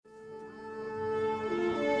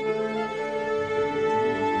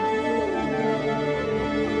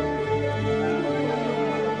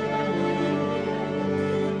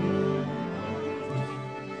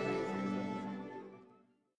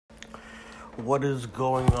What is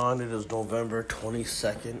going on? It is November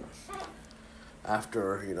 22nd.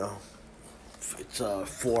 After, it's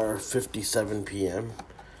 4:57 p.m.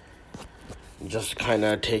 Just kind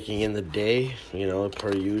of taking in the day,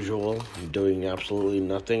 per usual. Doing absolutely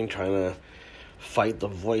nothing. Trying to fight the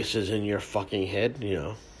voices in your fucking head,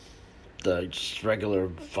 The just regular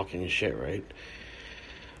fucking shit, right?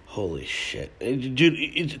 Holy shit, dude!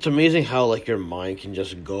 It's amazing how your mind can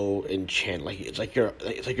just go and chant. It's like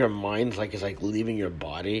your mind's it's leaving your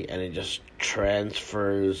body, and it just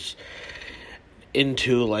transfers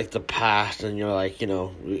into the past, and you're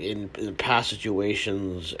in past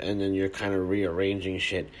situations, and then you're kind of rearranging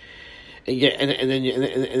shit. Yeah, and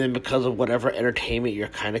then because of whatever entertainment you're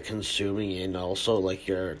kind of consuming, and also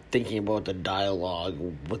you're thinking about the dialogue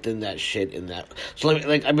within that shit in that. So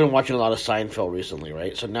I've been watching a lot of Seinfeld recently,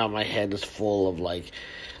 right? So now my head is full of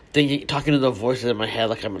talking to the voices in my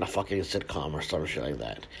head like I'm in a fucking sitcom or some shit like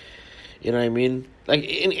that. You know what I mean?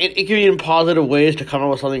 It can be in positive ways to come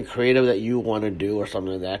up with something creative that you want to do or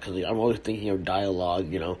something like that. Because I'm always thinking of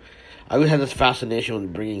dialogue. I always had this fascination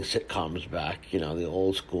with bringing sitcoms back, the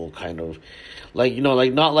old school kind of, not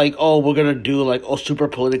we're gonna do super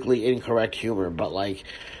politically incorrect humor, but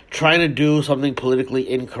trying to do something politically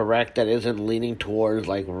incorrect that isn't leaning towards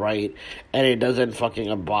right, and it doesn't fucking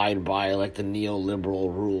abide by the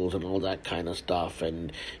neoliberal rules and all that kind of stuff,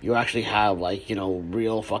 and you actually have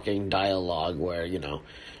real fucking dialogue where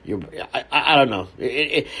I don't know.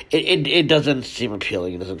 It doesn't seem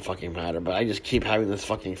appealing. It doesn't fucking matter. But I just keep having this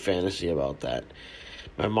fucking fantasy about that.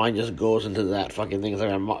 My mind just goes into that fucking thing. It's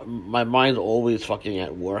my mind's always fucking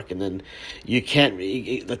at work, and then you can't.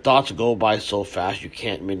 The thoughts go by so fast. You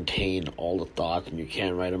can't maintain all the thoughts, and you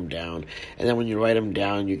can't write them down. And then when you write them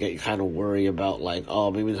down, you kind of worry about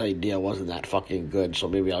maybe this idea wasn't that fucking good. So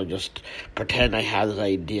maybe I'll just pretend I have this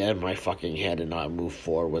idea in my fucking head and not move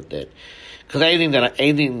forward with it. Because anything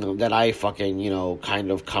that I fucking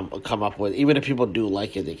kind of come up with, even if people do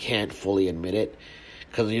like it, they can't fully admit it.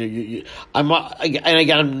 Because and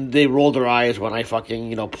again, they roll their eyes when I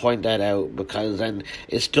fucking point that out, because then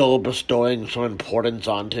it's still bestowing some importance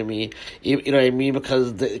onto me. You know what I mean?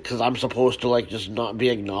 Because I'm supposed to just not be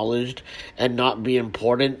acknowledged and not be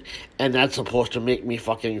important, and that's supposed to make me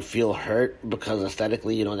fucking feel hurt because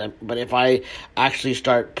aesthetically, that. But if I actually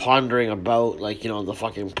start pondering about the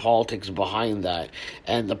fucking politics behind that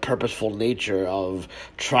and the purposeful nature of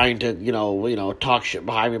trying to talk shit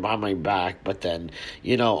behind my back, but then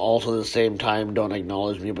also at the same time don't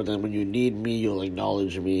acknowledge me, but then when you need me, you'll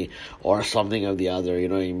acknowledge me, or something of the other, you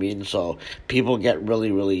know what I mean? So people get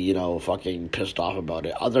really, really, fucking pissed off about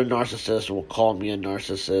it. Other narcissists will call me a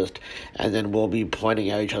narcissist, and then we'll be pointing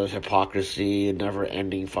out each other's hypocrisy,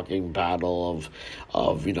 never-ending fucking battle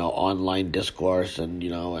of online discourse, and,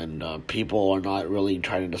 people are not really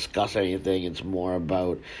trying to discuss anything. It's more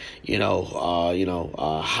about, how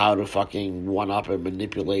to fucking one-up and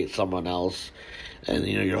manipulate someone else. And,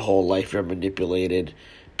 your whole life you're manipulated.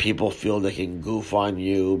 People feel they can goof on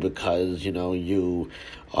you because, you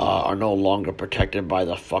are no longer protected by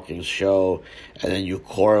the fucking show. And then you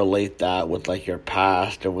correlate that with, your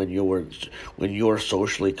past and when you were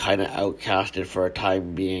socially kind of outcasted for a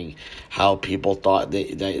time being, how people thought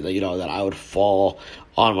that I would fall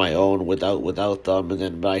on my own without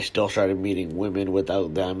them, but I still started meeting women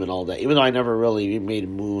without them and all that, even though I never really made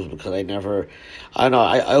moves, because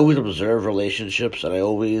I always observe relationships, and I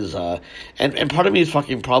always and part of me is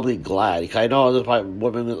fucking probably glad, because I know there's probably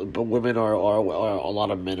women or a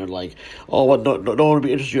lot of men are like, oh, well, no one would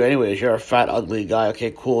be interested in you anyways, you're a fat ugly guy.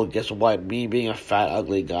 Okay, cool. Guess what, me being a fat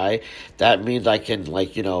ugly guy, that means I can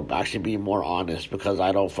actually be more honest, because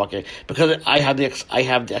I don't fucking, because I have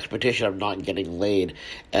the expectation of not getting laid,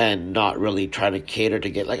 and not really trying to cater to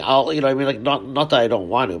get I'll not that I don't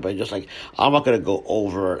want to, but just I'm not gonna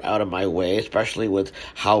go out of my way, especially with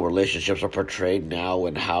how relationships are portrayed now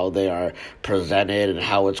and how they are presented and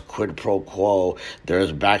how it's quid pro quo.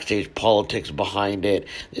 There's backstage politics behind it.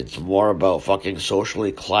 It's more about fucking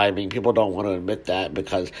socially climbing. People don't want to admit that,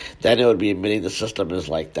 because then it would be admitting the system is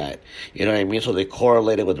like that. You know what I mean? So they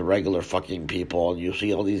correlate it with regular fucking people, and you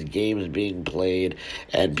see all these games being played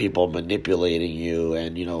and people manipulating you,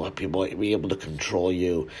 and people be able to control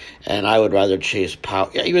you. And I would rather chase power,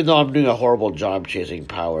 even though I'm doing a horrible job chasing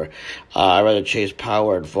power. I'd rather chase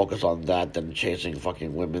power and focus on that than chasing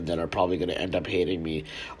fucking women that are probably going to end up hating me,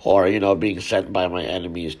 or being sent by my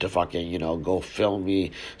enemies to fucking go film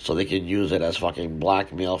me so they can use it as fucking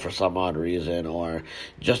blackmail for some odd reason, or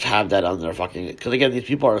just have that on their fucking, because again, these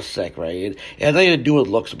people are sick, right? It has nothing to do with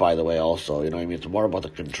looks, by the way, also, it's more about the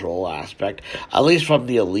control aspect, at least from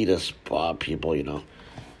the elitist people.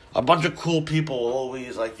 A bunch of cool people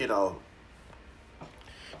always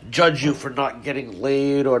judge you for not getting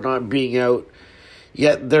laid or not being out,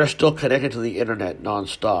 yet they're still connected to the internet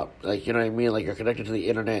nonstop. Like, you know what I mean? Like, you're connected to the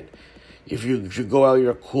internet. If you go out,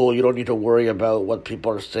 you're cool. You don't need to worry about what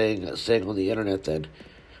people are saying on the internet. Then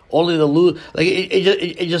only the like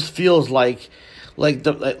it just feels like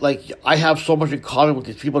I have so much in common with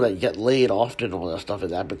these people that get laid often and all that stuff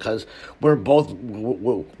like that, because we're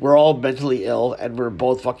all mentally ill and we're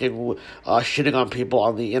both fucking shitting on people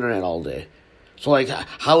on the internet all day. So, like,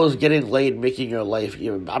 how is getting laid making your life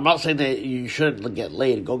even? I'm not saying that you shouldn't get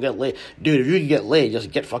laid. Go get laid. Dude, if you can get laid, just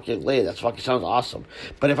get fucking laid. That fucking sounds awesome.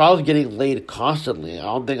 But if I was getting laid constantly, I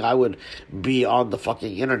don't think I would be on the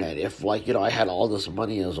fucking internet if, like, you know, I had all this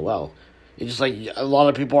money as well. It's just like a lot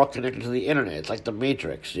of people are connected to the internet. It's like the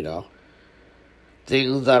Matrix, you know?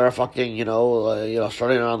 Things that are fucking,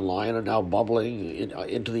 starting online are now bubbling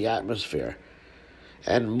into the atmosphere.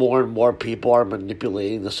 And more people are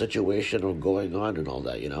manipulating the situation of going on and all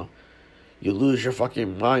that, you know. You lose your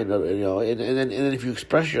fucking mind, you know, and then if you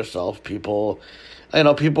express yourself, people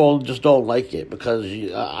just don't like it, because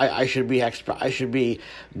I should be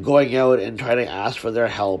going out and trying to ask for their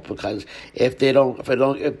help, because if I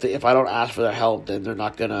don't ask for their help, then they're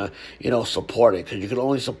not gonna, you know, support it, because you can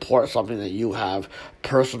only support something that you have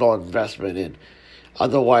personal investment in.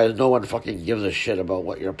 Otherwise, no one fucking gives a shit about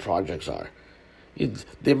what your projects are.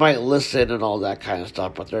 They might listen and all that kind of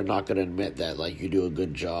stuff, but they're not going to admit that, like, you do a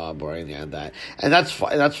good job or anything like that. And that's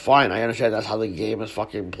fine. I understand that's how the game is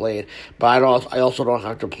fucking played, but I also don't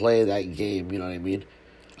have to play that game, you know what I mean?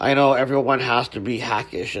 I know everyone has to be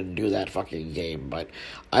hackish and do that fucking game, but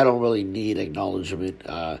I don't really need acknowledgement.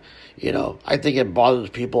 You know, I think it bothers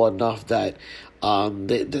people enough that I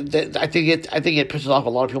think it pisses off a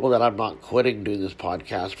lot of people that I'm not quitting doing this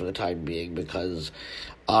podcast for the time being, because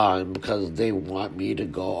they want me to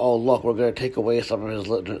go, oh, look, we're going to take away some of his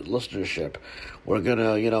listenership. We're going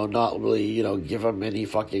to, not really, give him any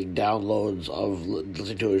fucking downloads of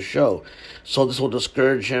listening to his show. So this will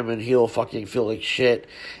discourage him, and he'll fucking feel like shit,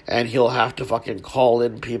 and he'll have to fucking call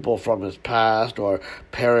in people from his past or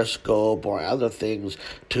Periscope or other things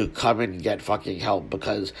to come and get fucking help,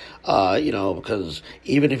 because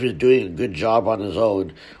even if he's doing a good job on his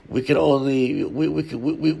own, we can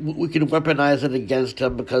weaponize it against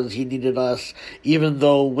him because he needed us, even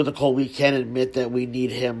though we can't admit that we need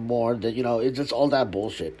him more than, it's just all that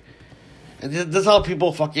bullshit. And this is how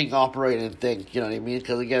people fucking operate and think, you know what I mean?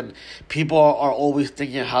 Because, again, people are always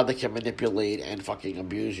thinking how they can manipulate and fucking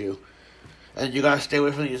abuse you. And you gotta stay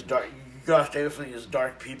away from these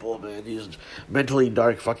dark people, man. These mentally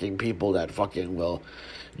dark fucking people that fucking will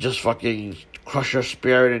just fucking crush your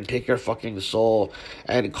spirit and take your fucking soul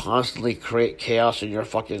and constantly create chaos in your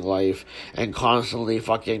fucking life and constantly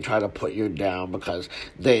fucking try to put you down, because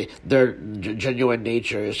their genuine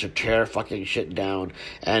nature is to tear fucking shit down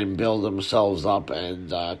and build themselves up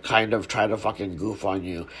and kind of try to fucking goof on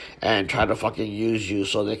you and try to fucking use you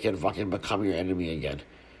so they can fucking become your enemy again.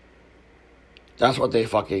 That's what they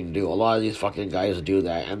fucking do. A lot of these fucking guys do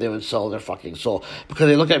that, and they would sell their fucking soul, because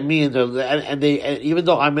they look at me and even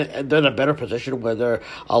though they're in a better position where they're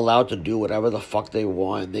allowed to do whatever the fuck they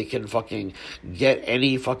want. They can fucking get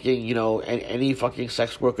any fucking any fucking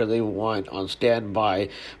sex worker they want on standby,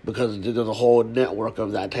 because there's a whole network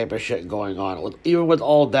of that type of shit going on. Even with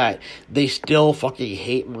all that, they still fucking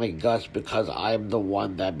hate my guts because I'm the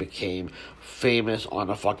one that became famous on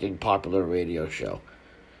a fucking popular radio show.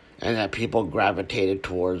 And that people gravitated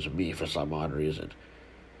towards me for some odd reason.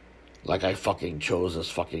 Like I fucking chose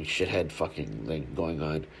this fucking shithead fucking thing going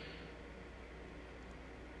on.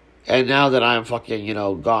 And now that I'm fucking,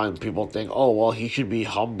 gone, people think, oh, well, he should be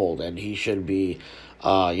humbled and he should be,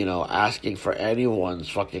 asking for anyone's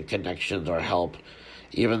fucking connections or help.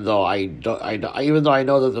 Even though I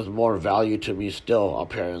know that there's more value to me still,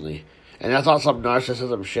 apparently. And that's not some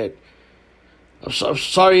narcissism shit. I'm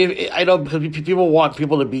sorry, I know, because people want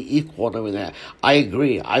people to be equal and everything that. I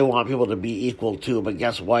agree. I want people to be equal too, but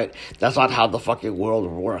guess what? That's not how the fucking world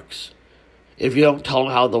works. If you don't tell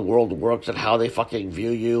them how the world works and how they fucking view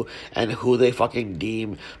you and who they fucking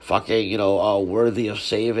deem fucking, worthy of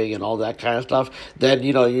saving and all that kind of stuff, then,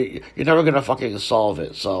 you're never gonna fucking solve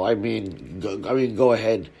it. So, go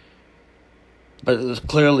ahead. But there's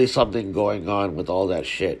clearly something going on with all that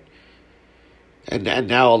shit. And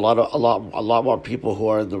now a lot more people who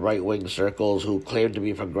are in the right wing circles who claim to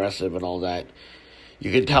be progressive and all that,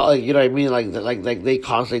 You can tell, like, you know what I mean? Like they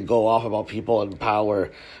constantly go off about people in power,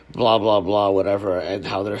 blah, blah, blah, whatever, and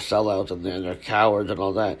how they're sellouts and they're cowards and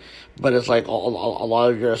all that. But it's like a lot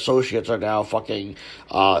of your associates are now fucking,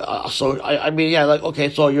 I mean, yeah, like, okay,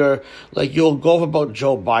 so you'll go off about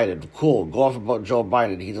Joe Biden. Cool, go off about Joe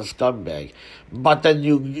Biden. He's a scumbag. But then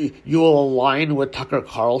you will align with Tucker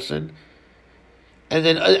Carlson. And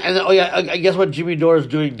then, oh yeah, I guess what Jimmy Dore is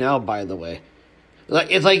doing now, by the way.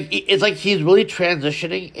 It's like he's really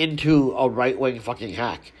transitioning into a right-wing fucking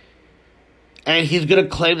hack. And he's going to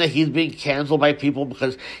claim that he's being canceled by people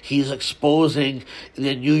because he's exposing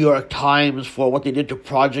the New York Times for what they did to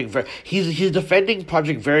Project Veritas. He's defending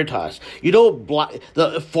Project Veritas. You know,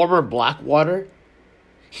 the former Blackwater?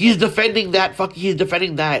 He's defending that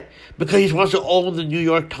because he wants to own the New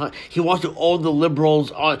York Times. He wants to own the liberals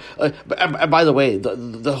on. And by the way,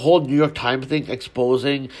 the whole New York Times thing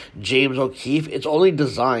exposing James O'Keefe, it's only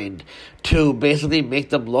designed to basically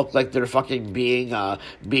make them look like they're fucking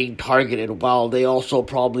being targeted, while they also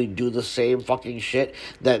probably do the same fucking shit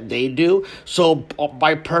that they do. So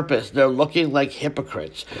by purpose, they're looking like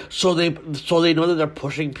hypocrites. So they know that they're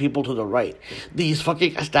pushing people to the right. These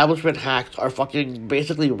fucking establishment hacks are fucking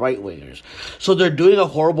basically right wingers. So they're doing a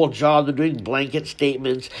horrible job. They're doing blanket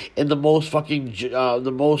statements in the most fucking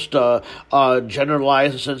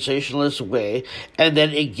generalized sensationalist way, and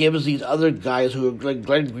then it gives these other guys who are like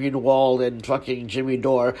Glenn Greenwald and fucking Jimmy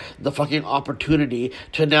Dore the fucking opportunity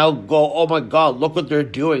to now go, oh my god, look what they're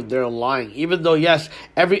doing, they're lying. Even though, yes,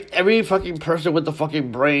 every fucking person with the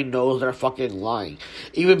fucking brain knows they're fucking lying.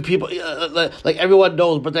 Even people, like everyone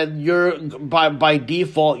knows, but then you're, by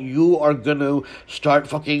default, you are gonna start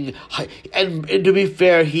fucking, and to be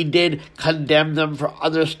fair, he did condemn them for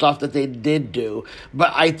other stuff that they did do,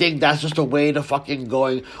 but I think that's just a way to fucking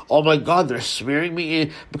going, oh my god, they're smearing me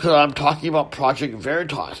in because I'm talking about Project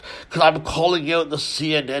Veritas, because I'm calling out the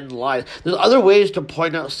CNN lies. There's other ways to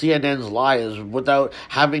point out CNN's lies without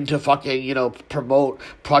having to fucking, you know, promote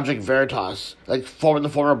Project Veritas, like the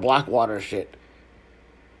former Blackwater shit.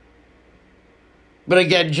 But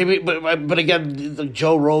again,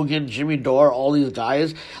 Joe Rogan, Jimmy Dore, all these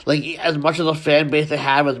guys, like, as much as a fan base they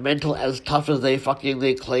have, as tough as they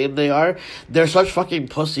claim they are, they're such fucking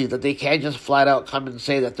pussies that they can't just flat out come and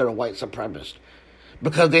say that they're a white supremacist.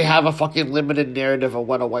 Because they have a fucking limited narrative of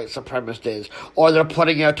what a white supremacist is. Or they're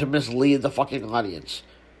putting out to mislead the fucking audience.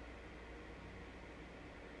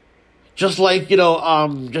 Just like, you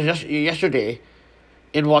know, just yesterday,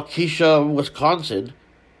 in Waukesha, Wisconsin,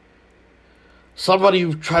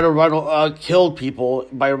 somebody tried to kill people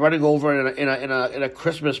by running over in a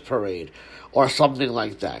Christmas parade. Or something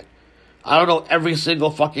like that. I don't know every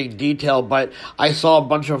single fucking detail, but I saw a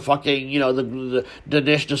bunch of fucking, you know, the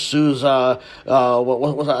Dinesh D'Souza, what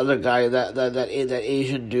was the other guy, that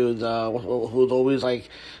Asian dude, who's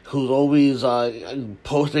always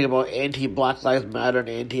posting about anti-Black Lives Matter and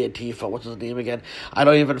anti-Antifa. What's his name again? I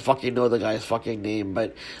don't even fucking know the guy's fucking name,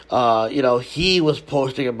 but, you know, he was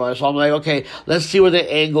posting about it. So I'm like, okay, let's see where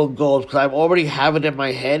the angle goes, because I already have it in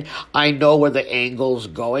my head. I know where the angle's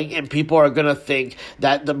going, and people are going to think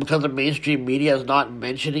that because the mainstream media is not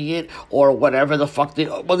mentioning it, or whatever the fuck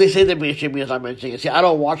they say the mainstream media is not mentioning it. See, I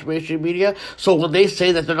don't watch mainstream media, so when they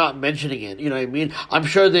say that they're not mentioning it, you know what I mean? I'm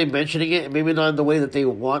sure they're mentioning it, maybe not in the way that they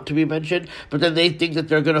want to be mentioned, but then they think that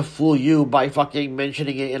they're gonna fool you by fucking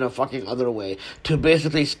mentioning it in a fucking other way, to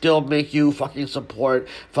basically still make you fucking support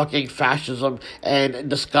fucking fascism and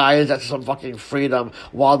disguise as some fucking freedom,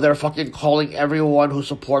 while they're fucking calling everyone who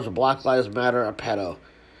supports Black Lives Matter a pedo.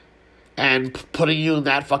 And putting you in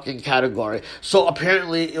that fucking category. So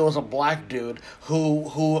apparently it was a black dude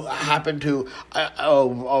who happened to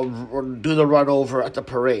do the run over at the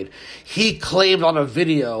parade. He claimed on a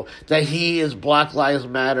video that he is Black Lives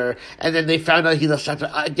Matter, and then they found out he's a sex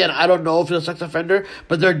offender. Again, I don't know if he's a sex offender,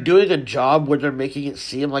 but they're doing a job where they're making it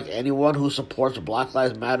seem like anyone who supports Black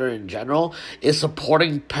Lives Matter in general is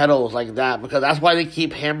supporting pedos like that, because that's why they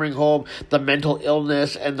keep hammering home the mental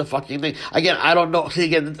illness and the fucking thing. Again, I don't know. See,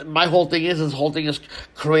 again, my whole thing is this whole thing is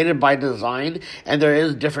created by design, and there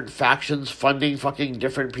is different factions funding fucking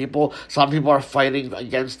different people. Some people are fighting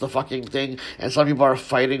against the fucking thing, and some people are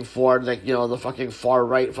fighting for, like, you know, the fucking far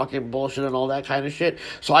right fucking bullshit and all that kind of shit.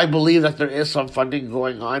 So I believe that there is some funding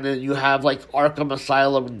going on, and you have like Arkham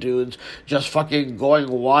Asylum dudes just fucking going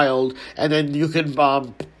wild, and then you can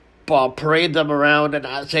parade them around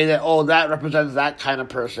and say that, oh, that represents that kind of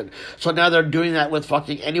person. So now they're doing that with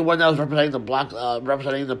fucking anyone that was representing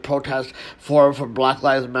representing the protest for Black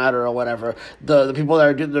Lives Matter or whatever. The people that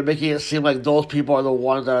are doing, they're making it seem like those people are the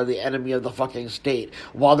ones that are the enemy of the fucking state,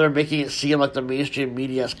 while they're making it seem like the mainstream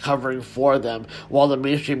media is covering for them, while the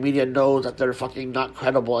mainstream media knows that they're fucking not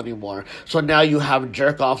credible anymore. So now you have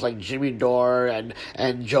jerk-offs like Jimmy Dore and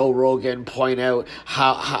Joe Rogan point out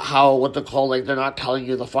how what they call, like, they're not telling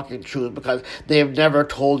you the fucking truth because they have never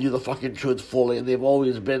told you the fucking truth fully, and they've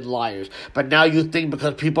always been liars. But now you think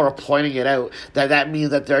because people are pointing it out that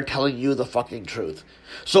means that they're telling you the fucking truth.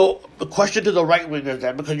 So the question to the right wingers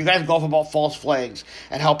then, because you guys go off about false flags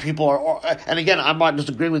and how people are, and again, I'm not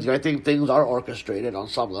disagreeing with you. I think things are orchestrated on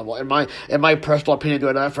some level. In my personal opinion, do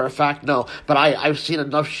I know that for a fact? No, but I've seen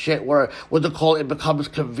enough shit where what they call it becomes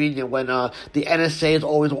convenient when the NSA is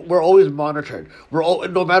we're always monitored.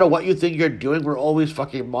 No matter what you think you're doing, we're always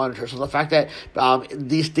fucking monitored. So the fact that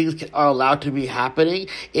these things are allowed to be happening,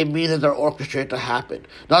 it means that they're orchestrated to happen.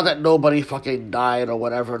 Not that nobody fucking died or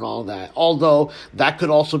whatever and all that. Although that could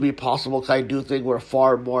also be possible because I do think we're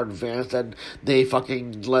far more advanced than they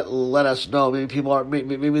fucking let us know.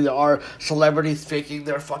 Maybe there are celebrities faking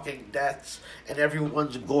their fucking deaths and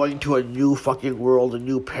everyone's going to a new fucking world, a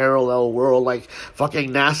new parallel world like fucking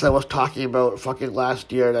NASA was talking about fucking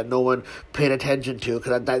last year that no one paid attention to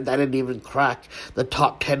because that didn't even crack the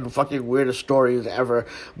top 10 fucking weirdest stories ever.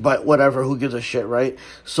 But whatever, who gives a shit, right?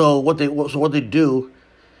 So what they do.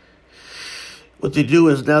 What they do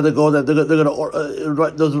is now they're going to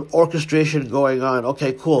there's orchestration going on.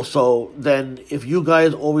 Okay, cool. So then if you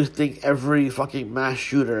guys always think every fucking mass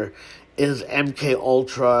shooter is MK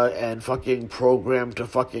Ultra and fucking programmed to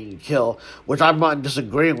fucking kill, which I'm not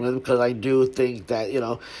disagreeing with because I do think that,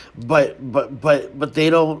 but they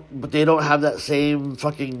don't have that same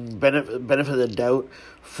fucking benefit of the doubt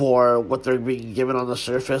for what they're being given on the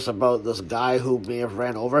surface about this guy who may have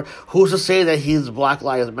ran over. Who's to say that he's Black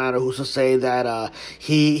Lives Matter? Who's to say that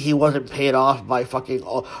he wasn't paid off by fucking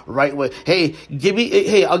right wing? Hey,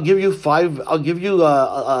 I'll give you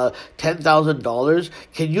 $10,000.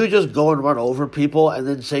 Can you just go and run over people and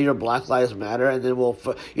then say you're Black Lives Matter, and then we'll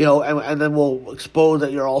and then we'll expose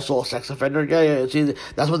that you're also a sex offender? Yeah. See,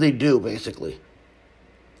 that's what they do basically.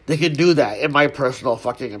 They can do that, in my personal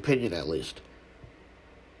fucking opinion, at least.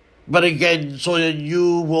 But again, so that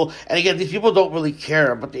you will, and again, these people don't really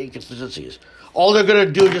care about the inconsistencies. All they're going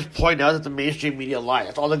to do is just point out that the mainstream media lie.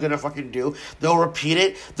 That's all they're going to fucking do. They'll repeat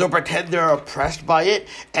it, they'll pretend they're oppressed by it,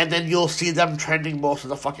 and then you'll see them trending most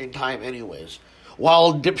of the fucking time anyways.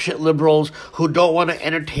 While dipshit liberals who don't want to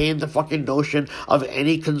entertain the fucking notion of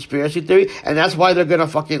any conspiracy theory, and that's why they're gonna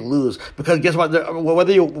fucking lose. Because guess what?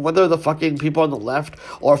 Whether the fucking people on the left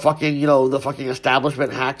or fucking the fucking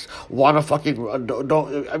establishment hacks want to fucking they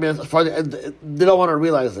don't want to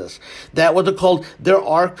realize this. That what they're called. There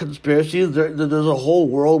are conspiracies. There's a whole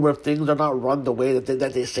world where things are not run the way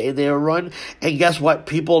that they say they are run. And guess what?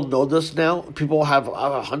 People know this now. People have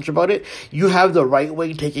a hunch about it. You have the right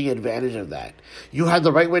wing taking advantage of that. You have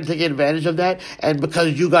the right way to take advantage of that, and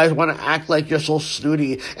because you guys want to act like you're so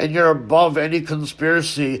snooty and you're above any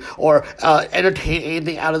conspiracy or entertain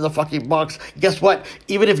anything out of the fucking box, guess what?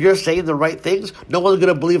 Even if you're saying the right things, no one's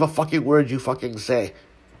gonna believe a fucking word you fucking say.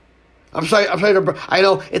 I'm sorry I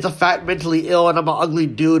know it's a fat, mentally ill, and I'm an ugly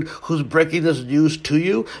dude who's breaking this news to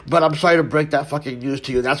you, but I'm sorry to break that fucking news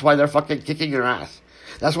to you. That's why they're fucking kicking your ass.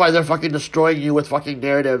 That's why they're fucking destroying you with fucking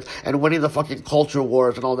narratives and winning the fucking culture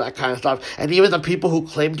wars and all that kind of stuff. And even the people who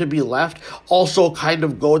claim to be left also kind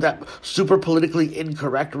of go that super politically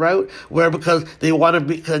incorrect route, where because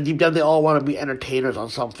deep down they all want to be entertainers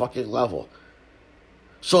on some fucking level.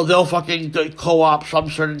 So they'll fucking co-op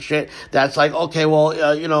some certain shit that's like, okay, well,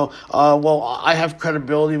 I have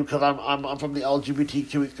credibility because I'm from the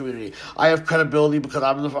LGBTQ community. I have credibility because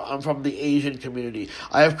I'm from the Asian community.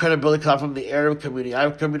 I have credibility because I'm from the Arab community. I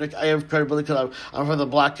have credibility because I'm from the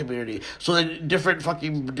Black community. So then different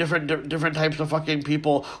types of fucking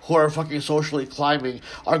people who are fucking socially climbing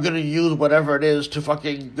are gonna use whatever it is to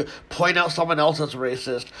fucking point out someone else that's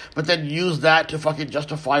racist, but then use that to fucking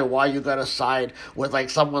justify why you gotta side with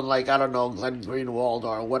like someone like, I don't know, Glenn Greenwald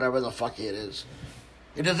or whatever the fuck it is.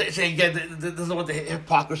 It doesn't say, again, this is what the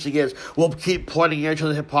hypocrisy is. We'll keep pointing out to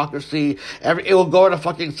the hypocrisy. It will go in a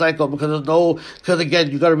fucking cycle because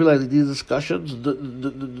again, you gotta realize that these discussions,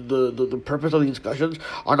 the purpose of these discussions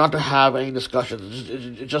are not to have any discussions.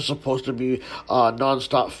 It's just supposed to be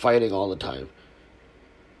non-stop fighting all the time.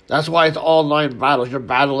 That's why it's online battles. You're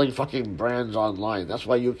battling fucking brands online. That's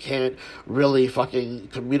why you can't really fucking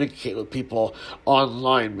communicate with people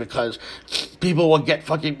online, because people will get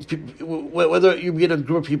fucking, whether you be in a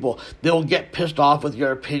group of people, they will get pissed off with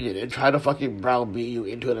your opinion and try to fucking browbeat you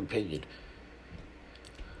into an opinion.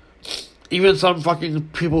 Even some fucking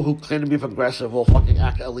people who claim to be progressive will fucking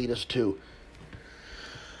act elitist too.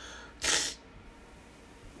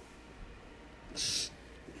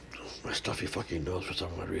 My stuffy fucking nose for some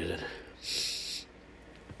odd reason.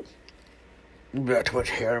 I got too much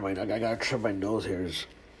hair in my neck. I gotta trim my nose hairs.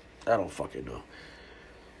 I don't fucking know.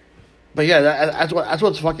 But yeah, that's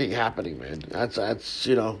what's fucking happening, man. That's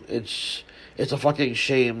you know, it's a fucking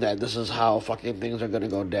shame that this is how fucking things are gonna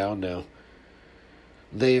go down now.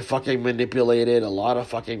 They fucking manipulated a lot of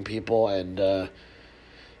fucking people, and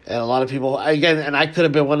a lot of people, again, and I could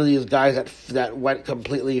have been one of these guys that went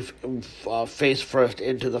completely face first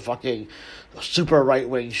into the fucking super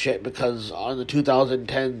right-wing shit, because on the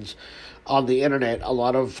 2010s on the internet, a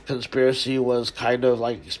lot of conspiracy was kind of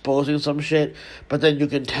like exposing some shit, but then you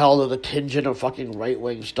can tell there's a tinge of fucking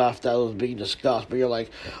right-wing stuff that was being discussed, but you're like,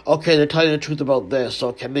 okay, they're telling the truth about this,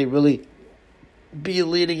 so can they really be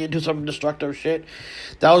leading into some destructive shit?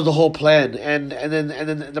 That was the whole plan, and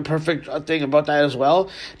then the perfect thing about that as well.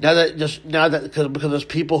 Now that because there's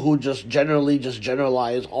people who just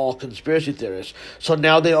generalize all conspiracy theorists. So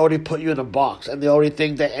now they already put you in a box, and they already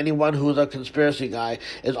think that anyone who's a conspiracy guy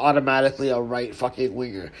is automatically a right fucking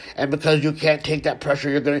winger. And because you can't take that pressure,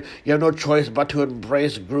 you have no choice but to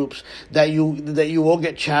embrace groups that you will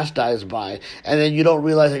get chastised by, and then you don't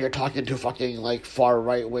realize that you're talking to fucking like far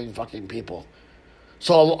right wing fucking people.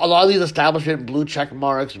 So a lot of these establishment blue check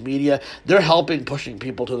marks, media, they're helping pushing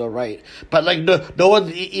people to the right. But like no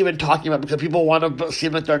one's even talking about, because people want to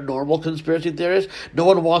seem like they're normal conspiracy theorists. No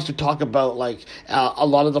one wants to talk about like a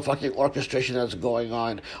lot of the fucking orchestration that's going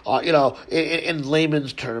on. You know, in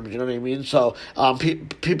layman's terms, you know what I mean. So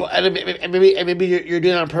people, and maybe you're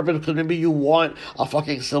doing it on purpose because maybe you want a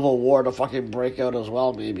fucking civil war to fucking break out as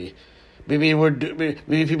well. Maybe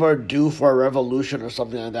people are due for a revolution or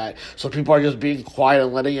something like that. So people are just being quiet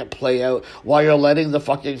and letting it play out, while you're letting the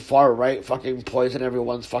fucking far right fucking poison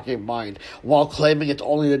everyone's fucking mind, while claiming it's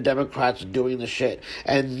only the Democrats doing the shit,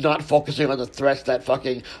 and not focusing on the threats that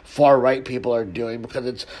fucking far right people are doing,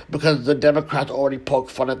 because the Democrats already poke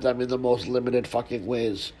fun at them in the most limited fucking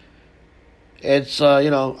ways. It's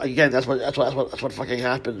you know, again, that's what fucking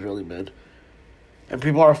happens, really, man. And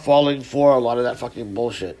people are falling for a lot of that fucking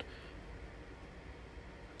bullshit.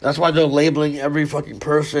 That's why they're labeling every fucking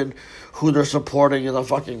person who they're supporting as a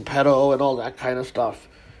fucking pedo and all that kind of stuff.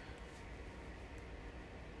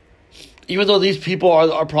 Even though these people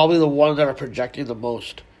are probably the ones that are projecting the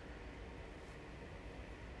most.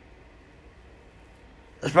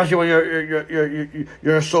 Especially when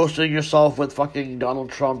you're associating yourself with fucking Donald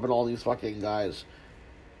Trump and all these fucking guys.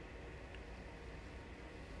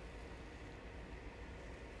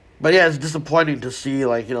 But yeah, it's disappointing to see,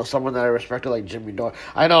 like, you know, someone that I respected like Jimmy Dore.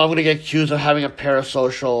 I know I'm going to get accused of having a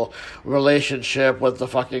parasocial relationship with the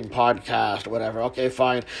fucking podcast or whatever. Okay,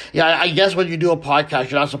 fine. Yeah, I guess when you do a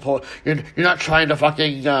podcast, you're not trying to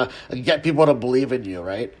fucking get people to believe in you,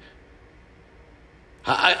 right?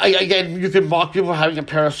 Again, you can mock people for having a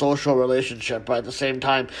parasocial relationship, but at the same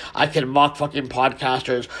time, I can mock fucking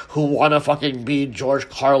podcasters who want to fucking be George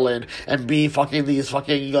Carlin and be fucking these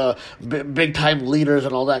fucking big-time leaders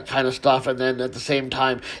and all that kind of stuff, and then at the same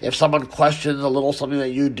time, if someone questions a little something that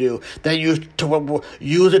you do, then you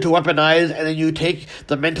use it to weaponize, and then you take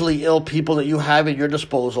the mentally ill people that you have in your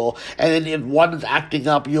disposal, and then if one's acting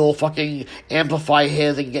up, you'll fucking amplify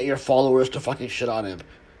his and get your followers to fucking shit on him.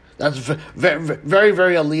 That's very, very,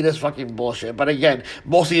 very elitist fucking bullshit. But again,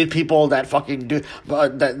 most of the people that fucking do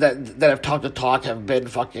that have talked the talk have been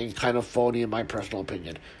fucking kind of phony, in my personal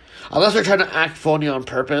opinion. Unless they're trying to act phony on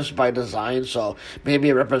purpose by design, so maybe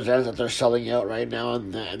it represents that they're selling out right now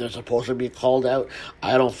and they're supposed to be called out.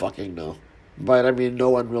 I don't fucking know. But I mean,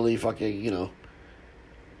 no one really fucking, you know.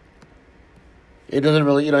 It doesn't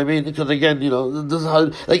really, you know what I mean? Because again, you know, this is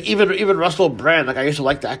how, like, even Russell Brand, like, I used to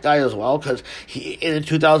like that guy as well, because in the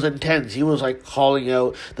 2010s, he was, like, calling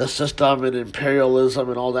out the system and imperialism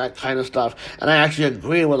and all that kind of stuff, and I actually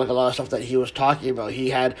agree with, like, a lot of stuff that he was talking about. He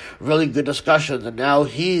had really good discussions, and now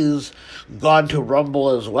he's gone to Rumble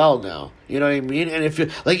as well now. You know what I mean? And if you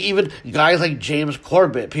like, even guys like James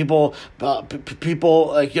Corbett, people,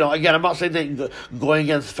 like, you know, again, I'm not saying that going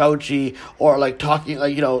against Fauci or like talking,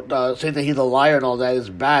 like, you know, saying that he's a liar and all that is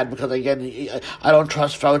bad, because again, I don't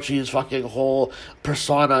trust Fauci's fucking whole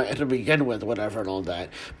persona to begin with, whatever and all that.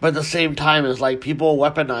 But at the same time, it's like people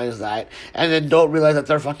weaponize that and then don't realize that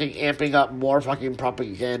they're fucking amping up more fucking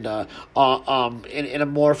propaganda, in a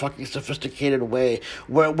more fucking sophisticated way,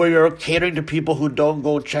 where you're catering to people who don't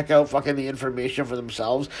go check out fucking the information for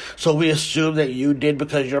themselves. So we assume that you did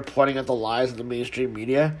because you're pointing at the lies of the mainstream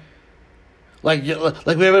media. Like we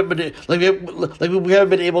haven't been we haven't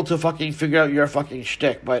been able to fucking figure out your fucking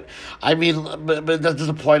shtick. But I mean, but that's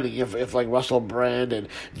disappointing if like Russell Brand and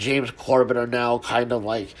James Corbett are now kind of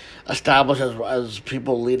like established as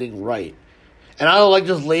people leaning right. And I don't like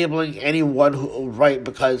just labeling anyone who right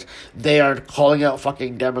because they are calling out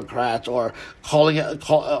fucking Democrats or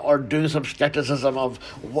or doing some skepticism of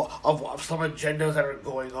some agendas that are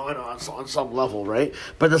going on some level, right?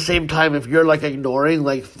 But at the same time, if you're like ignoring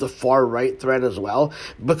like the far right thread as well,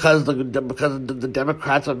 because the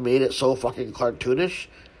Democrats have made it so fucking cartoonish,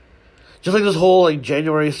 just like this whole like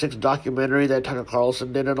January 6th documentary that Tucker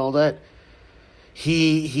Carlson did and all that.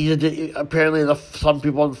 He apparently some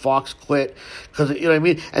people on Fox quit because, you know what I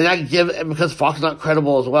mean, and because Fox is not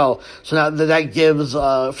credible as well. So now that gives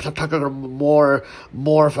Tucker more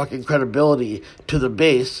fucking credibility to the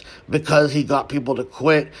base because he got people to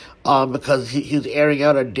quit. Because he was airing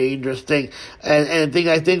out a dangerous thing, and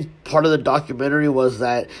I think part of the documentary was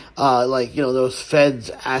that like, you know, those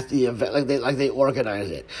feds at the event, like they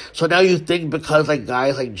organized it. So now you think because like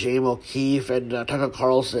guys like James O'Keefe and Tucker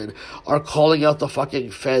Carlson are calling out the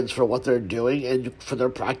fucking feds for what they're doing and for their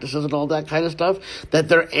practices and all that kind of stuff, that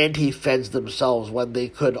they're anti-feds themselves, when they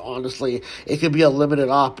could honestly, it could be a limited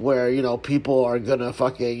op where, you know, people are gonna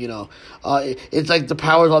fucking, you know, it's like the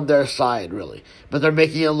power's on their side really, but they're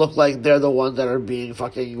making it look like they're the ones that are being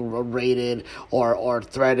fucking raided or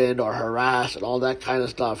threatened or harassed and all that kind of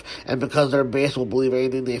stuff. And because their base will believe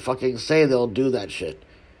anything they fucking say, they'll do that shit.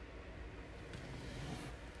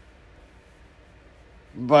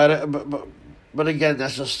 But again,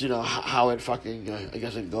 that's just, you know, how it fucking, I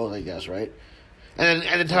guess it goes, I guess, right? And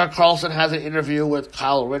then Tucker Carlson has an interview with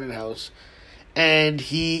Kyle Rittenhouse. And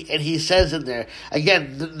he says in there,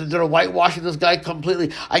 again, they're whitewashing this guy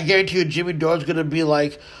completely. I guarantee you Jimmy Dore's going to be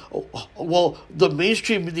like, oh, well, the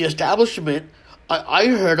mainstream, the establishment, I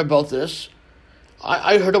heard about this.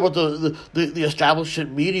 I heard about the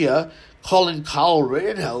establishment media calling Kyle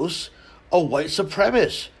Rittenhouse a white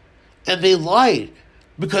supremacist. And they lied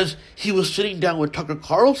because he was sitting down with Tucker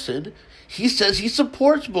Carlson. He says he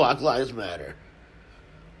supports Black Lives Matter.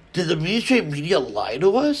 Did the mainstream media lie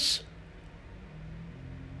to us?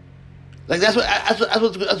 Like, that's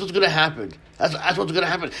what's gonna happen. That's what's gonna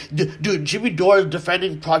happen. Dude, Jimmy Dore is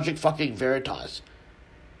defending Project fucking Veritas.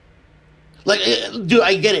 Like, dude,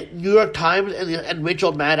 I get it. New York Times and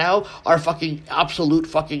Rachel Maddow are fucking absolute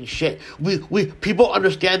fucking shit. People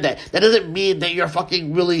understand that. That doesn't mean that you're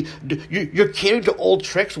fucking really, you're catering to old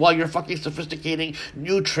tricks while you're fucking sophisticating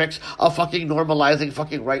new tricks of fucking normalizing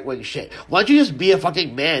fucking right-wing shit. Why don't you just be a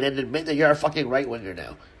fucking man and admit that you're a fucking right-winger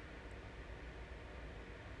now?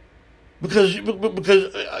 Because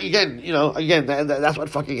again, you know, that's what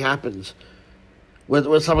fucking happens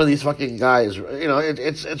with some of these fucking guys. You know,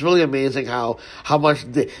 it's really amazing how much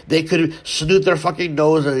they could snoot their fucking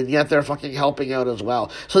noses and yet they're fucking helping out as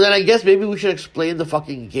well. So then I guess maybe we should explain the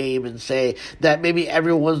fucking game and say that maybe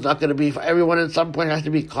everyone at some point has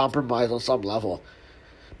to be compromised on some level.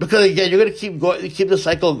 Because again, you're gonna keep the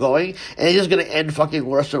cycle going, and it's just gonna end fucking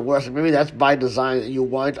worse and worse. And maybe that's by design.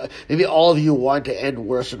 Maybe all of you want to end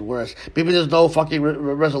worse and worse. Maybe there's no fucking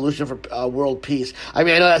resolution for world peace. I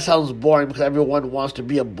mean, I know that sounds boring because everyone wants to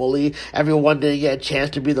be a bully. Everyone didn't get a chance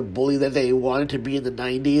to be the bully that they wanted to be in the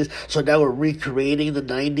 90s. So now we're recreating the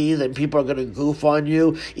 90s, and people are gonna goof on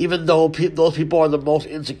you, even though those people are the most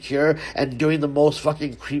insecure and doing the most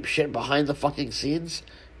fucking creep shit behind the fucking scenes.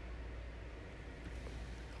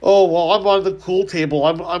 Oh, well, I'm on the cool table.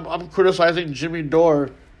 I'm criticizing Jimmy Dore.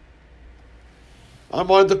 I'm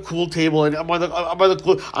on the cool table, and I'm on the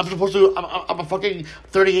cool. I'm a fucking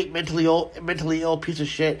 38 mentally ill piece of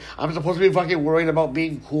shit. I'm supposed to be fucking worried about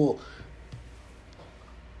being cool.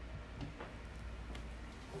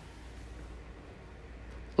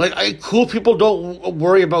 Like, cool people don't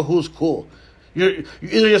worry about who's cool. You're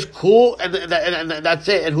either just cool and that's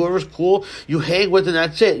it, and whoever's cool you hang with, and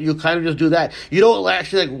that's it. You kind of just do that. You don't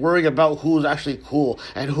actually like worry about who's actually cool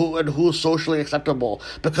and who's socially acceptable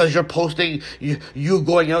because you're posting you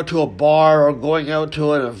going out to a bar or going out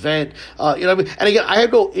to an event. You know what I mean? And again, I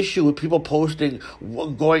have no issue with people posting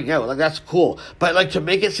going out. Like that's cool, but like to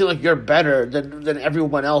make it seem like you're better than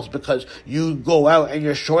everyone else because you go out and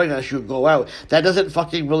you're showing us you go out, that doesn't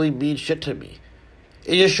fucking really mean shit to me.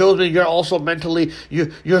 It just shows me you're also mentally,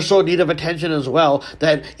 you're so in need of attention as well,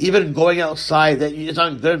 that even going outside, that it's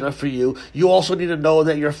not good enough for you. You also need to know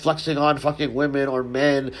that you're flexing on fucking women or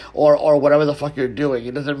men or whatever the fuck you're doing.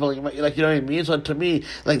 It doesn't really, like, you know what I mean? So to me,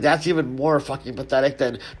 like, that's even more fucking pathetic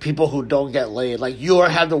than people who don't get laid. Like, you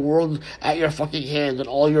have the world at your fucking hands, and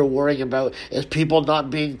all you're worrying about is people not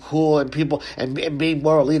being cool and people, and being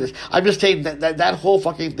more elitist. I'm just saying that whole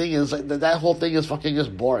fucking thing is, like, that whole thing is fucking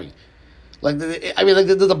just boring. Like, I mean, like,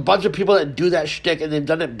 there's a bunch of people that do that shtick, and they've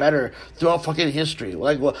done it better throughout fucking history.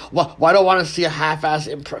 Like, why do I want to see a half-ass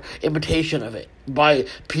imitation of it by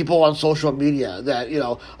people on social media that, you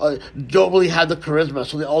know, don't really have the charisma,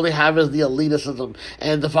 so all they have is the elitism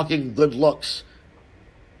and the fucking good looks?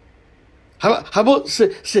 How about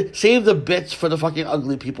save the bits for the fucking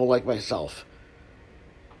ugly people like myself?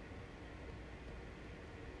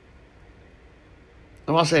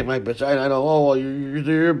 I'm not saying my bits. I know. Oh, well,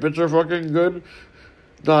 your bits are fucking good.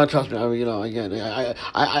 No, trust me. I mean, you know, again,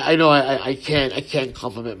 I know I can't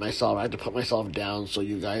compliment myself. I have to put myself down so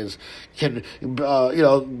you guys can, you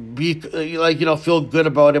know, be like, you know, feel good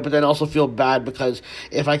about it, but then also feel bad because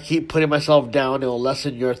if I keep putting myself down, it will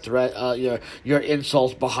lessen your threat, your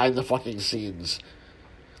insults behind the fucking scenes.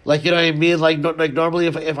 Like, you know what I mean? Like normally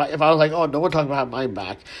if I was like, oh, no one talking behind my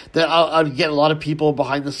back, then I'd get a lot of people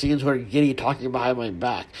behind the scenes who are giddy talking behind my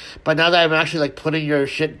back. But now that I'm actually, like, putting your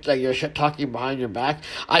shit talking behind your back,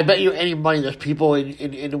 I bet you any money there's people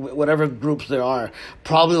in whatever groups there are,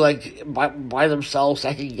 probably, like, by themselves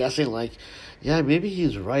second guessing, like, yeah, maybe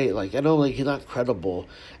he's right. Like, I know, like, he's not credible,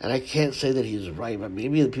 and I can't say that he's right, but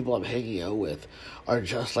maybe the people I'm hanging out with are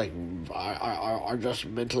just, like, are just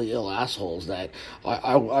mentally ill assholes that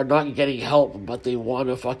are not getting help, but they want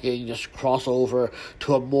to fucking just cross over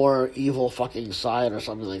to a more evil fucking side or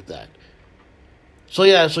something like that. So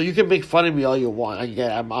yeah, so you can make fun of me all you want.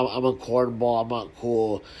 Again, I'm a cornball, I'm not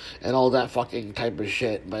cool, and all that fucking type of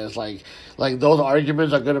shit. But it's like those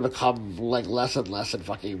arguments are gonna become, like, less and less and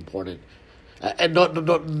fucking important. And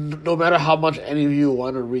no matter how much any of you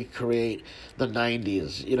want to recreate the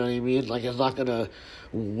 90s, you know what I mean? Like, it's not going to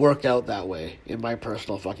work out that way, in my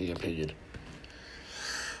personal fucking opinion.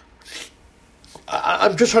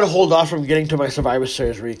 I'm just trying to hold off from getting to my Survivor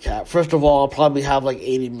Series recap. First of all, I'll probably have, like,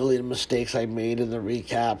 80 million mistakes I made in the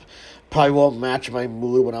recap. Probably won't match my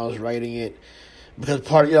mood when I was writing it. Because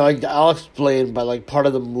I'll explain, but, like, part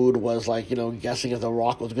of the mood was, like, you know, guessing if The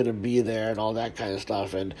Rock was going to be there and all that kind of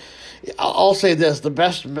stuff. And I'll say this, the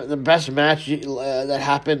best match that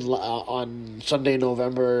happened on Sunday,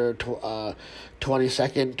 November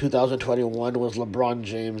 22nd, 2021 was LeBron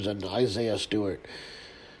James and Isaiah Stewart.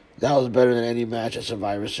 That was better than any match at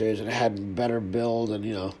Survivor Series, and it had better build, and,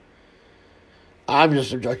 you know, I'm just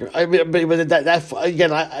joking. I mean, but that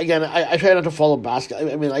again, I try not to follow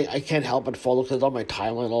basketball. I mean, I can't help but follow because it's on my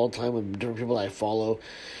timeline all the time with different people that I follow.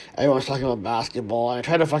 Everyone's talking about basketball, and I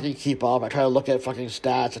try to fucking keep up. I try to look at fucking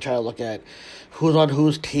stats. I try to look at who's on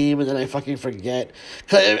whose team, and then I fucking forget.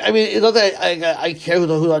 Cause, I mean, it's not that I care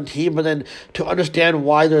who's on team, but then to understand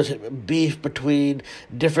why there's beef between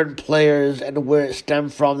different players and where it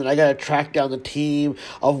stemmed from, then I gotta track down the team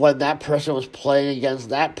of when that person was playing against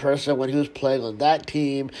that person, when he was playing on that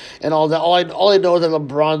team, and all that. All I know is that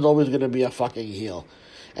LeBron's always gonna be a fucking heel.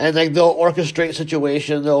 And, like, they'll orchestrate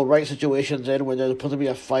situations, they'll write situations in when there's supposed to be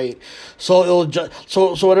a fight. So it'll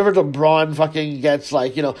so whenever LeBron fucking gets,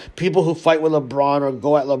 like, you know, people who fight with LeBron or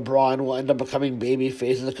go at LeBron will end up becoming baby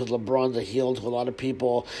faces because LeBron's a heel to a lot of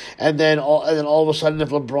people. And then all of a sudden,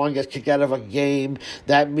 if LeBron gets kicked out of a game,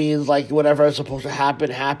 that means, like, whatever is supposed to happen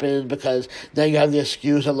happens, because then you have the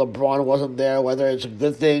excuse that LeBron wasn't there, whether it's a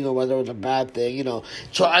good thing or whether it's a bad thing, you know.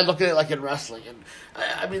 So I look at it like in wrestling, and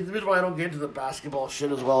I mean, the reason why I don't get into the basketball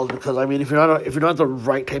shit as well is because, I mean, if you're not the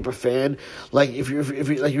right type of fan, like, if you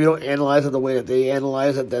don't analyze it the way that they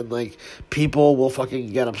analyze it, then, like, people will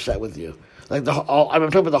fucking get upset with you. Like, I'm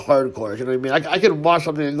talking about the hardcore, you know what I mean? I can watch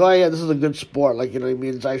something and go, oh, yeah, this is a good sport, like, you know what I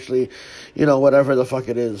mean? It's actually, you know, whatever the fuck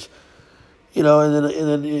it is. You know, and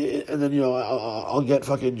then you know, I'll get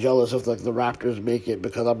fucking jealous if, like, the Raptors make it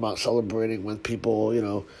because I'm not celebrating with people, you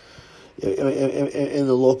know, in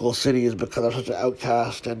the local cities because I'm such an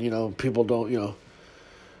outcast, and, you know, people don't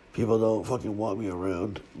fucking want me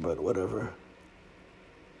around, but whatever.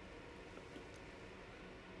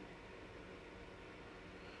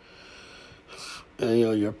 And,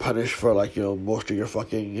 you're punished for like most of your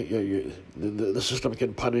fucking the system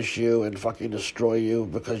can punish you and fucking destroy you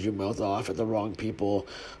because you mouth off at the wrong people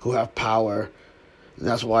who have power. And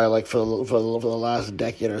that's why, like, for the last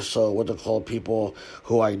decade or so, what they call people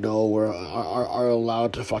who I know are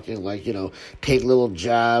allowed to fucking, like, take little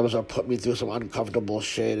jabs or put me through some uncomfortable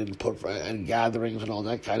shit and gatherings and all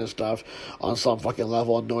that kind of stuff on some fucking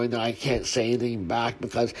level, knowing that I can't say anything back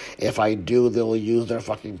because if I do, they'll use their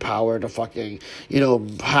fucking power to fucking,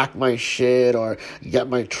 hack my shit or get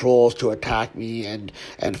my trolls to attack me and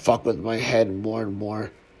fuck with my head more and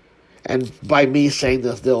more. And by me saying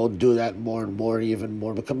this, they'll do that more and more, even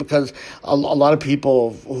more, because a lot of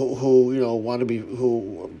people who want to be,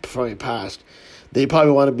 who from my past, they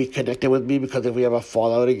probably want to be connected with me because if we have a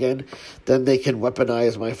fallout again, then they can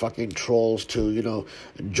weaponize my fucking trolls to,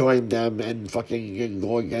 join them and fucking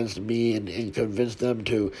go against me and convince them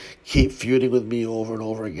to keep feuding with me over and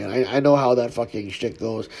over again. I know how that fucking shit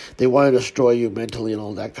goes. They want to destroy you mentally and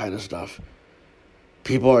all that kind of stuff.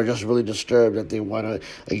 People are just really disturbed that they want to,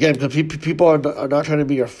 again, because people are not trying to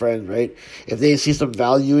be your friend, right? If they see some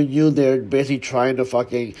value in you, they're basically trying to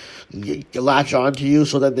fucking latch onto you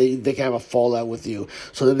so that they can have a fallout with you.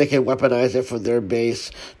 So then they can weaponize it for their base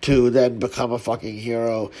to then become a fucking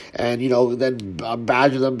hero and, then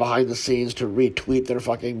badger them behind the scenes to retweet their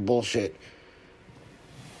fucking bullshit.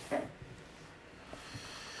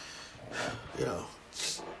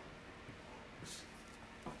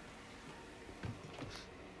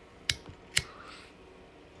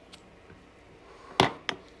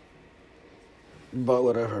 But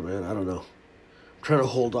whatever, man. I don't know. I'm trying to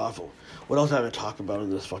hold off. What else have I talked about in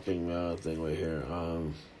this fucking thing right here?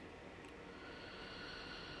 Oh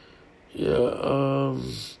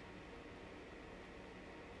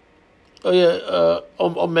yeah.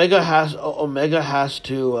 Omega has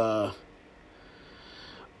to.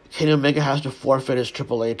 Kenny Omega has to forfeit his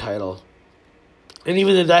AAA title, and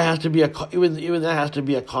even that has to be even that has to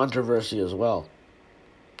be a controversy as well.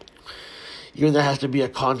 Even there has to be a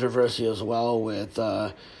controversy as well with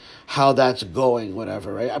how that's going,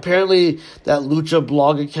 whatever, right? Apparently, that Lucha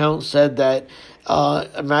blog account said that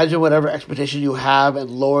imagine whatever expectation you have and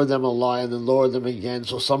lower them a lot and then lower them again.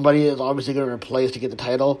 So somebody is obviously going to replace to get the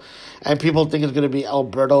title, and people think it's going to be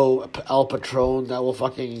Alberto El Patron that will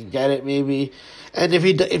fucking get it, maybe. And if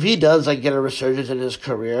he does like get a resurgence in his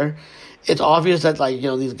career, it's obvious that, like,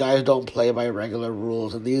 these guys don't play by regular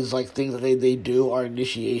rules, and these, like, things that they do are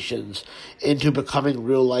initiations into becoming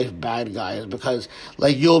real-life bad guys, because,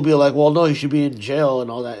 like, you'll be like, well, no, he should be in jail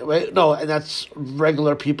and all that, right? No, and that's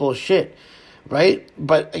regular people shit, right?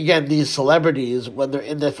 But, again, these celebrities, when they're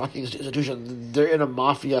in the fucking institution, they're in a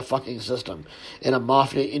mafia fucking system, in a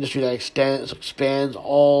mafia industry that expands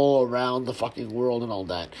all around the fucking world and all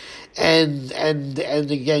that. And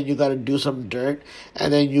again, you gotta do some dirt,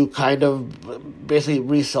 and then you kind of basically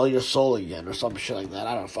resell your soul again, or some shit like that.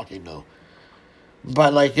 I don't fucking know.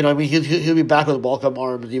 But, like, he'll be back with welcome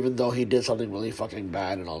arms, even though he did something really fucking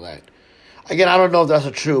bad and all that. Again, I don't know if that's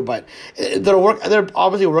true, but they're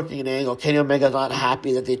obviously working an angle. Kenny Omega's not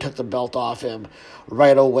happy that they took the belt off him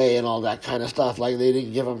right away and all that kind of stuff. Like, they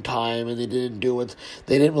didn't give him time, and they didn't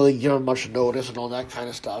really give him much notice and all that kind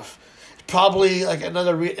of stuff. Probably like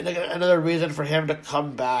another reason for him to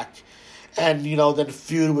come back and then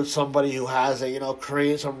feud with somebody who has it,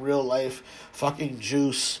 create some real life fucking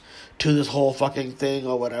juice to this whole fucking thing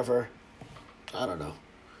or whatever. I don't know.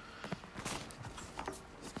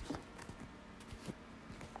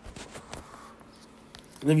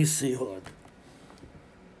 Let me see, hold on.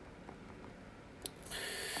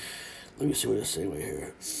 Let me see what it's saying right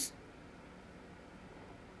here.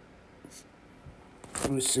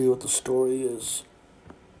 Let me see what the story is.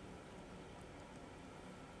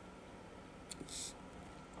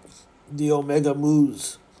 The Omega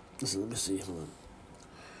moves. Listen, let me see. Hold on.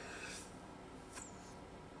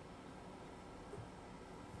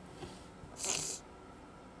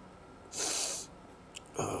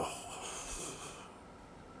 Oh.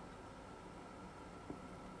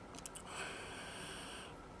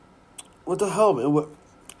 What the hell, man?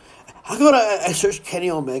 How come I search Kenny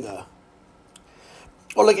Omega?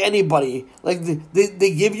 Or like anybody, like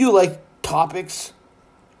they give you like topics.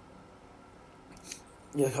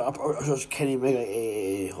 Yeah, or just Kenny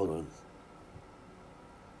Omega. Hold on.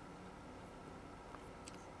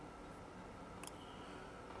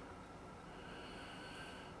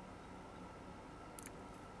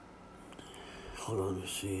 Hold on, let me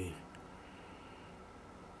see.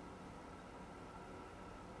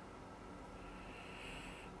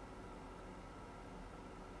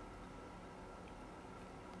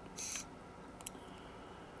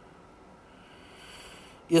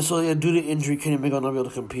 Due to injury, Kenny Omega will not be able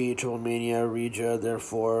to compete. Triple Mania, Regia,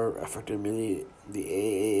 therefore, effectively, the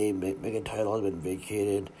AAA Mega title has been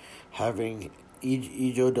vacated, having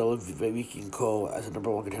Ijo Del Viking Co. as the number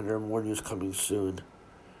one contender. More news coming soon.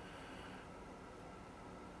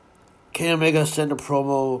 Kenny Omega sending a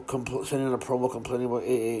promo complaining about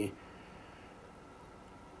AA.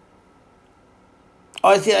 Oh,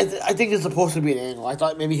 I think it's supposed to be an angle. I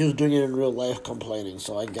thought maybe he was doing it in real life, complaining.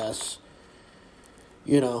 So I guess,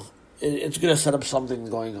 it's gonna set up something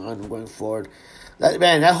going forward.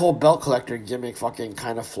 That whole belt collector gimmick fucking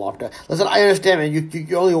kind of flopped out. Listen, I understand, man.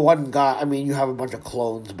 You're only one guy. I mean, you have a bunch of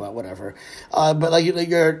clones, but whatever. But like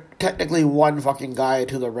you're technically one fucking guy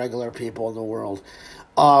to the regular people in the world.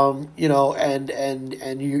 And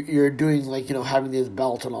you're doing like having these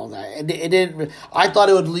belts and all that, and it didn't. I thought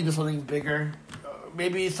it would lead to something bigger.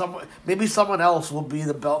 Maybe someone else will be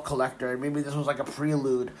the belt collector, and maybe this was like a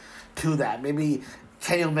prelude to that. Maybe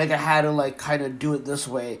Kenny Omega had to like kind of do it this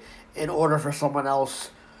way in order for someone else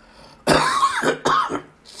to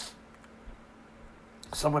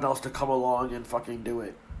come along and fucking do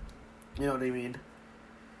it. You know what I mean?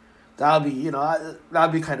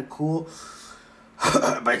 That'd be kind of cool.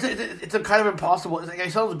 But it's a kind of impossible. It's like,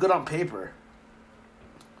 it sounds good on paper,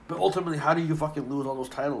 but ultimately, how do you fucking lose all those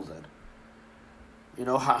titles then?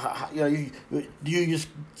 Do you just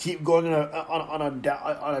keep going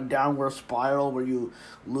on a downward spiral where you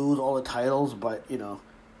lose all the titles? But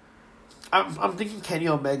I'm thinking Kenny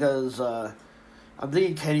Omega's. I'm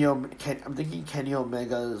thinking Kenny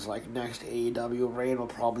Omega's like next AEW reign will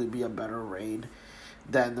probably be a better reign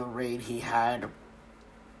than the reign he had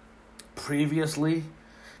previously.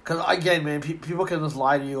 Because again, man, people can just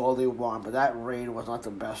lie to you all they want, but that reign was not the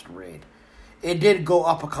best reign. It did go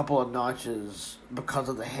up a couple of notches because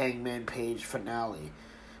of the Hangman Page finale.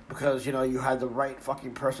 Because, you had the right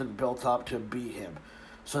fucking person built up to beat him.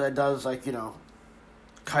 So that does, like,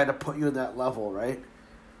 kind of put you in that level, right?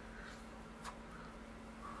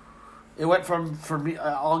 It went from, for me,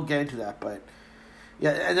 I'll get into that, but...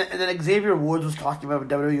 Yeah, and then Xavier Woods was talking about when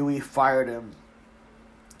WWE fired him.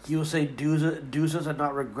 He was saying deuces and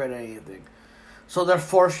not regret anything. So they're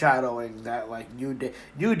foreshadowing that, like, New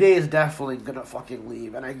Day is definitely gonna fucking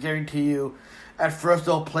leave. And I guarantee you, at first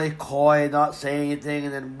they'll play coy, not say anything,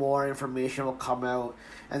 and then more information will come out.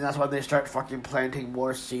 And that's when they start fucking planting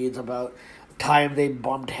more seeds about time they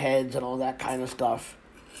bumped heads and all that kind of stuff.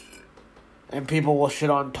 And people will shit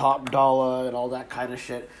on Top Dollar and all that kind of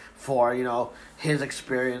shit for, his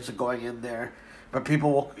experience of going in there. But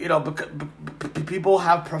people will, people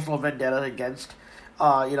have personal vendettas against,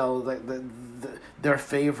 their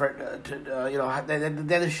favorite,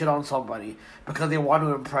 they shit on somebody because they want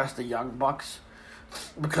to impress the Young Bucks.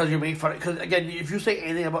 Because you make fun. Because again, if you say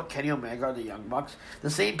anything about Kenny Omega or the Young Bucks, the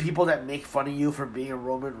same people that make fun of you for being a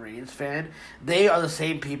Roman Reigns fan, they are the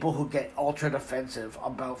same people who get ultra defensive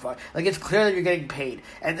about like it's clear that you're getting paid,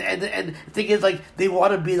 and the thing is, like, they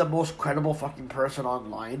want to be the most credible fucking person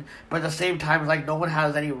online, but at the same time, like, no one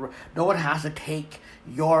has to take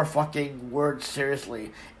your fucking words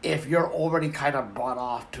seriously if you're already kind of bought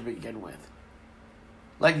off to begin with.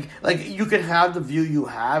 Like you can have the view you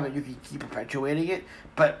have and you can keep perpetuating it,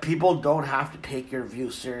 but people don't have to take your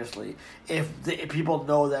view seriously if people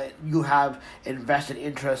know that you have invested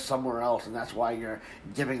interest somewhere else, and that's why you're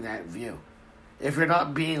giving that view. If you're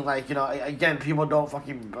not being like, again, people don't like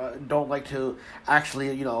to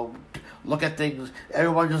actually, look at things.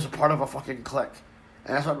 Everyone's just a part of a fucking clique,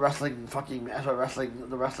 and that's what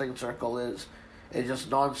the wrestling circle is. It's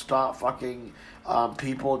just non-stop fucking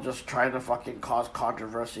people just trying to fucking cause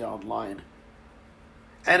controversy online.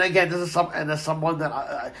 And again, there's someone that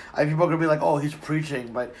I people are gonna be like, oh, he's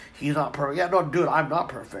preaching, but he's not perfect. Yeah, no, dude, I'm not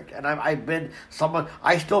perfect, and I've been someone.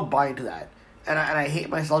 I still buy into that, and I hate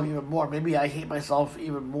myself even more. Maybe I hate myself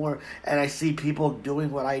even more, and I see people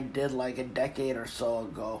doing what I did like a decade or so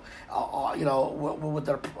ago, with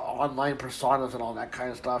their online personas and all that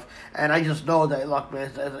kind of stuff. And I just know that, look,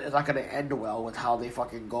 man, it's not gonna end well with how they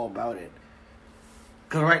fucking go about it.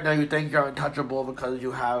 Because right now you think you're untouchable because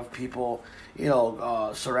you have people,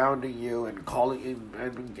 surrounding you and calling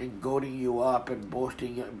and goading you up and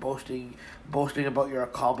boasting about your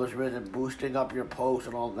accomplishments and boosting up your posts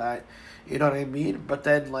and all that. You know what I mean? But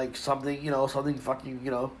then, like, something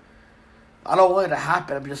fucking, I don't want it to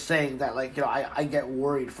happen. I'm just saying that, like, I get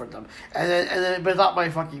worried for them, and then it's not my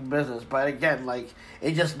fucking business. But again, like,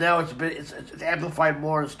 it just now it's amplified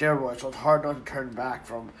more in steroids, so it's hard not to turn back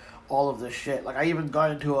from all of this shit. Like, I even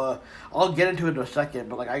got into I'll get into it in a second,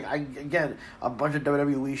 but like I again, a bunch of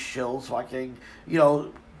WWE shills fucking,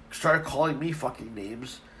 started calling me fucking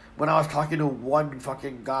names when I was talking to one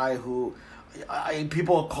fucking guy who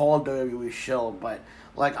people call WWE shill, but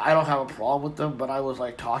like I don't have a problem with them. But I was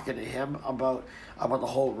like talking to him about the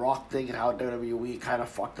whole Rock thing and how WWE kind of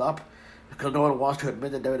fucked up, because no one wants to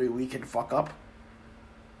admit that WWE can fuck up.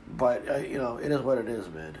 But you know, it is what it is,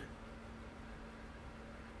 man.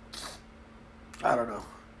 I don't know.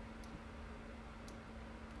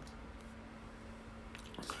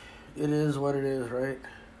 It is what it is, right?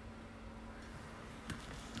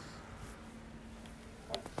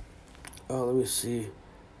 Let me see.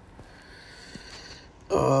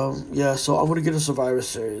 Yeah, so I'm gonna get a Survivor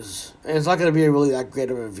Series, and it's not gonna be really that great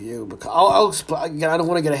of a review because I'll explain. Again, I don't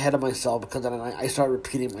want to get ahead of myself because then I start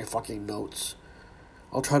repeating my fucking notes.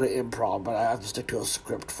 I'll try to improv, but I have to stick to a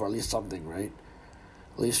script for at least something, right?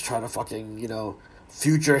 At least try to fucking, you know,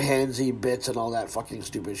 future handsy bits and all that fucking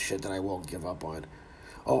stupid shit that I won't give up on.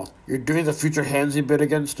 Oh, you're doing the future handsy bit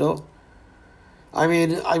again still? I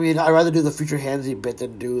mean, I'd rather do the future handsy bit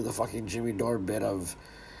than do the fucking Jimmy Dore bit of,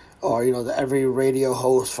 or, you know, the every radio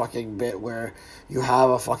host fucking bit where you have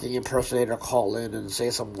a fucking impersonator call in and say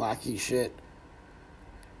some wacky shit.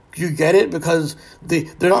 You get it? Because they're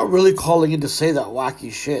not really calling in to say that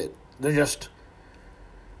wacky shit. They're just...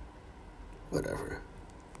 whatever.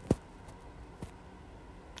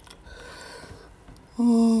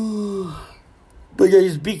 But yeah,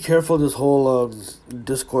 just be careful this whole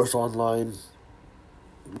discourse online.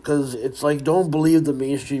 Because it's like, don't believe the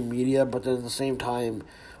mainstream media, but then at the same time,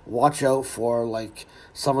 watch out for like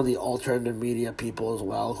some of the alternative media people as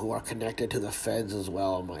well who are connected to the feds as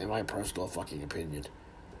well, in my personal fucking opinion.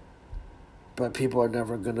 But people are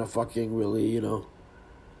never gonna fucking really, you know,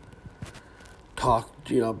 talk.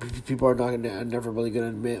 You know, people are never really gonna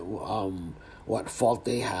admit what fault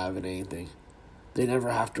they have in anything. They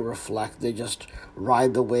never have to reflect. They just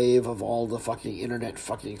ride the wave of all the fucking internet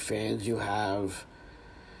fucking fans you have,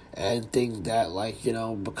 and think that, like, you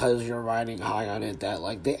know, because you're riding high on it, that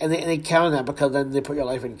like they count on that, because then they put your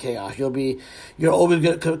life in chaos. You're always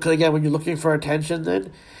gonna, because again, when you're looking for attention,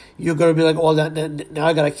 then you're gonna be like, oh, now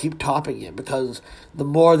I gotta keep topping it, because the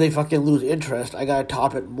more they fucking lose interest, I gotta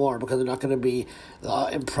top it more, because they're not gonna be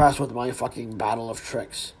impressed with my fucking battle of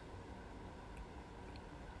tricks.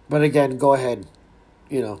 But again, go ahead,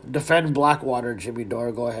 you know, defend Blackwater, Jimmy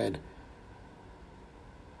Dore. Go ahead.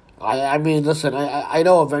 I mean, listen, I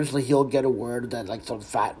know eventually he'll get a word that, like, some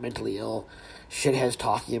fat, mentally ill shithead's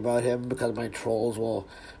talking about him, because my trolls will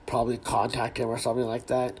probably contact him or something like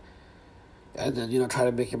that. And then, you know, try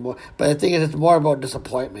to make him more. But the thing is, it's more about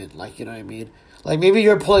disappointment, like, you know what I mean? Like, maybe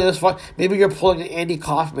you're pulling maybe you're pulling an Andy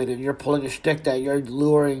Kaufman, and you're pulling a shtick that you're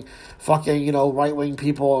luring fucking, you know, right-wing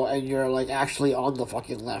people, and you're, like, actually on the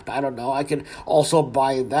fucking left. I don't know. I can also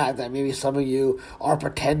buy that maybe some of you are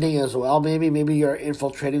pretending as well. Maybe you're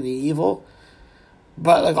infiltrating the evil.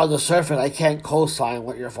 But, like, on the surface, I can't co-sign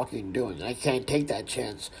what you're fucking doing. I can't take that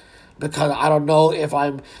chance, because I don't know if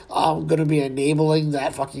I'm going to be enabling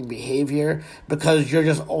that fucking behavior, because you're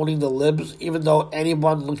just owning the libs, even though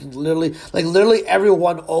anyone literally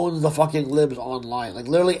everyone owns the fucking libs online. Like,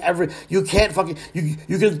 literally you can't fucking,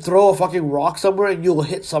 you can throw a fucking rock somewhere and you'll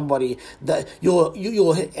hit somebody, that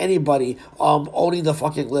you'll hit anybody owning the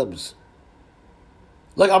fucking libs.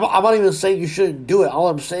 Like, I'm not even saying you shouldn't do it. All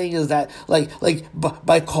I'm saying is that,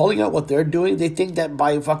 by calling out what they're doing, they think that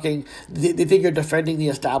by fucking, they think you're defending the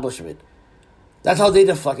establishment. That's how they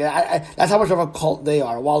deflect it. That's how much of a cult they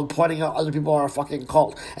are, while pointing out other people are a fucking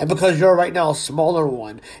cult. And because you're right now a smaller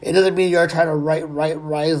one, it doesn't mean you're trying to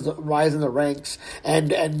rise in the ranks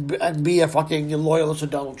and be a fucking loyalist to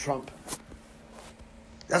Donald Trump.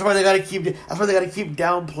 That's why they gotta keep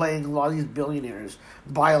downplaying a lot of these billionaires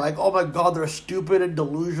by, like, oh my god, they're stupid and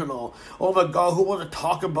delusional. Oh my god, who wants to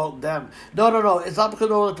talk about them? No. It's not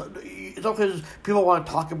because people want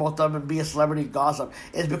to talk about them and be a celebrity gossip.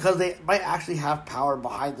 It's because they might actually have power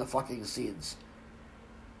behind the fucking scenes.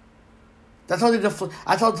 That's how that's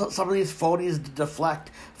how some of these phonies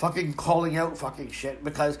deflect fucking calling out fucking shit,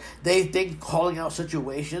 because they think calling out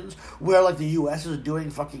situations where, like, the U.S. is doing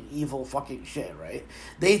fucking evil fucking shit, right?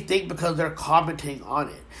 They think because they're commenting on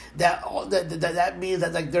it that means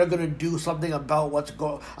that, like, they're gonna do something about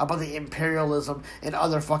about the imperialism in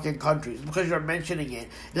other fucking countries. Because you're mentioning it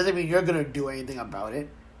doesn't mean you're gonna do anything about it.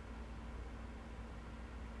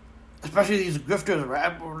 Especially these grifters,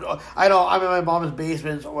 right? I know I'm in my mom's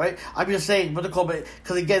basement, right? I'm just saying,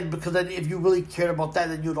 because then if you really cared about that,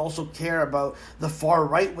 then you'd also care about the far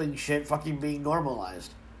right wing shit fucking being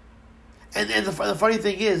normalized. And the funny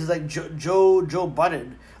thing is like Joe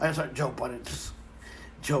Biden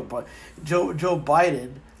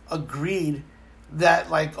agreed that,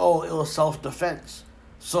 like, oh, it was self-defense.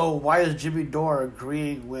 So why is Jimmy Dore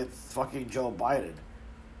agreeing with fucking Joe Biden?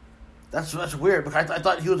 That's weird because I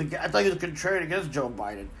thought he was contrarian against Joe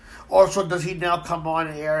Biden. Or so does he now come on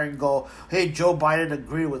air and go, "Hey, Joe Biden,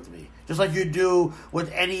 agree with me," just like you do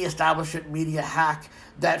with any establishment media hack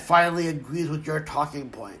that finally agrees with your talking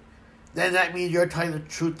point. Then that means you're telling the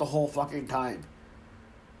truth the whole fucking time.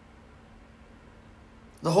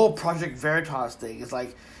 The whole Project Veritas thing is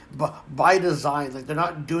like, by design, like they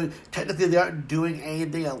aren't doing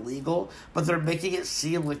anything illegal, but they're making it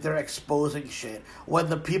seem like they're exposing shit when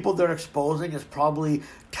the people they're exposing is probably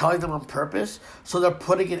telling them on purpose, so they're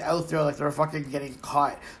putting it out there like they're fucking getting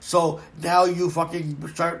caught. So now you fucking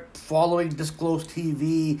start following Disclosed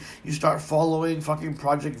TV, you start following fucking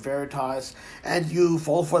Project Veritas, and you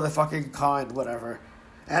fall for the fucking con, whatever.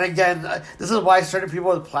 And again, this is why certain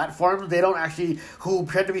people with platforms, they don't actually, who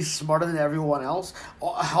pretend to be smarter than everyone else,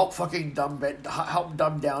 help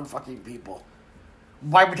dumb down fucking people.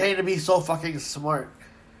 By pretending to be so fucking smart.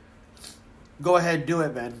 Go ahead, do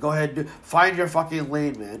it, man. Go ahead, find your fucking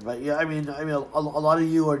lane, man. But yeah, I mean, a lot of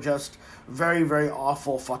you are just very, very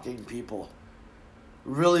awful fucking people.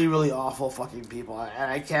 Really, really awful fucking people. And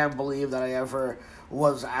I can't believe that I ever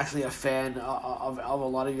was actually a fan of a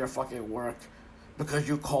lot of your fucking work. Because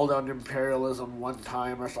you called out imperialism one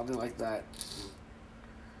time or something like that.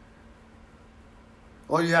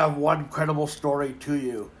 Or you have one credible story to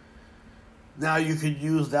you. Now you can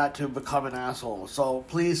use that to become an asshole. So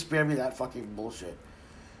please spare me that fucking bullshit.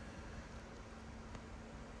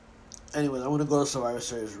 Anyway, I'm going to go to Survivor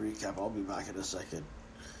Series recap. I'll be back in a second.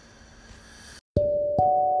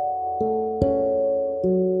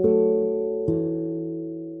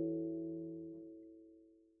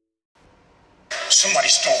 Somebody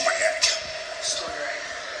stole my egg. Stole your egg?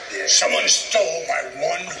 Yeah. Someone stole my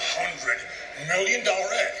 $100 million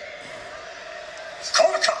egg.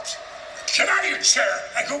 Call the cops. Get out of your chair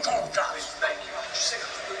and go call the cops. Thank you. How much you say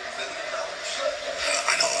 $100 million?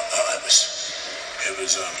 I know. It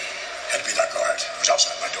was, had to be that guard. It was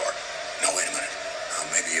outside my door. No, wait a minute.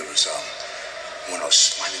 Maybe it was, one of those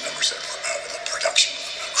slimy members of the production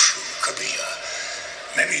crew. Could be,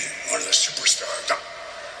 maybe one of the superstars.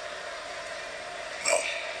 Well,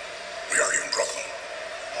 we are here in Brooklyn.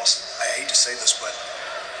 Awesome. I hate to say this, but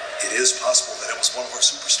it is possible that it was one of our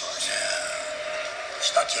superstars. Yeah.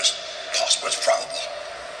 It's not just possible, it's probable.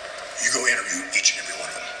 You go interview each and every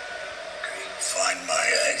one of them. Okay. Find my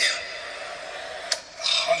egg.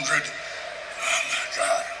 100. Oh my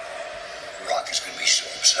God. Rock is going to be so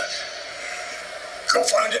upset. Go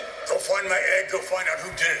find it. Go find my egg. Go find out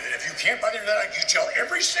who did it. And if you can't by the end of the night, you tell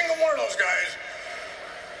every single one of those guys,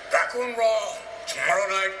 back on Raw, tomorrow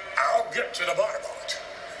night, I'll get to the bottom of it.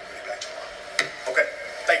 We'll be back tomorrow. Okay.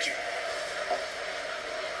 Thank you.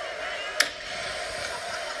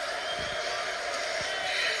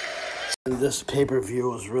 This pay-per-view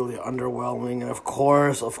was really underwhelming, and of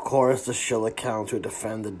course, the shill accounts who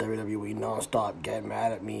defend the WWE nonstop get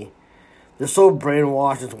mad at me. They're so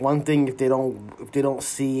brainwashed. It's one thing if they don't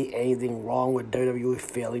see anything wrong with WWE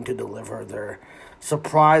failing to deliver. They're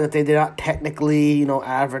surprised that they did not technically,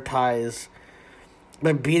 advertise,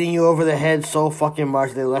 but beating you over the head so fucking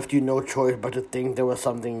much they left you no choice but to think there was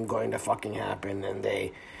something going to fucking happen, and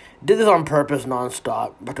they did this on purpose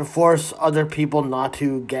nonstop, but to force other people not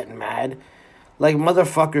to get mad. Like,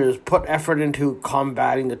 motherfuckers, put effort into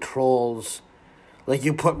combating the trolls. Like,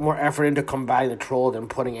 you put more effort into combating the troll than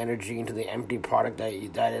putting energy into the empty product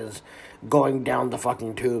that is going down the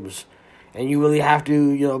fucking tubes. And you really have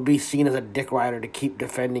to, be seen as a dick rider to keep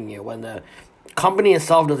defending it when the company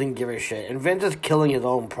itself doesn't give a shit. And Vince is killing his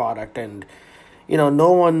own product, and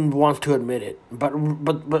no one wants to admit it, but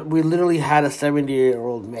we literally had a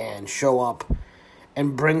 70-year-old man show up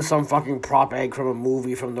and bring some fucking prop egg from a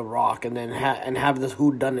movie from The Rock, and then have this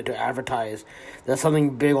whodunit to advertise that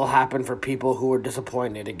something big will happen for people who are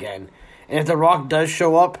disappointed again. And if The Rock does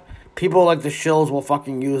show up, people like the shills will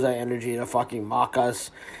fucking use that energy to fucking mock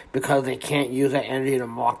us because they can't use that energy to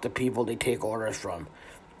mock the people they take orders from,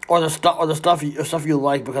 or the stuff you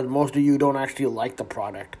like, because most of you don't actually like the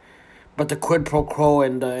product. But the quid pro quo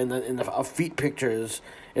in the feet pictures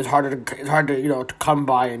is hard to come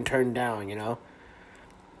by and turn down.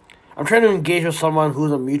 I'm trying to engage with someone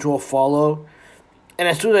who's a mutual follow, and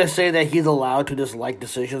as soon as I say that he's allowed to dislike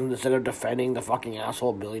decisions instead of defending the fucking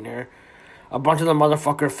asshole billionaire, a bunch of the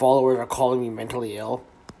motherfucker followers are calling me mentally ill.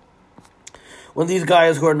 When these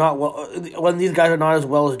guys are not as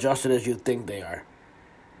well adjusted as you think they are.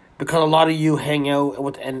 Because a lot of you hang out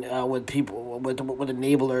with people with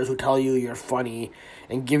enablers who tell you you're funny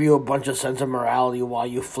and give you a bunch of sense of morality while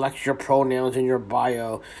you flex your pronouns in your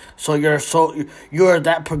bio. So you're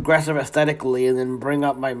that progressive aesthetically, and then bring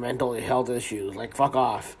up my mental health issues. Like, fuck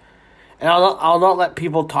off. And I'll not let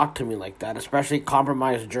people talk to me like that, especially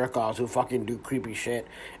compromised jerk-offs who fucking do creepy shit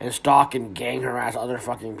and stalk and gang harass other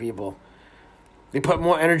fucking people. They put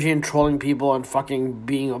more energy in trolling people and fucking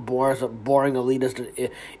being a boring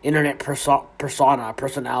elitist internet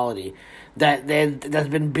personality that's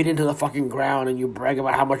been beaten to the fucking ground, and you brag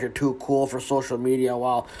about how much you're too cool for social media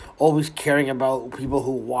while always caring about people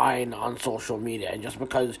who whine on social media. And just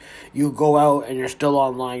because you go out and you're still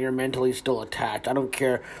online, you're mentally still attached. I don't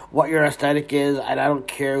care what your aesthetic is, and I don't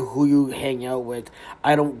care who you hang out with.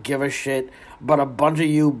 I don't give a shit. But a bunch of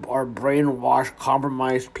you are brainwashed,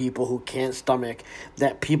 compromised people who can't stomach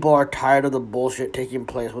that people are tired of the bullshit taking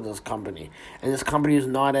place with this company. And this company is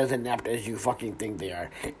not as inept as you fucking think they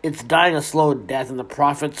are. It's dying a slow death, and the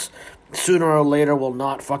profits sooner or later will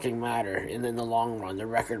not fucking matter in the long run, the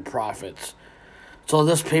record profits. So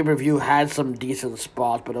this pay-per-view had some decent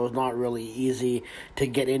spots, but it was not really easy to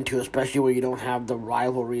get into, especially when you don't have the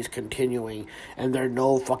rivalries continuing and there are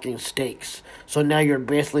no fucking stakes. So now you're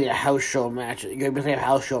basically a house show match. You basically have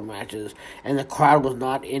house show matches, and the crowd was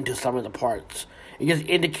not into some of the parts. It just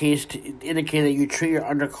indicates that you treat your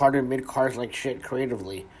undercard and mid-cards like shit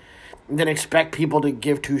creatively, and then expect people to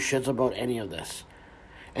give two shits about any of this.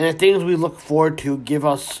 And the things we look forward to give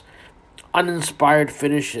us uninspired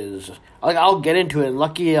finishes. Like, I'll get into it. And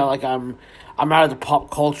lucky, I'm out of the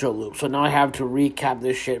pop culture loop, so now I have to recap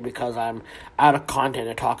this shit because I'm out of content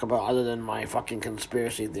to talk about other than my fucking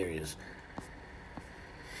conspiracy theories.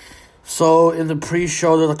 So in the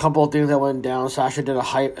pre-show, there's a couple of things that went down. Sasha did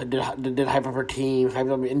hype up her team, hyped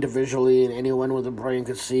them individually, and anyone with a brain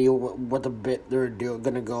could see what the bit they're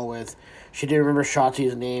gonna go with. She didn't remember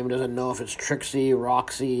Shotzi's name, doesn't know if it's Trixie,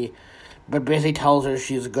 Roxy, but basically tells her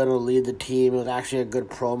she's going to lead the team. It was actually a good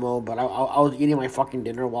promo, but I was eating my fucking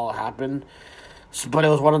dinner while it happened. But it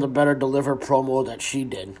was one of the better delivered promos that she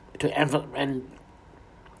did.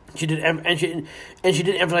 She did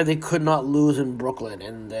emphasize they could not lose in Brooklyn,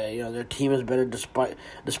 and their team is better despite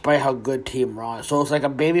how good Team Raw is. So it's like a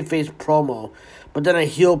babyface promo, but then a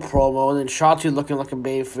heel promo, and then Shotzi looking like a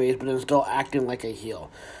babyface, but then still acting like a heel.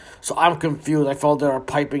 So I'm confused. I felt they were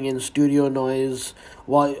piping in studio noise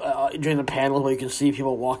while during the panels, where you can see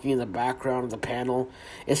people walking in the background of the panel.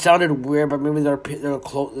 It sounded weird, but maybe there are people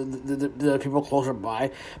closer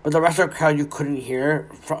by. But the rest of the crowd, you couldn't hear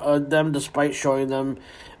them, despite showing them.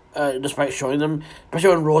 Especially when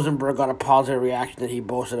Rosenberg got a positive reaction that he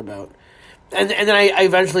boasted about. And then I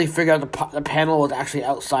eventually figured out the panel was actually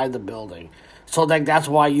outside the building. So that's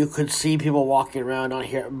why you could see people walking around not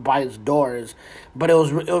here by its doors, but it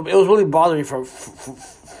was really bothering me for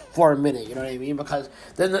a minute. You know what I mean? Because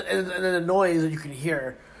then the noise that you could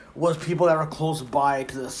hear was people that were close by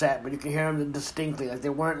to the set, but you could hear them distinctly. Like, they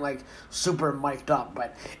weren't like super mic'd up.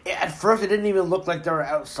 But at first, it didn't even look like they were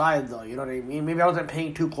outside, though. You know what I mean? Maybe I wasn't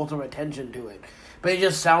paying too close of attention to it. But it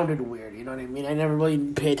just sounded weird, you know what I mean? I never really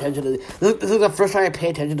paid attention to this is the first time I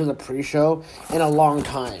paid attention to the pre-show in a long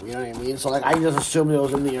time, you know what I mean? So, I just assumed it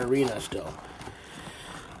was in the arena still.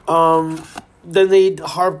 Then they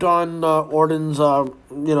harped on Orton's,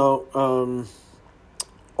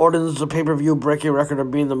 Orton's pay-per-view breaking record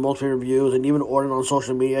of being the most pay-per-views, and even Orton on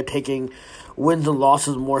social media taking wins and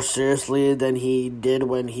losses more seriously than he did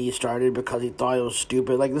when he started because he thought it was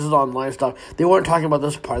stupid. Like, this is online stuff. They weren't talking about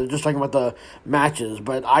this part. They're just talking about the matches.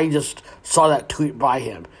 But I just saw that tweet by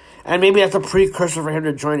him. And maybe that's a precursor for him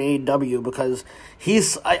to join AEW because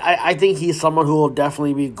I think he's someone who will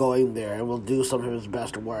definitely be going there and will do some of his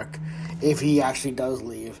best work if he actually does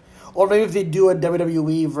leave. Or maybe if they do a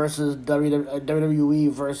WWE versus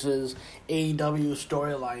AEW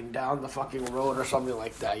storyline down the fucking road or something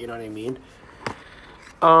like that, you know what I mean?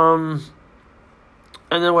 And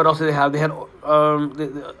then what else did they have? They had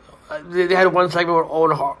they had one segment where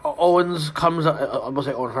Owens comes to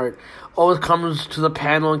the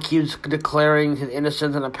panel and keeps declaring his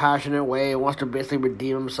innocence in a passionate way and wants to basically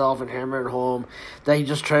redeem himself and hammer it home that he's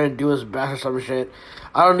just trying to do his best or some shit.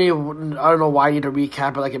 I don't know why I need to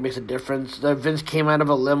recap it like it makes a difference. That Vince came out of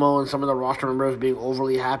a limo and some of the roster members being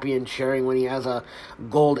overly happy and cheering when he has a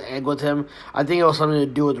gold egg with him. I think it was something to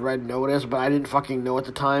do with Red Notice, but I didn't fucking know at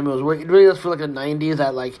the time. It really does feel like the 90s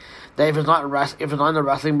that if it's not in the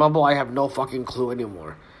wrestling bubble, I have no fucking clue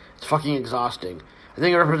anymore. It's fucking exhausting. I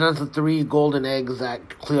think it represents the 3 golden eggs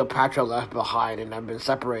that Cleopatra left behind and have been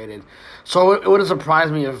separated. So it wouldn't surprise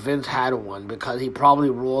me if Vince had one, because he probably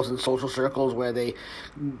rules in social circles where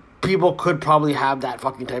people could probably have that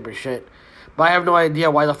fucking type of shit. But I have no idea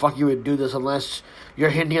why the fuck you would do this unless you're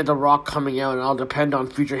hinting at The Rock coming out, and I'll depend on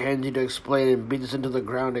future Handsy to explain and beat this into the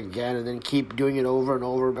ground again, and then keep doing it over and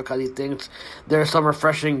over because he thinks there's some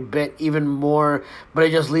refreshing bit even more, but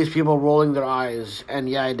it just leaves people rolling their eyes. And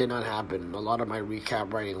yeah, it did not happen. A lot of my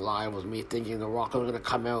recap writing live was me thinking The Rock was going to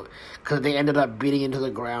come out because they ended up beating into the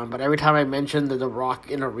ground. But every time I mention The Rock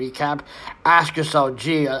in a recap, ask yourself,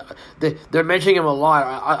 gee, they're mentioning him a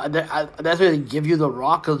lot. That's why they give you The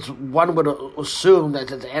Rock, because one would assume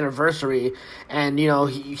that it's an anniversary, and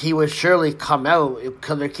he would surely come out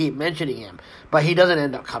because they keep mentioning him, but he doesn't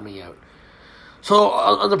end up coming out. So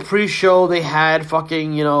on the pre-show, they had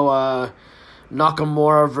fucking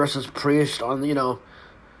Nakamura versus Priest on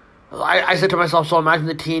I said to myself, so imagine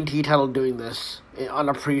the TNT title doing this on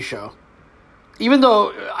a pre-show. Even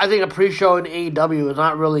though I think a pre-show in AEW is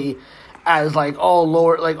not really as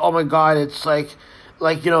oh my god, it's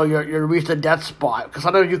you're reached a death spot. Because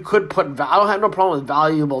sometimes you could put, I don't have no problem with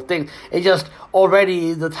valuable things. It just,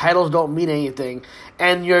 already the titles don't mean anything.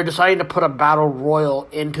 And you're deciding to put a battle royal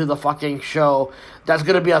into the fucking show. That's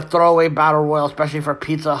going to be a throwaway battle royal, especially for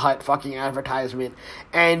Pizza Hut fucking advertisement.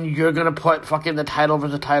 And you're going to put fucking the title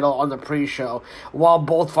versus title on the pre-show. While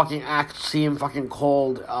both fucking acts seem fucking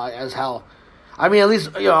cold as hell. I mean, at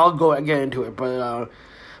least, I'll get into it,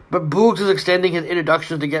 But Boogs is extending his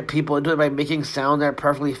introductions to get people into it by making sounds that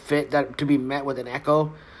perfectly fit that to be met with an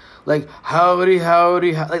echo. Like, howdy,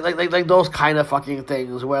 like those kind of fucking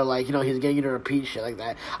things where, he's getting you to repeat shit like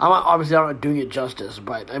that. I'm not doing it justice,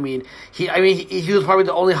 but, he was probably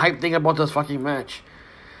the only hype thing about this fucking match.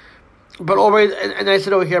 But already, and I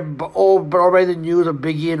said over here, but already the news of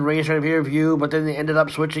Big E and Reigns trying to pay-per-view, but then they ended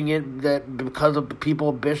up switching it that because of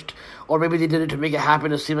people bitched, or maybe they did it to make it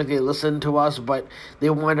happen. It seemed like they listened to us, but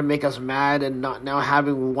they wanted to make us mad, and not now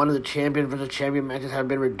having one of the champion versus champion matches have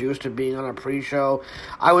been reduced to being on a pre-show.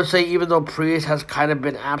 I would say even though Priest has kind of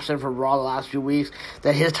been absent from Raw the last few weeks,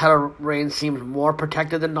 that his title reign seems more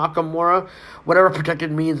protected than Nakamura, whatever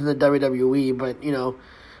protected means in the WWE,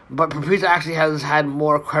 But Priest actually has had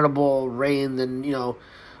more credible reign than,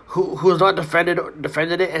 who has not defended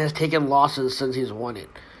it and has taken losses since he's won it.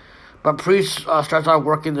 But Priest starts out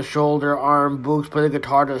working the shoulder, arm, Boogs play the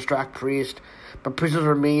guitar to distract Priest. But Priest has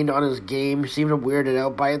remained on his game, seemed weirded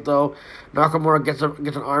out by it though. Nakamura gets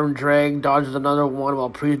an arm drag, dodges another one while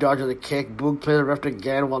Priest dodges a kick. Boog plays the ref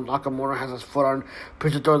again while Nakamura has his foot on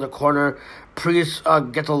Priest's door in the corner. Priest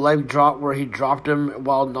gets a leg drop where he dropped him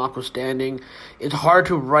while Nak was standing. It's hard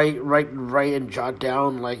to write and jot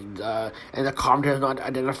down, and the commentator is not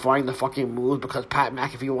identifying the fucking moves because Pat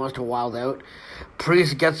McAfee wants to wild out.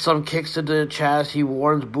 Priest gets some kicks to the chest. He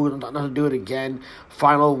warns Boog not to do it again.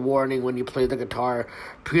 Final warning when you play the guitar.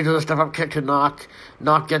 Priest does a step-up kick to Nak.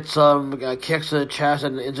 Nak gets some kicks to the chest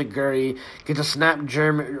and enziguri. Gets a snap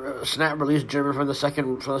release German from the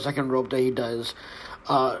second rope that he does.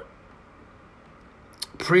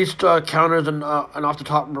 Priest counters an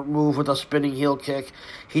off-the-top move with a spinning heel kick.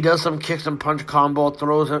 He does some kicks and punch combo,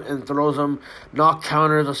 throws him. Knock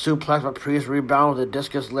counters a suplex, but Priest rebounds with a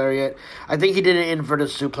discus lariat. I think he did an inverted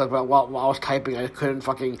suplex, but while I was typing, I couldn't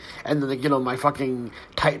fucking... And then, my fucking...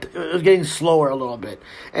 It was getting slower a little bit.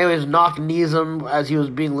 Anyways, Knock knees him as he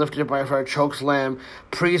was being lifted for a choke slam.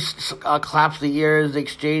 Priest claps the ears, they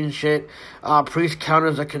exchange shit. Priest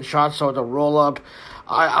counters a Kinshasa with a roll-up.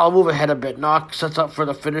 I'll move ahead a bit. Knock sets up for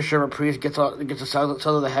the finisher, but Priest gets a South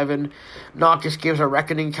of the Heaven. Knock escapes a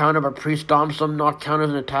Reckoning counter, but Priest stomps him. Knock counters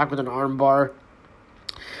an attack with an armbar.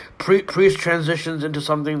 Priest transitions into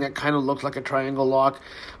something that kind of looks like a triangle lock.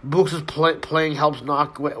 Boogs' playing helps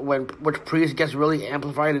Knock which Priest gets really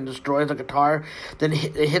amplified and destroys the guitar. Then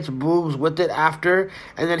it hits Boogs with it after,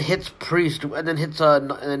 and then hits Priest, and then hits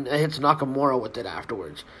Nakamura with it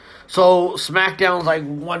afterwards. So SmackDown's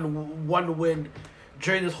one win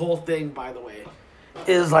during this whole thing, by the way,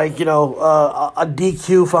 is a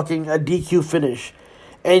DQ finish.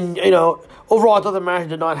 And overall I thought the match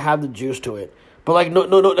did not have the juice to it. But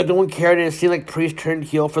no one cared, and it seemed like Priest turned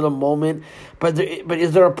heel for the moment. But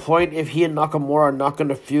is there a point if he and Nakamura are not going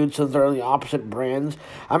to feud since they're on the opposite brands?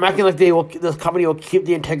 I'm acting like this company will keep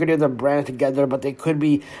the integrity of their brand together, but they could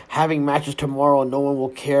be having matches tomorrow and no one will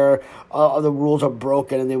care. The rules are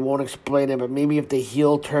broken and they won't explain it. But maybe if the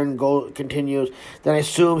heel turn continues, then I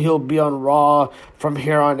assume he'll be on Raw from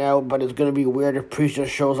here on out. But it's going to be weird if Priest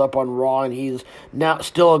just shows up on Raw and he's now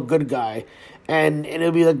still a good guy. and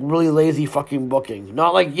it'll be like really lazy fucking booking.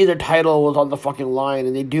 Not like either title was on the fucking line,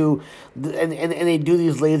 and they do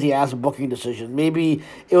these lazy ass booking decisions. Maybe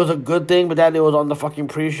it was a good thing, but that it was on the fucking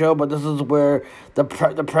pre-show. But this is where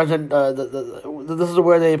this is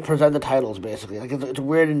where they present the titles basically. Like it's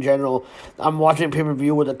weird in general. I'm watching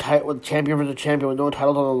pay-per-view with with champion versus champion with no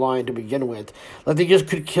titles on the line to begin with. Like they just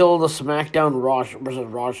could kill the SmackDown Raw versus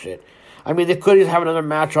Raw shit. I mean, they could just have another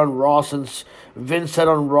match on Raw since Vince said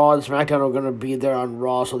on Raw and SmackDown are going to be there on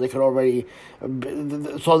Raw, so they could already...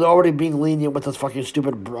 So they're already being lenient with this fucking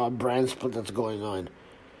stupid brand split that's going on.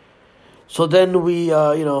 So then we,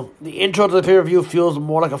 the intro to the pay-per-view feels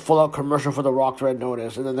more like a full-out commercial for The Rock's Red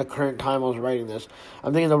Notice, and then the current time I was writing this.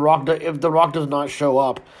 I'm thinking if The Rock does not show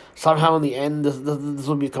up, somehow in the end, this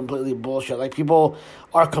will be completely bullshit. Like, people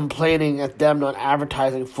are complaining at them not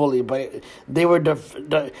advertising fully, but they were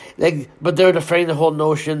but they're defending the whole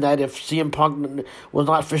notion that if CM Punk was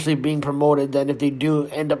not officially being promoted, then if they do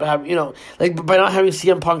end up having, by not having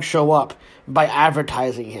CM Punk show up, by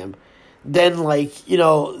advertising him, then,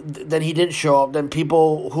 then he didn't show up, then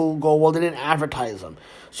people who go, well, they didn't advertise him,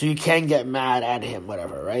 so you can get mad at him,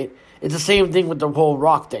 whatever, right? It's the same thing with the whole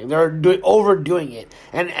Rock thing. They're overdoing it.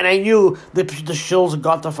 And I knew the shills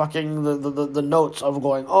got the fucking, the notes of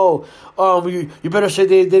going, you better say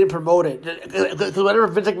they didn't promote it. Because whatever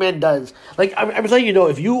Vince McMahon does, I'm telling you,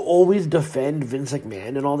 if you always defend Vince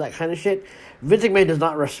McMahon and all that kind of shit, Vince McMahon does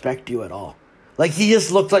not respect you at all. He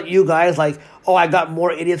just looks at you guys like, I got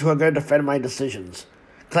more idiots who are going to defend my decisions.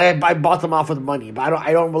 Because I bought them off with money, but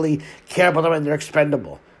I don't really care about them and they're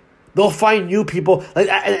expendable. They'll find new people.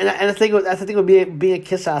 And the thing that's the thing with being a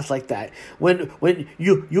kiss ass like that. When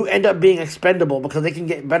you end up being expendable because they can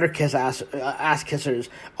get better kiss ass kissers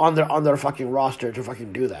on their fucking roster to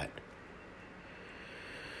fucking do that.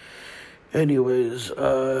 Anyways,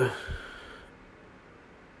 okay,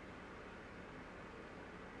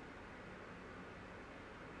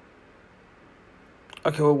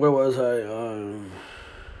 well, where was I?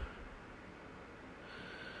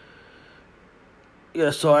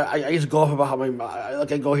 Yeah, so I just go off about how I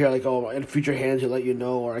go here, in future hands, you let you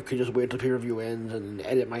know, or I could just wait till pay-per-view ends and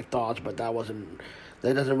edit my thoughts, but that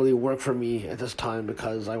doesn't really work for me at this time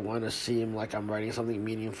because I want to seem like I'm writing something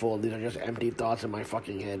meaningful. These are just empty thoughts in my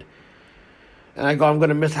fucking head. And I'm going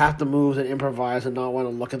to miss half the moves and improvise and not want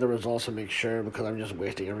to look at the results and make sure because I'm just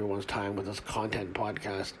wasting everyone's time with this content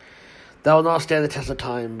podcast. That will not stand the test of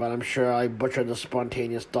time, but I'm sure I butchered the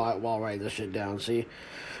spontaneous thought while writing this shit down. See,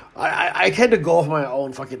 I tend to go off my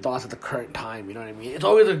own fucking thoughts at the current time, you know what I mean? It's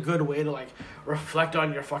always a good way to, reflect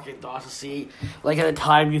on your fucking thoughts to see, at a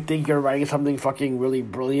time you think you're writing something fucking really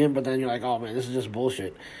brilliant, but then you're like, oh man, this is just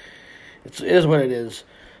bullshit. It is what it is.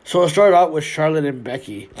 So it started out with Charlotte and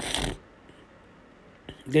Becky.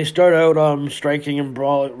 They start out striking and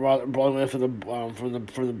brawling for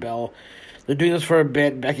the bell. They're doing this for a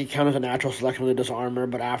bit. Becky counters a natural selection with a disarmer,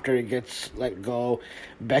 but after it gets let go,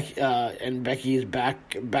 Becky's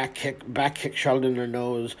back kick Charlotte in her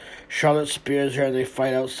nose. Charlotte spears her and they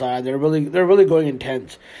fight outside. They're really going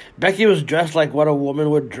intense. Becky was dressed like what a woman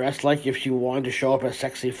would dress like if she wanted to show up as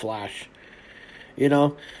sexy Flash.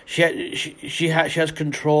 She has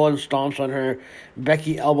control and stomps on her.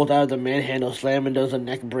 Becky elbows out of the manhandle slam and does a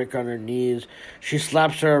neck breaker on her knees. She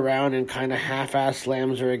slaps her around and kind of half-ass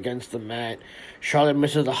slams her against the mat. Charlotte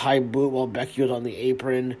misses a high boot while Becky was on the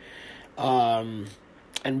apron. And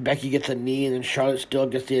Becky gets a knee, and then Charlotte still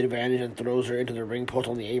gets the advantage and throws her into the ring post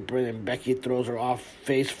on the apron, and Becky throws her off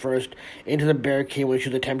face first into the barricade when she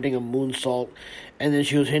was attempting a moonsault, and then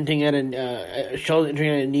she was hinting at Charlotte hinting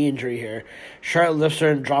at a knee injury here. Charlotte lifts her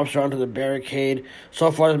and drops her onto the barricade.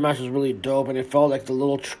 So far, this match was really dope, and it felt like the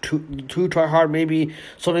little too try hard, maybe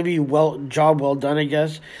job well done, I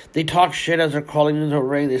guess. They talk shit as they're crawling into the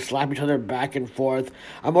ring. They slap each other back and forth.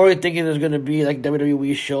 I'm already thinking there's going to be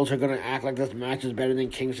WWE shills are going to act like this match is better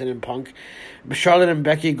than Kingston and Punk. But Charlotte and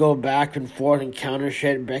Becky go back and forth and counter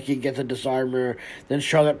shit. Becky gets a disarmer. Then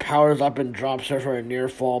Charlotte powers up and drops her for a near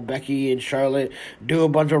fall. Becky and Charlotte do a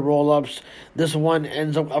bunch of roll-ups. This one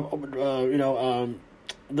ends up,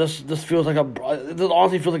 This feels like this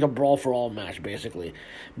honestly feels like a brawl for all match, basically.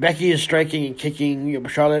 Becky is striking and kicking.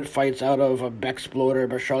 Charlotte fights out of a Bexploder,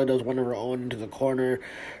 but Charlotte does one of her own into the corner.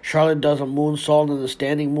 Charlotte does a moonsault and the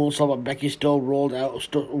standing moonsault, but Becky still rolled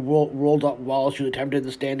up while she attempted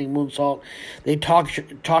the standing moonsault. They talk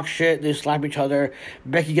shit. They slap each other.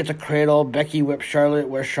 Becky gets a cradle. Becky whips Charlotte,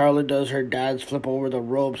 where Charlotte does her dad's flip over the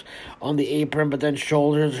ropes on the apron, but then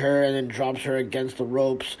shoulders her and then drops her against the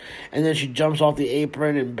ropes. And then she jumps off the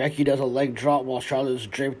apron and Becky does a leg drop while Charlotte is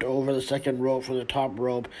draped over the second rope from the top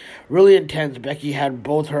rope. Really intense. Becky had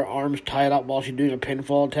both her arms tied up while she's doing a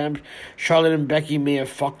pinfall attempt. Charlotte and Becky may have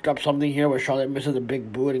fucked up something here where Charlotte misses a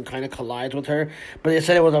big boot and kind of collides with her. But they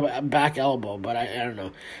said it was a back elbow, but I don't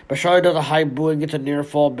know. But Charlotte does a high boot and gets a near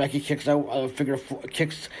fall. Becky kicks out figure four,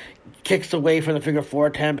 kicks away from the figure four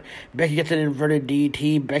attempt. Becky gets an inverted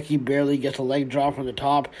DT. Becky barely gets a leg drop from the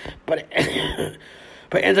top, but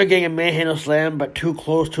but ends up getting a manhandle slam, but too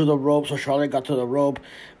close to the rope, so Charlotte got to the rope.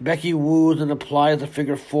 Becky woos and applies the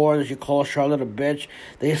figure four, and she calls Charlotte a bitch.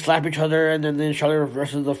 They slap each other, and then Charlotte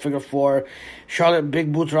reverses the figure four. Charlotte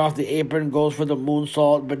big boots her off the apron, goes for the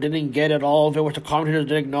moonsault, but didn't get it all of it, which the commentators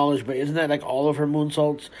did acknowledge, but isn't that like all of her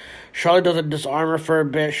moonsaults? Charlotte doesn't disarm her for a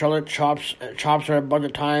bit. Charlotte chops her a bunch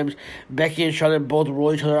of times. Becky and Charlotte both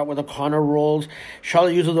roll each other up with the Connor rolls.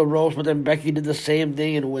 Charlotte uses the ropes, but then Becky did the same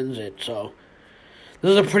thing and wins it, so... This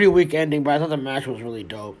is a pretty weak ending, but I thought the match was really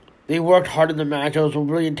dope. They worked hard in the match. It was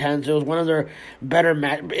really intense. It was one of their better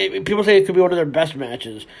matches. People say it could be one of their best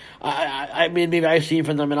matches. I mean, maybe I've seen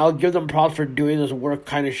from them, and I'll give them props for doing this work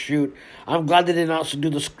kind of shoot. I'm glad they did not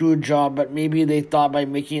do the screw job, but maybe they thought by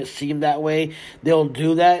making it seem that way, they'll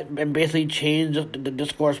do that and basically change the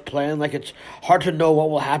discourse plan. Like, it's hard to know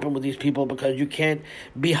what will happen with these people because you can't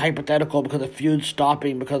be hypothetical because the feud's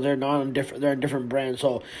stopping because they're a different brand.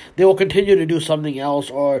 So they will continue to do something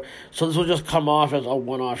else, or so this will just come off as a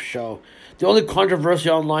one-off show. The only controversy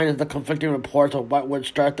online is the conflicting reports of what would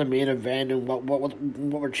start the main event and what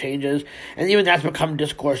were changes, and even that's become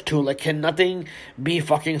discourse too. Like, can nothing be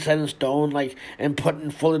fucking set in stone, like, and put in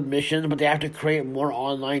full admissions? But they have to create more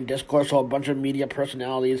online discourse, so a bunch of media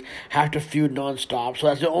personalities have to feud nonstop. So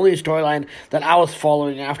that's the only storyline that I was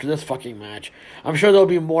following after this fucking match. I'm sure there'll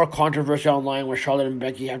be more controversy online where Charlotte and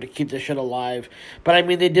Becky have to keep this shit alive. But I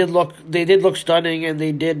mean, they did look stunning, and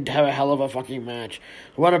they did have a hell of a fucking match.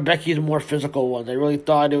 One of Becky's more physical ones. I really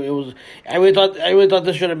thought it was. I really thought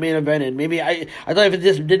this should have main evented. Maybe I thought if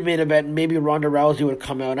this did main event, maybe Ronda Rousey would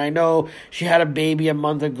come out. I know she had a baby a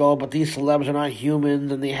month ago, but these celebs are not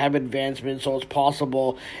humans and they have advancements, so it's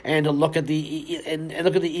possible. And to look at the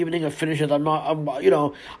look at the evening of finishes,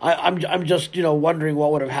 I'm just wondering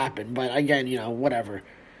what would have happened. But again, whatever.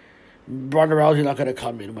 Ronda Rousey's not going to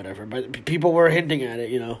come in, whatever. But people were hinting at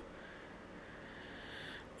it,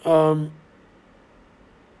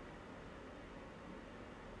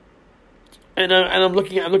 And I'm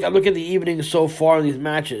looking at the evening so far in these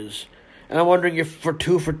matches, and I'm wondering if for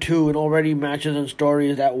two and already matches and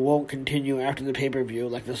stories that won't continue after the pay-per-view,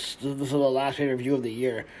 like this is the last pay-per-view of the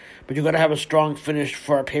year, but you got to have a strong finish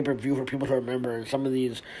for a pay-per-view for people to remember. And some of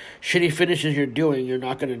these shitty finishes you're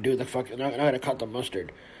not going to do not going to cut the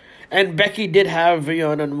mustard. And Becky did have,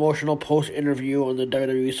 an emotional post-interview on the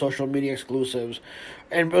WWE social media exclusives.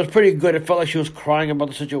 And it was pretty good. It felt like she was crying about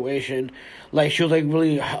the situation. Like, she was,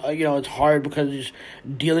 really, it's hard because just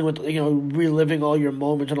dealing with, reliving all your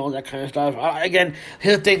moments and all that kind of stuff. Again,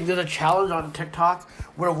 here's the thing. There's a challenge on TikTok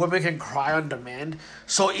where women can cry on demand.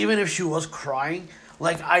 So even if she was crying,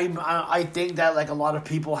 I think that, a lot of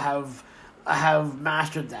people have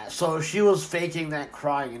mastered that. So if she was faking that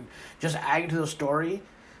crying and just adding to the story,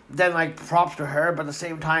 then, props to her, but at the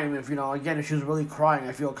same time, if she was really crying,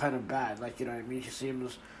 I feel kind of bad. She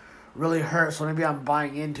seems really hurt, so maybe I'm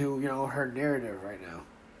buying into, her narrative right now.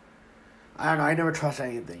 I don't know, I never trust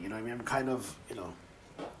anything, I'm kind of,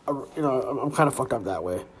 I'm kind of fucked up that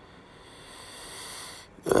way.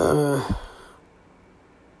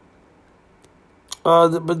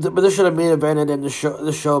 But this should have main evented in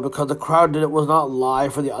the show because the crowd was not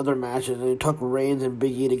live for the other matches, and it took Reigns and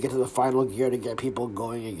Big E to get to the final gear to get people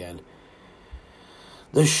going again.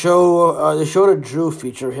 The showed a Drew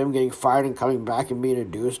feature of him getting fired and coming back and being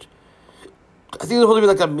introduced. I think there's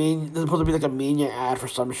supposed to be a Mania ad for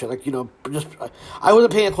some shit, I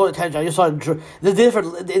wasn't paying close attention. I just saw Drew. They did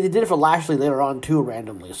it for Lashley later on too,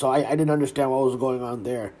 randomly. So I didn't understand what was going on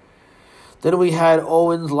there. Then we had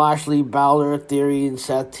Owens, Lashley, Balor, Theory, and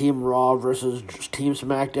Seth Team Raw versus Team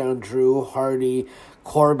SmackDown, Drew, Hardy,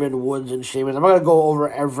 Corbin, Woods, and Sheamus. I'm not going to go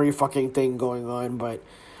over every fucking thing going on, but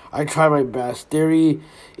I try my best. Theory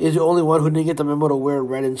is the only one who didn't get the memo to wear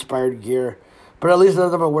red-inspired gear, but at least none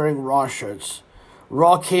of them are wearing Raw shirts.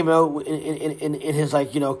 Raw came out in his,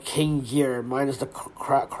 king gear, minus the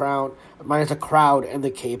crown, minus the crowd and the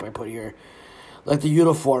cape I put here. The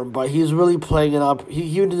uniform, but he's really playing it up. He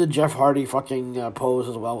even did the Jeff Hardy fucking pose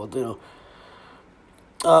as well.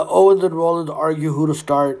 Owens and Rollins argue who to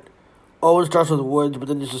start. Owens starts with Woods, but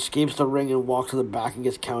then just escapes the ring and walks to the back and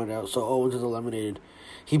gets counted out, so Owens is eliminated.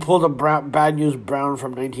 He pulled a Bad News Brown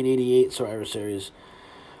from 1988 Survivor Series.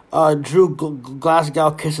 Drew Glasgow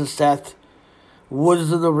kisses Seth. Woods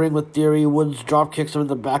is in the ring with Theory. Woods drop kicks him in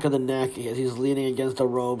the back of the neck as he's leaning against the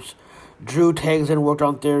ropes. Drew tags in, worked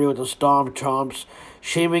on Theory with the stomp chomps.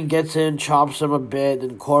 Shaman gets in, chops him a bit,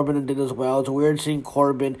 and Corbin did as well. It's weird seeing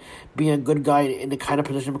Corbin being a good guy in the kind of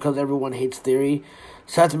position because everyone hates Theory.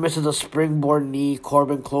 Seth misses a springboard knee.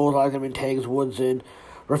 Corbin clotheslines him and tags Woods in.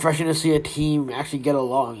 Refreshing to see a team actually get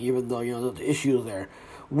along, even though, there's issues there.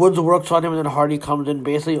 Woods works on him, and then Hardy comes in.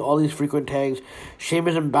 Basically, all these frequent tags.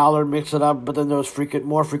 Sheamus and Balor mix it up, but then there's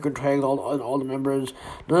more frequent tags on all the members.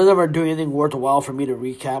 None of them are doing anything worthwhile for me to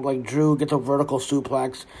recap. Like, Drew gets a vertical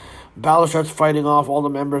suplex. Balor starts fighting off all the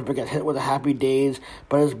members, but gets hit with a Happy Days,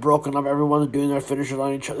 but it's broken up. Everyone's doing their finishers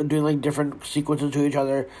on each other, doing, different sequences to each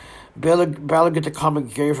other. Balor gets a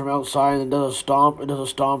commentary from outside and does a stomp. It does a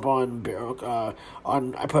stomp on Balor,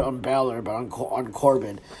 but on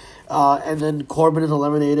Corbin. And then Corbin is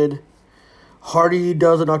eliminated. Hardy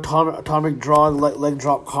does an atomic draw and leg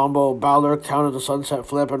drop combo. Balor counters a sunset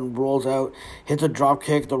flip and rolls out. Hits a drop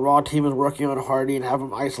kick. The Raw team is working on Hardy and have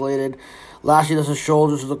him isolated. Lashley does his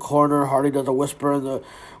shoulders to the corner. Hardy does a whisper to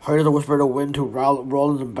win to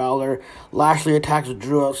Rollins and Balor. Lashley attacks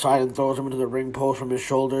Drew outside and throws him into the ring post from his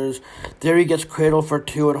shoulders. Theory gets cradled for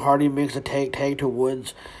 2 and Hardy makes a tag to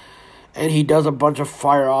Woods. And he does a bunch of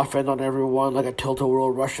fire offense on everyone like a tilt-a-whirl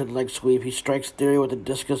Russian leg sweep. He strikes Theory with a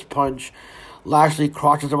discus punch. Lashley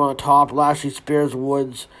crotches him on the top. Lashley spears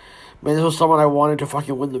Woods. Man, this was someone I wanted to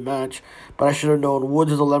fucking win the match, but I should have known.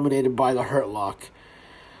 Woods is eliminated by the Hurt Lock.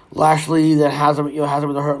 Lashley that has him in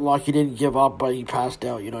the Hurt Lock. He didn't give up, but he passed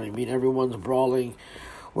out. You know what I mean? Everyone's brawling.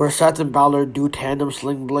 Where Seth and Balor do tandem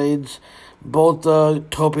sling blades. Both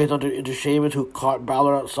Tope into Sheamus, who caught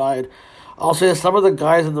Balor outside. I'll say some of the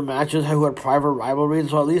guys in the matches who had private rivalries,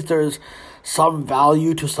 so at least there's some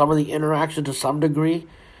value to some of the interaction to some degree.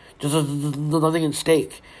 Just there's nothing in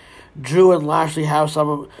stake. Drew and Lashley have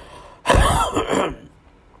some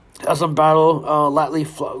battle.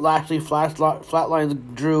 Lashley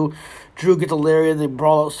flatlines Drew. Drew gets a lariat and they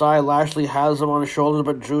brawl outside. Lashley has him on his shoulders,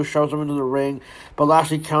 but Drew shoves him into the ring. But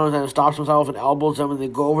Lashley counters and stops himself and elbows him, and they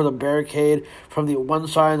go over the barricade from the one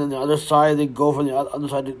side, and then the other side, they go from the other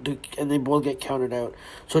side, and they both get counted out.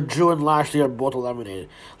 So Drew and Lashley are both eliminated.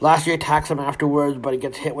 Lashley attacks him afterwards, but he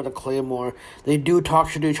gets hit with a claymore. They do talk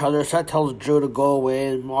shit to each other. Seth tells Drew to go away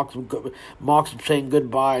and mocks him saying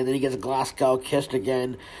goodbye, and then he gets Glasgow kissed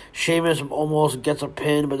again. Sheamus almost gets a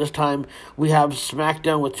pin, but this time we have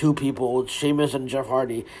SmackDown with 2 people, with Sheamus and Jeff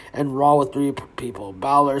Hardy, and Raw with 3 people.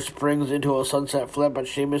 Balor springs into a sunset flip, but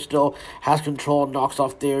Sheamus still has control and knocks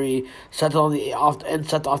off Theory. Seth off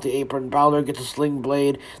the apron. Balor gets a sling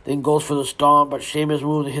blade, then goes for the stomp, but Sheamus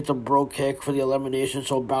moves and hits a bro kick for the elimination,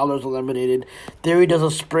 so Balor's eliminated. Theory does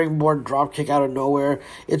a springboard drop kick out of nowhere.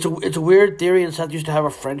 It's weird. Theory and Seth used to have a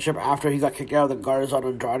friendship after he got kicked out of the Garza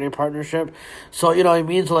and Andrade partnership. So, you know what I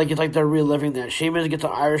mean? So, it's like they're reliving that. Sheamus gets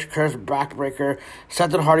an Irish Curse backbreaker.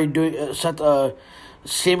 Seth and Hardy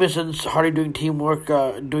Sheamus and Hardy doing teamwork,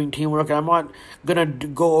 and I'm not gonna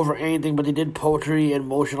go over anything, but they did poetry and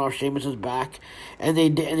motion off Sheamus's back, and he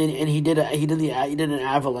did an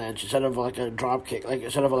avalanche instead of like a drop kick,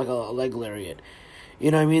 instead of like a leg lariat. You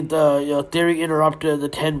know what I mean? Theory interrupted the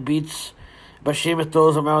 10 beats, but Sheamus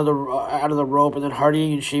throws him out of the rope, and then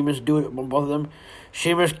Hardy and Sheamus do it on both of them.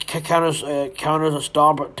 Sheamus counters a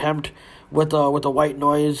stomp attempt with a white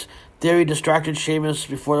noise. Theory distracted Sheamus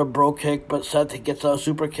before the bro kick, but Seth gets a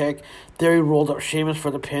super kick. Theory rolled up Sheamus for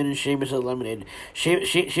the pin, and Sheamus is eliminated.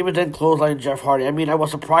 Sheamus then clotheslined Jeff Hardy. I mean, I was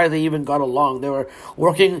surprised they even got along. They were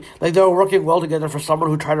working well together for someone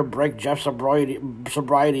who tried to break Jeff's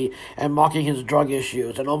sobriety and mocking his drug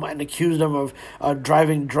issues, and accused him of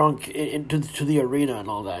driving drunk into the arena and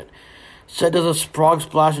all that. Seth does a frog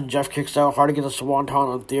splash and Jeff kicks out. Hardy gets a swanton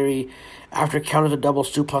on Theory after counters a double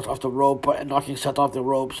suplex off the rope, but knocking Seth off the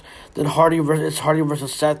ropes. Then Hardy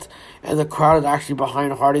versus Seth, and the crowd is actually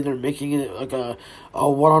behind Hardy. They're making it like a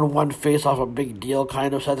one-on-one face-off, a big deal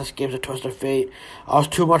kind of. Seth escapes a twist of fate. It was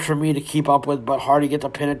too much for me to keep up with, but Hardy gets a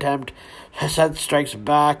pin attempt. Seth strikes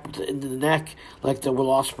back into the neck like the Will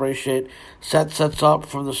Ospreay shit. Seth sets up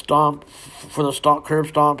for the curb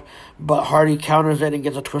stomp, but Hardy counters it and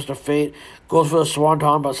gets a twist of fate. Goes for the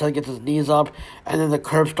swanton, but Seth gets his knees up, and then the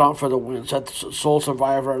curb stomp for the win. Seth's sole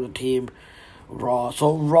survivor of the team, Raw.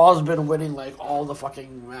 So Raw's been winning like all the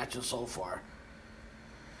fucking matches so far.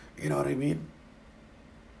 You know what I mean?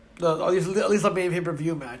 At least the main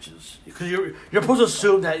pay-per-view matches, because you're supposed to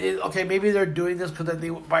assume that maybe they're doing this because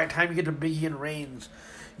then by the time you get to Biggie and Reigns,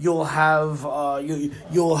 you'll have three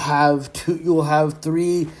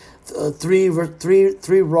Raw,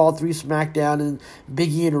 3 SmackDown, and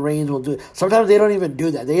Biggie and Reigns will do it. Sometimes they don't even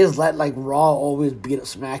do that. They just let Raw always beat at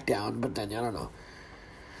SmackDown, but then I don't know.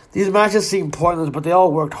 these matches seem pointless, but they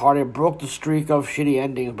all worked hard. It broke the streak of shitty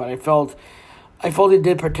endings, but I felt they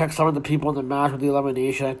did protect some of the people in the match with the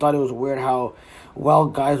elimination. I thought it was weird how well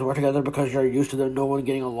guys work together because you're used to no one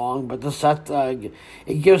getting along. But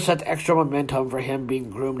it gives Seth extra momentum for him being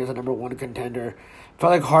groomed as a number one contender.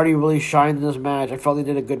 Felt like Hardy really shined in this match. I felt he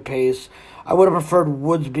did a good pace. I would have preferred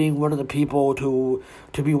Woods being one of the people to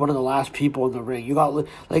be one of the last people in the ring. You got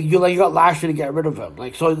Lashley to get rid of him.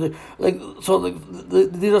 These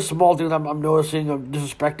are small things I'm noticing of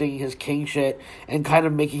disrespecting his king shit and kind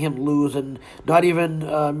of making him lose and not even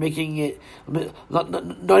making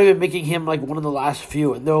him like one of the last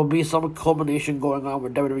few. And there will be some culmination going on where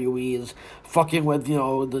WWE is fucking with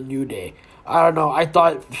the New Day. I don't know. I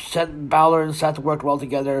thought Balor and Seth worked well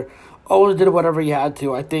together. Owens did whatever he had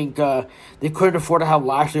to. I think they couldn't afford to have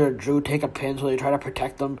Lashley or Drew take a pin, so they tried to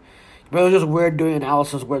protect them. But it was just weird doing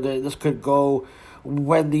analysis where this could go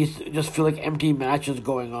when these just feel like empty matches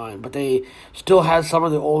going on. But they still had some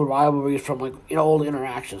of the old rivalries from old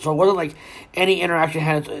interactions. So it wasn't like any interaction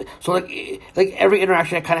had every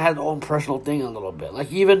interaction kind of had its own personal thing a little bit.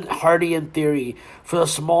 Like even Hardy and Theory for the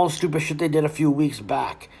small stupid shit they did a few weeks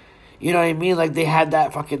back. You know what I mean? Like, they had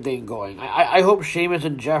that fucking thing going. I hope Sheamus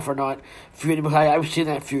and Jeff are not feuding because I've seen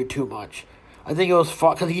that feud too much. I think it was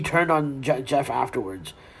fun because he turned on Jeff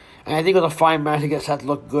afterwards. And I think it was a fine match to get Seth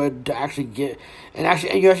look good to actually get... And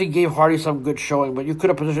you actually gave Hardy some good showing, but you could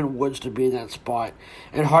have positioned Woods to be in that spot.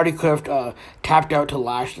 And Hardy could have tapped out to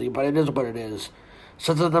Lashley, but it is what it is.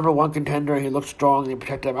 Since the number one contender, he looks strong. They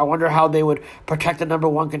protect him. I wonder how they would protect the number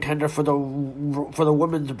one contender for the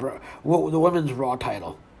women's Raw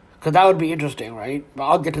title. Because that would be interesting, right? But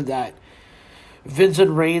I'll get to that. Vince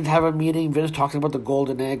and Reigns have a meeting. Vince talks about the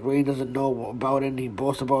golden egg. Reigns doesn't know about it, and he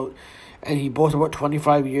boasts about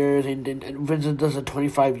 25 years. And Vince does the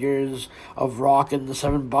 25 years of Rock and the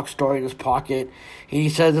 $7 story in his pocket. And he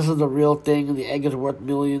says this is the real thing, and the egg is worth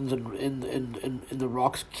millions. And in the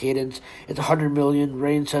Rock's cadence, it's $100 million.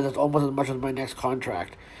 Reigns says it's almost as much as my next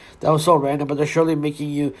contract. That was so random, but they're surely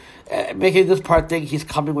making this part think he's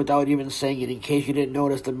coming without even saying it, in case you didn't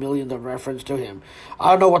notice the millions of reference to him.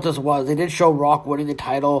 I don't know what this was. They did show Rock winning the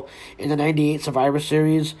title in the 98 Survivor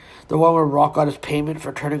Series, the one where Rock got his payment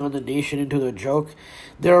for turning on the Nation into a joke.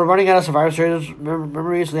 They were running out of Survivor Series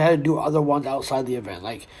memories, so they had to do other ones outside the event.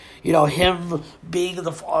 Like, him being at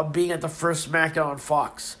the first SmackDown on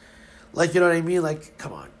Fox. Like, you know what I mean? Like,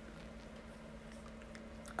 come on.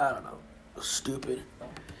 I don't know. Stupid.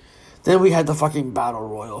 Then we had the fucking Battle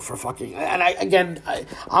Royal for fucking... And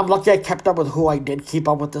I'm lucky I kept up with who I did keep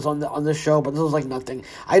up with this on this show, but this was like nothing.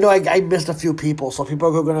 I know I missed a few people, so people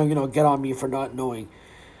are going to, get on me for not knowing.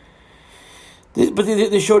 But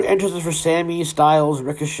they showed entrances for Sammy, Styles,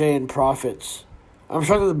 Ricochet, and Profits. I'm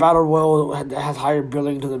sure that the Battle Royal has higher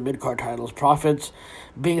billing to the mid-card titles. Profits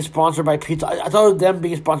being sponsored by Pizza... I thought it was them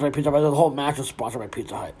being sponsored by Pizza Hut, but the whole match was sponsored by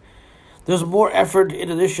Pizza Hut. There's more effort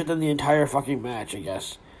into this shit than the entire fucking match, I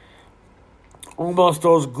guess. Omos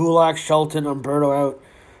throws Gulak, Shelton, Umberto out.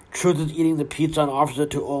 Truth is eating the pizza and offers it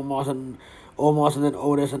to Omos and then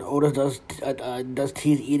Otis. And Otis does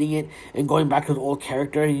tease eating it and going back to his old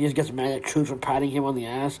character. He just gets mad at Truth for patting him on the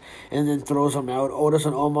ass and then throws him out. Otis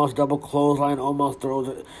and Omos double clothesline. Omos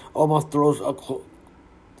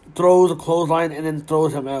throws a clothesline and then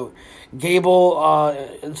throws him out. Gable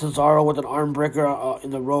and Cesaro with an arm breaker in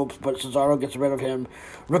the ropes, but Cesaro gets rid of him.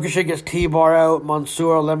 Ricochet gets T-Bar out.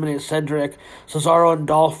 Mansoor eliminates Cedric. Cesaro and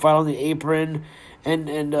Dolph fight on the apron,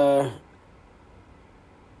 and I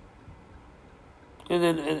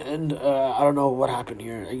don't know what happened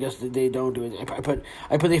here. I guess they don't do it.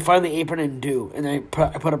 I put they find the apron and do, and I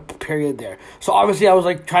put a period there. So obviously I was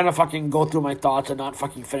like trying to fucking go through my thoughts and not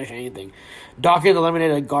fucking finish anything. Dawkins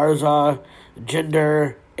eliminated Garza,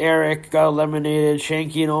 Jinder, Eric got eliminated.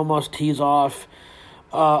 Shanky and Omos tease off.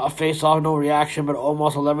 A face-off, no reaction, but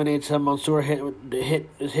almost eliminates him. Mansoor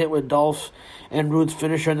is hit with Dolph and Rude's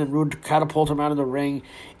finisher, and then Rude catapults him out of the ring.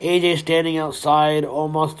 AJ standing outside,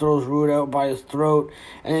 almost throws Rude out by his throat,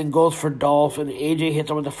 and then goes for Dolph, and AJ hits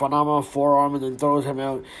him with a phenomenal forearm and then throws him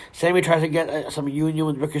out. Sammy tries to get some union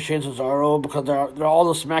with Ricochet and Cesaro because they're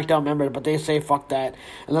all the SmackDown members, but they say fuck that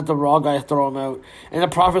and let the Raw guys throw him out. And the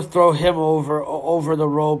Profits throw him over the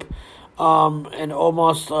rope. And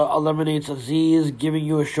almost eliminates Aziz, giving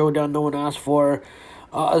you a showdown no one asked for.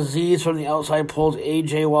 Aziz from the outside pulls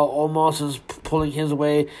AJ while Omos is pulling his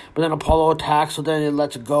way, but then Apollo attacks, so then it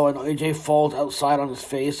lets go, and AJ falls outside on his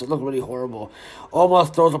face. It looked really horrible.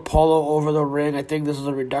 Omos throws Apollo over the ring. I think this is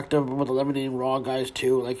a reductive with eliminating Raw guys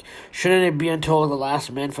too. Like, shouldn't it be until the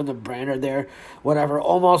last man from the brand are there? Whatever.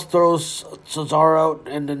 Omos throws Cesaro out,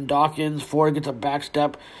 and then Dawkins. Ford gets a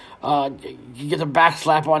backstep. You get a back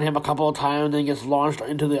slap on him a couple of times, and then he gets launched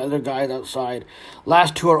into the other guys outside.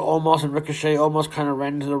 Last two are Omos and Ricochet. Omos kind of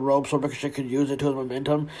ran into the rope so Ricochet could use it to his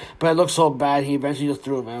momentum, but it looked so bad he eventually just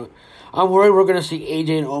threw him out. I'm worried we're going to see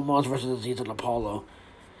AJ and Omos versus Aziz and Apollo.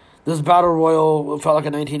 This battle royal felt like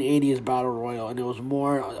a 1980s battle royal, and it was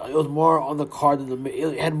more on the card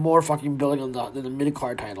it had more fucking billing than the mid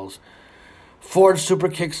card titles. Ford super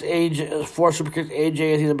kicks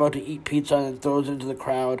AJ as he's about to eat pizza and throws it into the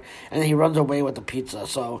crowd, and then he runs away with the pizza.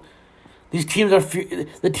 So these teams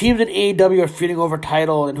the teams in AEW are feuding over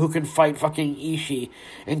title and who can fight fucking Ishii,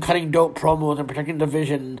 and cutting dope promos and protecting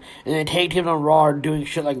division, and then tag teams on Raw are doing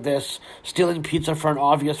shit like this, stealing pizza for an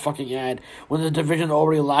obvious fucking ad when the division's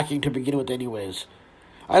already lacking to begin with anyways.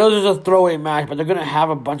 I know there's a throwaway match, but they're gonna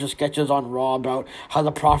have a bunch of sketches on Raw about how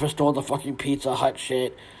the Prophet stole the fucking Pizza Hut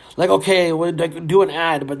shit. Like, okay, we'll do an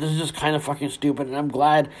ad, but this is just kind of fucking stupid, and I'm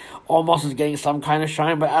glad Omos is getting some kind of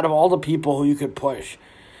shine, but out of all the people who you could push,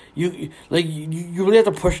 you really have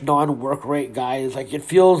to push non-work rate guys. Like, it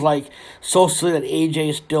feels like so silly that AJ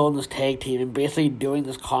is still in this tag team and basically doing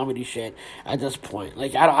this comedy shit at this point.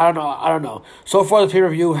 Like, I don't know. So far, the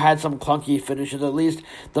pay-per-view had some clunky finishes. At least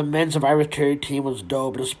the men's Survivor Series team was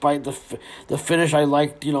dope. Despite the finish, I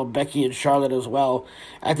liked, Becky and Charlotte as well.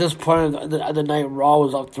 At this point of the night, Raw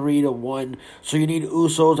was up 3-1. So you need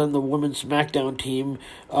Usos and the women's SmackDown team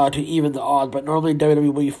to even the odds. But normally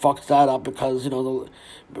WWE fucks that up because,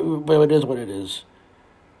 but it is what it is.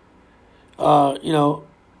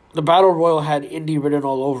 The Battle Royal had indie written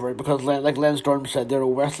all over it because, like Lance Storm said, they were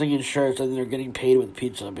wrestling in shirts and they're getting paid with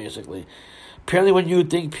pizza, basically. Apparently, when you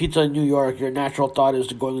think pizza in New York, your natural thought is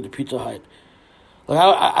going to Pizza Hut. Like,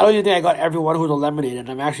 I don't even think I got everyone who's eliminated.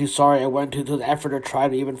 I'm actually sorry I went to the effort to try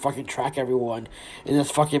to even fucking track everyone in this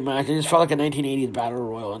fucking match. It just felt like a 1980s Battle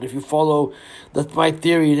Royal. And if you follow my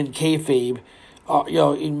theories in kayfabe,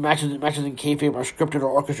 in matches in kayfabe are scripted or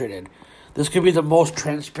orchestrated, this could be the most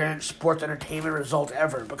transparent sports entertainment result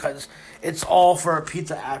ever because it's all for a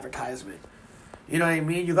pizza advertisement. You know what I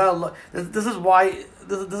mean? You gotta look. This is why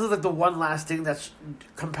this is like the one last thing that's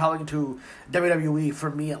compelling to WWE for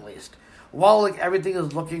me at least. While like everything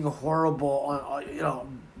is looking horrible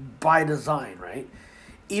on by design, right?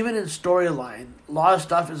 Even in storyline, a lot of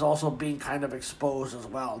stuff is also being kind of exposed as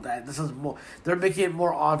well. That this is more, they're making it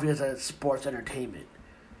more obvious that it's sports entertainment.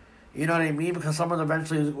 You know what I mean? Because someone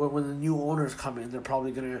eventually, when the new owners come in, they're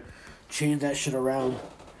probably gonna change that shit around.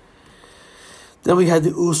 Then we had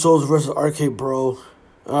the Usos versus RK Bro.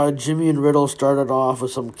 Jimmy and Riddle started off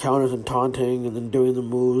with some counters and taunting, and then doing the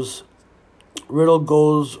moves. Riddle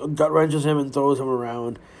gut wrenches him and throws him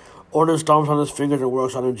around. Orton stomps on his fingers and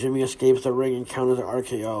works on him. Jimmy escapes the ring and counters an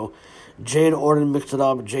RKO. Jay and Orton mix it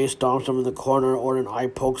up. Jay stomps him in the corner. Orton eye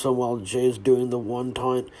pokes him while Jay's doing the one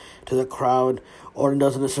taunt to the crowd. Orton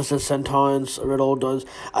does an assisted senton. Riddle does.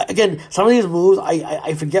 Again, some of these moves,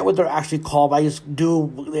 I forget what they're actually called, but I just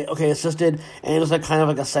do, assisted, and it was like kind of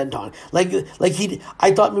like a senton.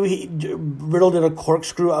 I thought maybe Riddle did a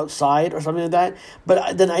corkscrew outside or something like that,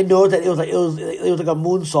 but then I know that it was like a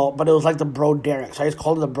moonsault, but it was like the Bro Derek, so I just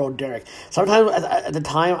called it the Bro Derek. Sometimes at the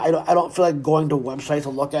time, I don't feel like going to websites to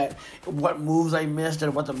look at what moves I missed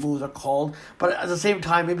and what the moves are called, but at the same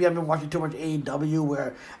time, maybe I've been watching too much AEW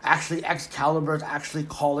where actually Excalibur is actually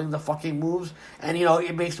calling the fucking moves, and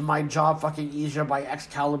it makes my job fucking easier by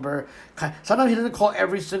Excalibur. Sometimes he doesn't call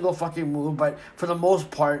every single fucking move, but for the most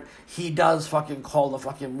part, he does fucking call the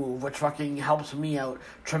fucking move, which fucking helps me out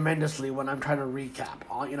tremendously when I'm trying to recap,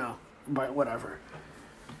 but whatever.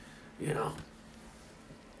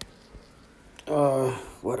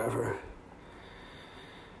 Whatever.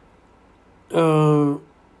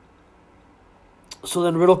 So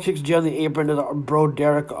then Riddle kicks Jay on the apron to the Bro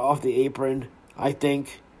Derek off the apron, I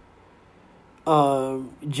think.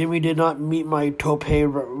 Jimmy did not meet my tope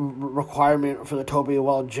requirement for the tope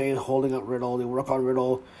while Jay is holding up Riddle. They work on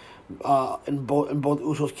Riddle, and both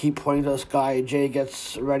Usos keep pointing to the sky. Jay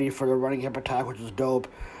gets ready for the running hip attack, which is dope.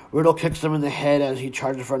 Riddle kicks him in the head as he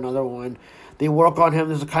charges for another one. They work on him.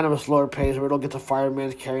 This is kind of a slower pace. Riddle gets a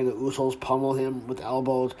fireman's carry. The Usos pummel him with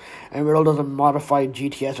elbows. And Riddle does a modified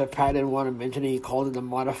GTS, which Pat didn't want to mention. He called it the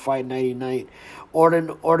modified Nighty Night.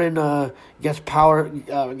 Orton gets a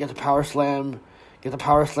power slam, gets a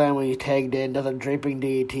power slam when he's tagged in, does a draping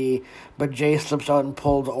DDT, but Jay slips out and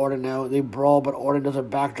pulls Orton out. They brawl, but Orton does a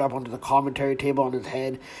backdrop onto the commentary table on his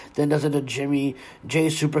head, then does it to Jimmy. Jay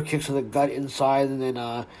super kicks to the gut inside, and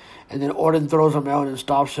then Orton throws him out and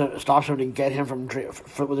stops him to get him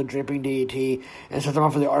with a draping DDT and sets him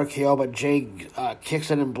up for the RKO, but Jay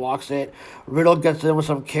kicks it and blocks it. Riddle gets in with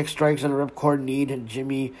some kick strikes and a ripcord knee to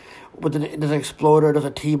Jimmy. Does an exploder, does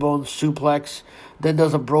a T-bone suplex, then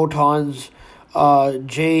does a Brotons.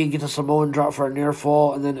 Jay gets a Samoan drop for a near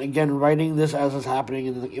fall, and then again writing this as it's happening,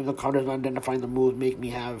 and if the commentators not identifying the move, make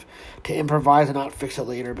me have to improvise and not fix it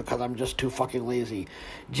later because I'm just too fucking lazy.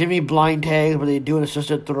 Jimmy blind tags, but they do an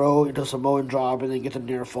assisted throw into a Samoan drop, and then gets a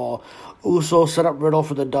near fall. Uso set up Riddle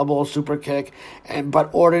for the double super kick, but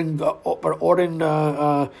Orton fucking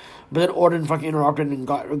interrupted and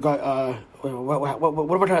got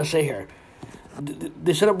what am I trying to say here?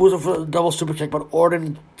 They set up Uso for the double super kick, but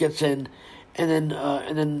Orton gets in. And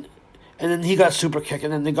then he got super kick,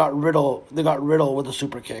 and then they got Riddle with a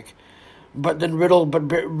super kick, but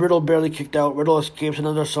Riddle barely kicked out. Riddle escapes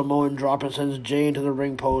another Samoan drop and sends Jay into the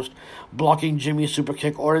ring post, blocking Jimmy's super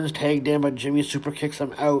kick. Orton's tagged in, but Jimmy super kicks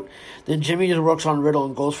him out. Then Jimmy just works on Riddle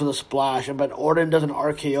and goes for the splash, but Orton does an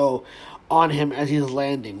RKO on him as he's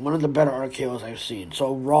landing. One of the better RKOs I've seen.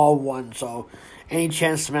 So Raw won. So any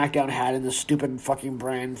chance SmackDown had in this stupid fucking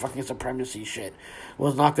brand fucking supremacy shit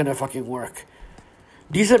was not gonna fucking work.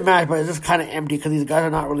 Decent match, but it's just kind of empty because these guys are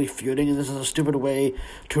not really feuding, and this is a stupid way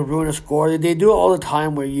to ruin a score. They do it all the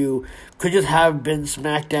time where you could just have been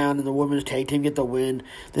SmackDown and the women's tag team get the win.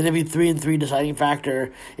 Then it'd be 3-3 deciding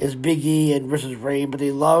factor is Big E and versus Reign, but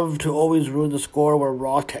they love to always ruin the score where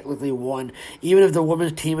Raw technically won, even if the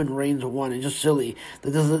women's team and Reigns won. It's just silly.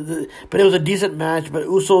 But it was a decent match, but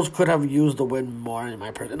Usos could have used the win more in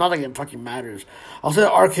my person. Not like it fucking matters. I'll say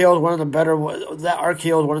that RKO is one of the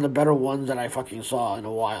better ones that I fucking saw in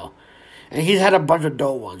a while. And he's had a bunch of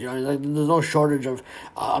dope ones, there's no shortage of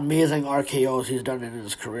amazing RKOs he's done in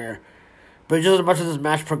his career. But just as much as this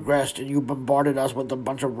match progressed and you bombarded us with a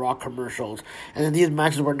bunch of Raw commercials, and then these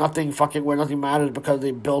matches where nothing matters because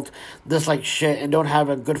they built this like shit and don't have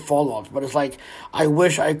a good follow-ups. But it's like, I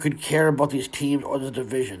wish I could care about these teams or this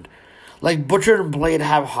division. Like, Butcher and Blade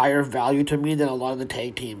have higher value to me than a lot of the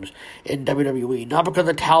tag teams in WWE. Not because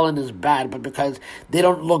the talent is bad, but because they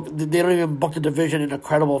don't even book the division in a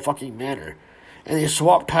credible fucking manner. And they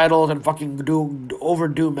swap titles and fucking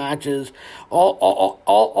overdo matches.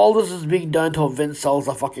 All this is being done until Vince sells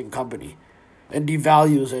the fucking company and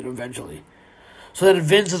devalues it eventually. So then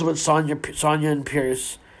Vince is with Sonya and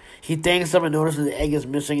Pierce. He thanks them and notices the egg is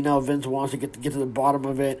missing. Now Vince wants to get to the bottom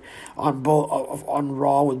of it on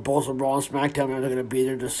Raw, with both Raw and SmackDown. They're going to be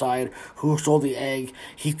there to decide who stole the egg.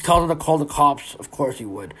 He tells them to call the cops. Of course he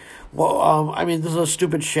would. Well, this is a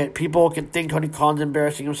stupid shit. People can think Tony Khan's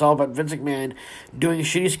embarrassing himself, but Vince McMahon doing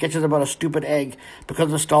shitty sketches about a stupid egg because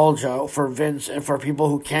of nostalgia for Vince and for people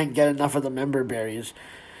who can't get enough of the member berries.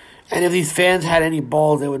 And if these fans had any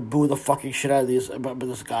balls, they would boo the fucking shit out of this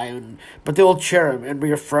guy. But they will cheer him and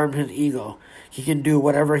reaffirm his ego. He can do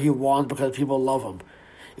whatever he wants because people love him.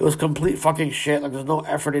 It was complete fucking shit. Like, there's no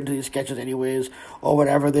effort into these sketches anyways, or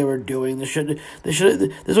whatever they were doing. This would have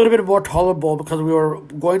been more tolerable because we were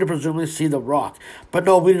going to presumably see The Rock. But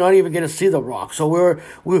no, we did not even get to see The Rock. So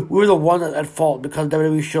we were the one at fault because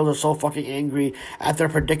WWE shows are so fucking angry at their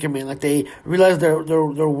predicament. Like, they realize their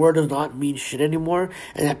word does not mean shit anymore,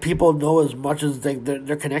 and that people know as much as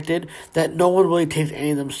they're connected, that no one really takes any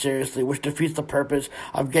of them seriously, which defeats the purpose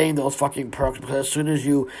of getting those fucking perks, because as soon as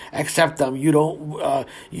you accept them, you don't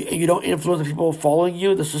influence the people following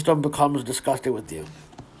you, the system becomes disgusted with you.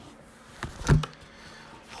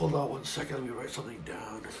 Hold on 1 second, let me write something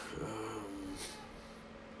down.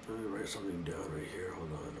 Right here, hold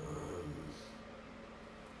on.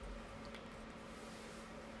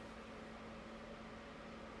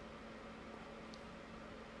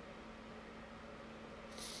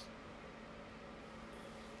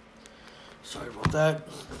 Sorry about that.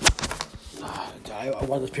 I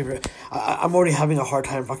want this paper. I'm already having a hard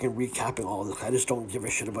time fucking recapping all of this. I just don't give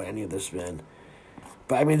a shit about any of this, man.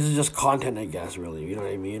 But this is just content, I guess, really. You know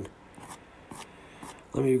what I mean?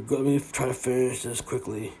 Let me try to finish this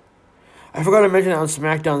quickly. I forgot to mention on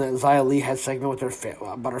SmackDown that Xia Li had a segment with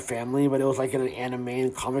about her family, but it was like in an anime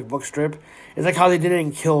and comic book strip. It's like how they did it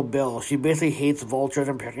in Kill Bill. She basically hates vultures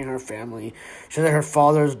and protecting her family. She said that her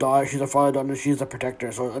father's daughter, she's her father's daughter, and she's the protector.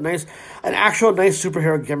 So an actual nice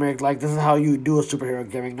superhero gimmick. Like, this is how you do a superhero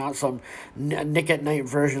gimmick, not some Nick at Night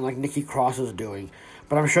version like Nikki Cross is doing.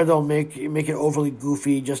 But I'm sure they'll make it overly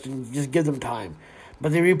goofy, just give them time.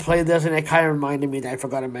 But they replayed this, and it kind of reminded me that I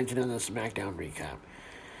forgot to mention in the SmackDown recap.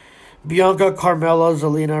 Bianca, Carmella,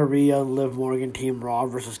 Zelina, Rhea, and Liv Morgan, Team Raw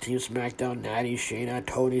versus Team SmackDown, Natty, Shayna,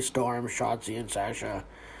 Toni Storm, Shotzi, and Sasha.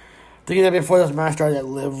 Thinking that before this match started that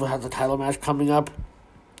Liv has a title match coming up,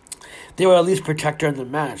 they would at least protect her in the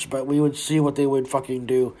match, but we would see what they would fucking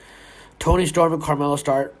do. Toni Storm and Carmella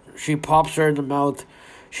start. She pops her in the mouth.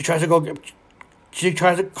 Carmella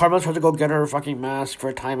tries to go get her fucking mask for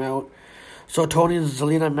a timeout. So Toni and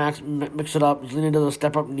Zelina mix it up. Zelina does a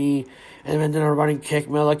step-up knee, and then a running kick.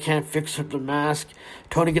 Mella can't fix the mask.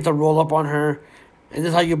 Toni gets a roll-up on her. And this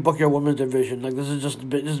is how you book your women's division. Like, this has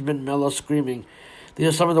been Mella screaming. These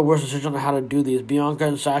are some of the worst decisions on how to do these. Bianca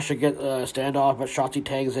and Sasha get a standoff, but Shotzi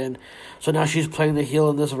tags in. So now she's playing the heel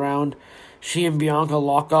in this round. She and Bianca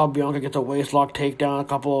lock up. Bianca gets a waistlock takedown a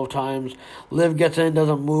couple of times. Liv gets in, does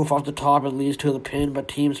a move off the top, and leads to the pin, but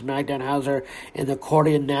Team SmackDown has her in the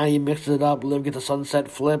accordion. Natty mixes it up. Liv gets a sunset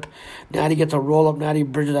flip. Natty gets a roll-up. Natty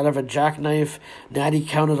bridges out of a jackknife. Natty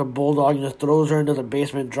counters a bulldog and just throws her into the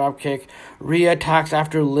basement dropkick. Rhea attacks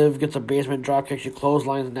after Liv gets a basement dropkick. She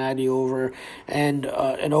clotheslines Natty over and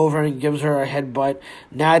gives her a headbutt.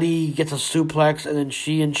 Natty gets a suplex, and then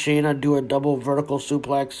she and Shayna do a double vertical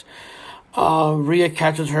suplex. Rhea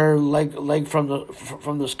catches her leg from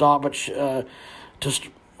the stop, but I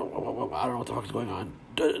don't know what the fuck is going on.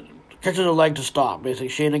 Catches her leg to stop. Basically,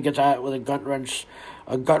 Shayna gets at it with a gut wrench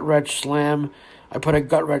slam. I put a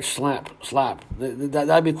gut wrench slap.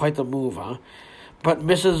 That'd be quite the move, huh? But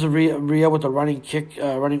misses Rhea with a running kick,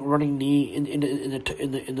 running knee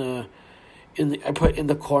I put in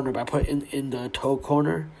the corner, but I put in the toe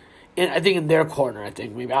corner. I think in their corner, I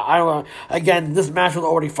think. Maybe. I don't know. Again, this match was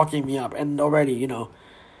already fucking me up. And already,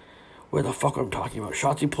 where the fuck I'm talking about.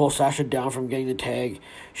 Shotzi pulls Sasha down from getting the tag.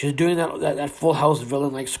 She's doing that Full House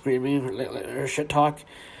villain, like, screaming, like her shit talk.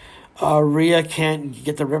 Rhea can't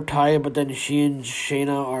get the riptide, but then she and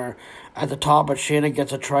Shayna are at the top. But Shayna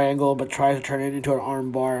gets a triangle, but tries to turn it into an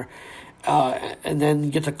arm bar. And then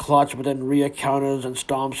gets a clutch, but then Rhea counters and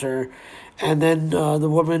stomps her. And then the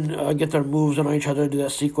women get their moves on each other, do that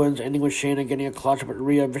sequence, ending with Shayna getting a clutch, but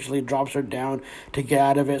Rhea eventually drops her down to get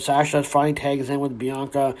out of it. Sasha finally tags in with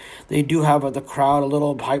Bianca. They do have the crowd a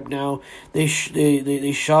little hype now. They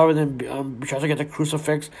shove, and then tries to get the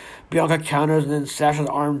crucifix. Bianca counters, and then Sasha's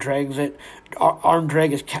arm drags it. Arm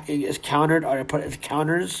drag is countered, or I put it as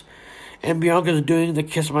counters. And Bianca's doing the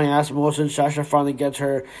kiss my ass motion. Sasha finally gets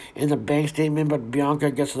her in the bank statement, but Bianca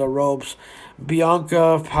gets to the ropes.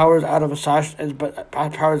 Bianca powers out, but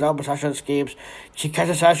Sasha escapes. She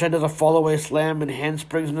catches Sasha into the fall-away slam and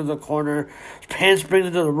handsprings into the corner. Handsprings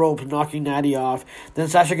into the ropes, knocking Natty off. Then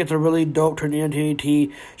Sasha gets a really dope tornado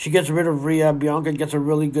TNT. She gets rid of Rhea. Bianca gets a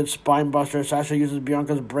really good spine buster. Sasha uses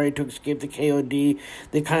Bianca's braid to escape the KOD.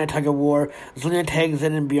 They kind of tug of war. Zelina tags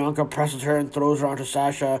in and Bianca presses her and throws her onto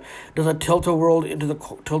Sasha. Does a tilt-a-whirl into the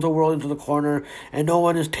corner, and no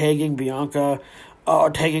one is tagging Bianca. No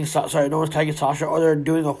one's tagging Sasha, or they're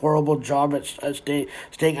doing a horrible job at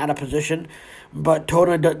staying out of position. But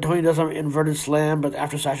Toni does an inverted slam, but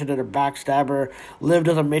after Sasha did a backstabber, Liv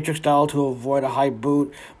does a Matrix style to avoid a high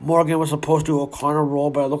boot. Morgan was supposed to do a O'Connor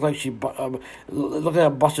roll, but it looked like looked like a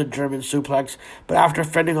busted German suplex. But after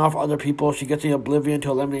fending off other people, she gets the Oblivion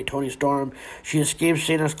to eliminate Toni Storm. She escapes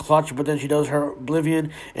Shayna's clutch, but then she does her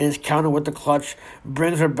Oblivion and is countered with the clutch,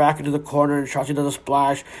 brings her back into the corner, and Shotzi does a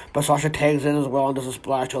splash, but Sasha tags in as well and does a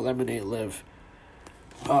splash to eliminate Liv.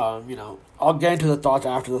 I'll get into the thoughts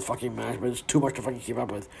after the fucking match, but it's too much to fucking keep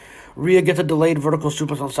up with. Rhea gets a delayed vertical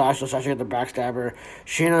suplex on Sasha. Sasha gets the backstabber.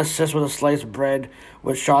 Shayna assists with a sliced bread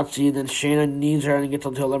with Shotzi, and then Shayna needs her and gets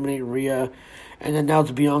them to eliminate Rhea. And then now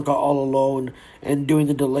it's Bianca all alone and doing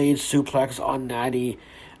the delayed suplex on Natty.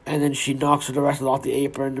 And then she knocks the rest of it off the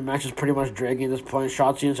apron. The match is pretty much dragging at this point.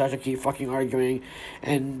 Shotzi and Sasha keep fucking arguing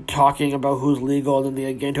and talking about who's legal. And then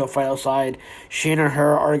they get into a fight outside. Shayna and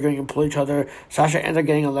her arguing and pull each other. Sasha ends up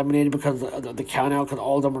getting eliminated because of the count out, because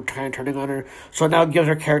all of them are kind of turning on her. So it now gives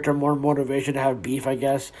her character more motivation to have beef, I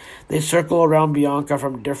guess. They circle around Bianca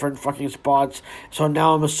from different fucking spots. So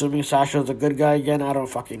now I'm assuming Sasha's a good guy again. I don't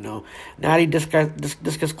fucking know. Natty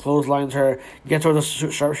discus clotheslines her, gets her with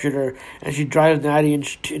a sharpshooter, and she drives Natty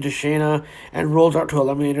into Shayna and rolls out to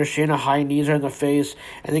eliminate her. Shayna high knees her in the face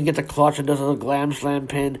and then gets a clutch and does a glam slam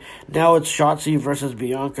pin. Now it's Shotzi versus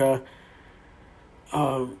Bianca.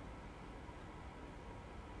 No,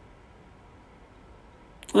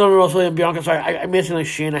 Bianca, sorry, I mentioned like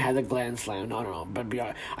Shayna had the glam slam. No, but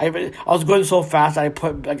Bianca, I was going so fast that I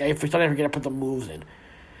forget to put the moves in.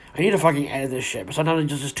 I need to fucking edit this shit, but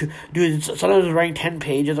sometimes it's just too... Dude, sometimes it's writing 10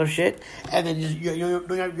 pages of shit, and then you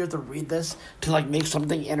have to read this to, like, make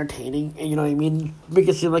something entertaining, and you know what I mean? Make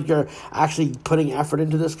it seem like you're actually putting effort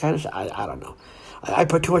into this kind of shit. I don't know. I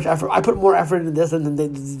put too much effort. I put more effort into this than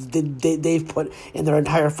they've put in their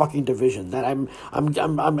entire fucking division. That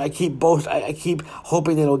I keep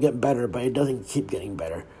hoping that it'll get better, but it doesn't keep getting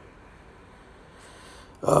better.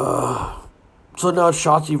 So now it's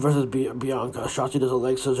Shotzi versus Bianca. Shotzi does a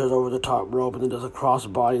leg scissors over the top rope and then does a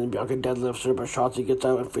crossbody, and Bianca deadlifts her, but Shotzi gets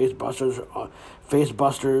out and face busters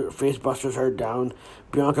her down.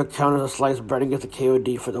 Bianca counters a sliced bread and gets a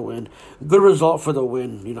KOD for the win. Good result for the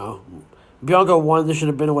win, you know. Bianca won. This should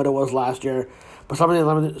have been what it was last year. But some of the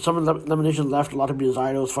elimination left a lot to be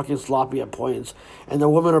desired. It was fucking sloppy at points. And the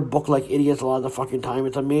women are booked like idiots a lot of the fucking time.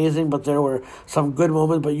 It's amazing, but there were some good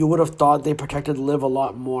moments, but you would have thought they protected Liv a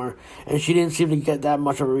lot more. And she didn't seem to get that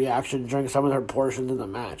much of a reaction during some of her portions in the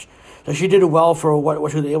match. So she did well for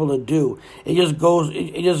what she was able to do. It just goes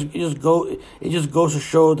to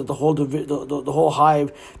show that the whole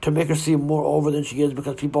hive to make her seem more over than she is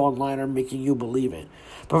because people online are making you believe it.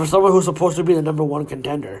 But for someone who's supposed to be the number one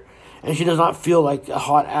contender, and she does not feel like a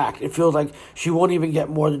hot act. It feels like she won't even get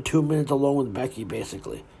more than 2 minutes alone with Becky,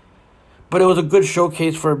 basically. But it was a good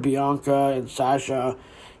showcase for Bianca and Sasha.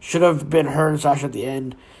 Should have been her and Sasha at the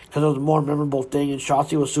end, because it was a more memorable thing, and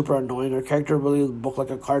Shotzi was super annoying. Her character really looked like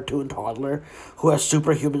a cartoon toddler who has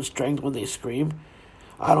superhuman strength when they scream.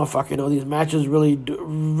 I don't fucking know. These matches don't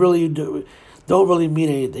really mean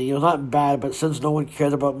anything. It was not bad, but since no one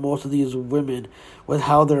cares about most of these women with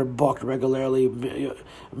how they're booked regularly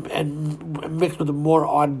and mixed with more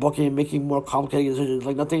odd booking and making more complicated decisions,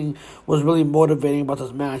 like nothing was really motivating about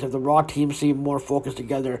this match. If the Raw team seemed more focused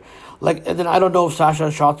together, and then I don't know if Sasha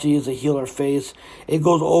Shotzi is a heel or face. It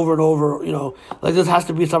goes over and over, this has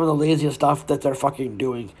to be some of the laziest stuff that they're fucking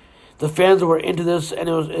doing. The fans were into this, and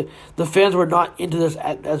the fans were not into this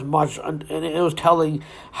as much, and it was telling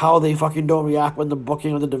how they fucking don't react when the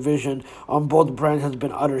booking of the division on both brands has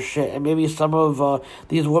been utter shit. And maybe some of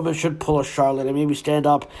these women should pull a Charlotte and maybe stand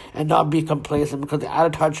up and not be complacent, because the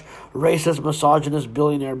out-of-touch, racist, misogynist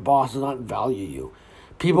billionaire boss does not value you.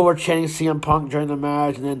 People were chanting CM Punk during the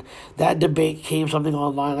match, and then that debate came something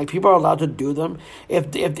online. Like, people are allowed to do them. If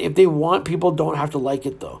they want, people don't have to like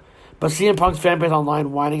it, though. But CM Punk's fanbase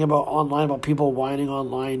whining about people whining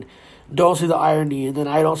online, don't see the irony, and then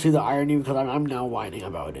I don't see the irony because I'm now whining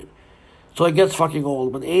about it. So it gets fucking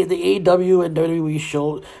old. When the AEW and WWE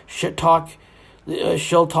talk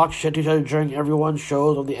shit to each other during everyone's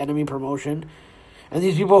shows of the enemy promotion, and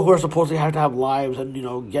these people who are supposed to have lives and,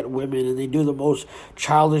 get women, and they do the most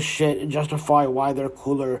childish shit and justify why they're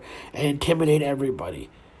cooler and intimidate everybody.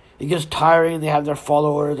 It gets tiring. They have their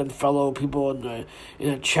followers and fellow people in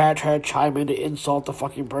the chat try to chime in to insult the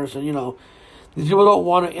fucking person. These people don't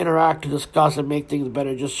want to interact to discuss and make things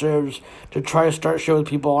better. It just serves to try to start showing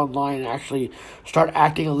people online and actually start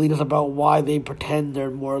acting elitist about why they pretend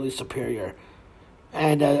they're morally superior.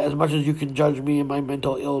 And as much as you can judge me and my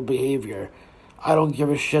mental ill behavior, I don't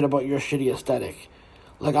give a shit about your shitty aesthetic.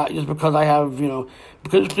 Just because I have,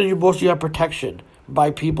 because you mostly have protection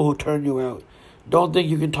by people who turn you out. Don't think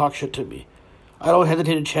you can talk shit to me. I don't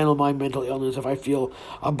hesitate to channel my mental illness if I feel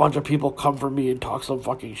a bunch of people come for me and talk some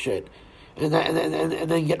fucking shit, and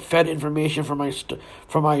then get fed information from my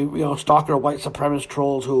stalker white supremacist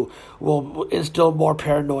trolls who will instill more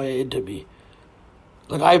paranoia into me.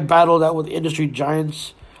 I battled that with industry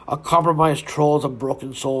giants. A compromised troll is a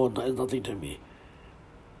broken soul and is nothing to me.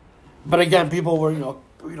 But again, people were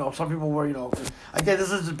some people were again,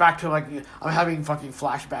 this is back to I'm having fucking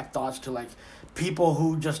flashback thoughts to people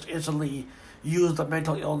who just instantly use the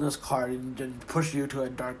mental illness card and push you to a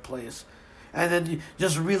dark place. And then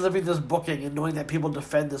just reliving this booking and knowing that people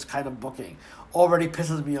defend this kind of booking already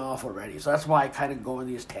pisses me off already. So that's why I kind of go in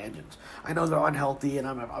these tangents. I know they're unhealthy and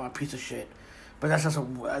I'm a piece of shit. But that's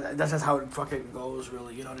just how it fucking goes,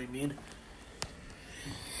 really. You know what I mean?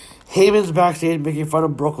 Heyman's backstage making fun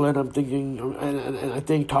of Brooklyn. I'm thinking, and I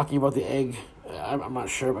think talking about the egg, I'm not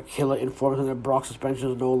sure, but Killa informs him that Brock's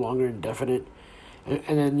suspension is no longer indefinite.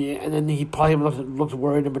 And then he probably looks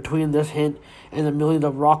worried. In between this hint and the millions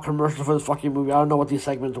of Rock commercials for this fucking movie, I don't know what these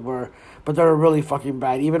segments were, but they're really fucking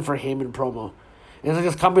bad, even for Heyman promo. And it's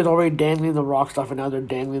this company's already dangling the Rock stuff, and now they're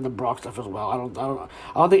dangling the Brock stuff as well. I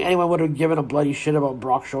don't think anyone would have given a bloody shit about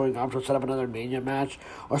Brock showing up to set up another Mania match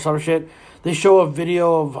or some shit. They show a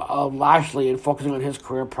video of Lashley and focusing on his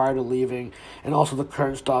career prior to leaving, and also the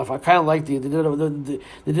current stuff. I kind of like they did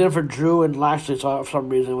it for Drew and Lashley for some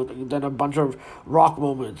reason. Then a bunch of Rock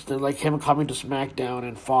moments. Then him coming to SmackDown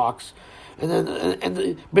and Fox, and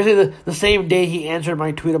then basically the same day he answered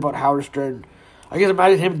my tweet about Howard Stern. I guess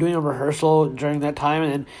imagine him doing a rehearsal during that time,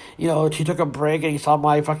 and then, he took a break and he saw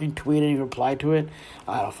my fucking tweet and he replied to it.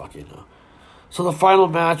 I don't fucking know. So the final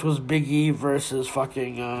match was Big E versus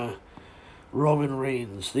fucking Roman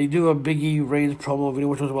Reigns. They do a Big E Reigns promo video,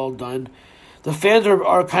 which was well done. The fans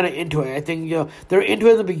are kind of into it. I think, they're into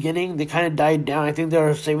it in the beginning. They kind of died down. I think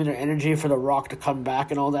they're saving their energy for The Rock to come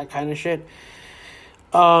back and all that kind of shit.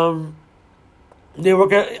 They were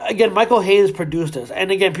again. Michael Hayes produced this,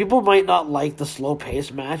 and again, people might not like the slow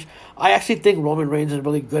paced match. I actually think Roman Reigns is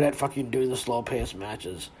really good at fucking doing the slow paced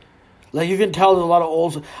matches. Like, you can tell there's a lot of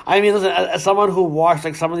old. I mean, listen, as someone who watched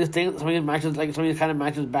like some of these things, some of these matches, like some of these kind of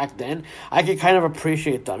matches back then, I can kind of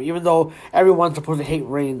appreciate them, even though everyone's supposed to hate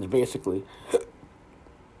Reigns basically.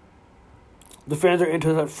 The fans are into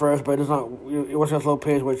it at first, but it's not. It wasn't a slow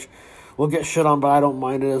pace, which we'll get shit on, but I don't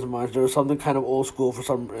mind it as much. There was something kind of old school for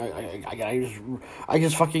some. I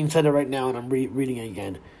just fucking said it right now, and I'm reading it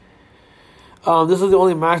again. This is the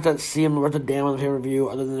only match that CM worth a damn on the pay-per-view,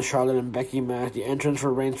 other than the Charlotte and Becky match. The entrance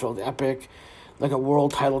for Reigns felt epic, like a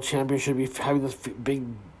world title champion should be having this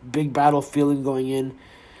big battle feeling going in.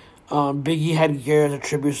 Big E had gear as a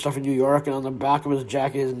tribute stuff in New York, and on the back of his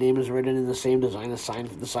jacket, his name is written in the same design as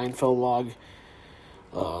the Seinfeld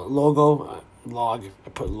logo. Log. I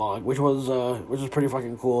put log, which is pretty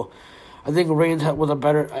fucking cool. I think Reigns was a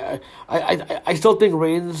better. I still think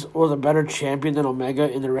Reigns was a better champion than Omega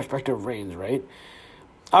in their respective reigns, right?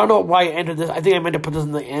 I don't know why I entered this. I think I meant to put this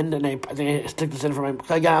in the end, and I think I stick this in for my.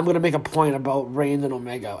 Again, I'm going to make a point about Reigns and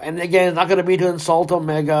Omega, and again, it's not going to be to insult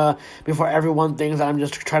Omega before everyone thinks that I'm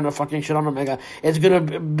just trying to fucking shit on Omega. It's going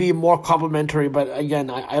to be more complimentary, but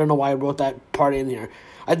again, I don't know why I wrote that part in here.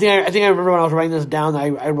 I think I remember when I was writing this down,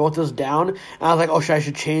 I wrote this down, and I was like, oh shit, I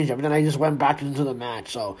should change it. But then I just went back into the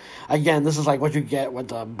match. So, again, this is like what you get with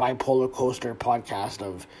the Bipolar Coaster podcast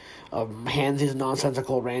of Hansy's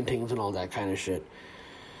nonsensical rantings and all that kind of shit.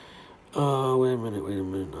 Wait a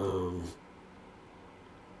minute.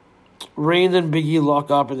 Reigns and Big E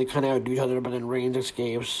lock up, and they kind of outdo each other, but then Reigns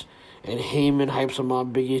escapes. And Heyman hypes him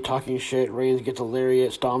up. Big E talking shit. Reigns gets a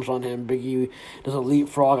lariat, stomps on him. Big E does a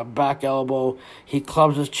leapfrog, a back elbow. He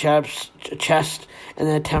clubs his chest, and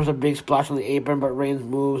then attempts a big splash on the apron, but Reigns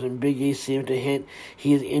moves, and Big E seems to hint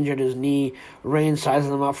he has injured his knee. Reigns sizes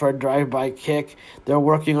him up for a drive-by kick. They're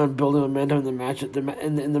working on building momentum in the match.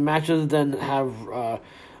 In the matches then have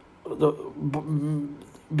building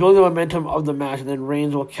the momentum of the match, and then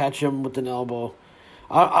Reigns will catch him with an elbow.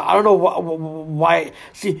 I don't know why.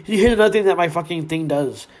 See, here's another thing that my fucking thing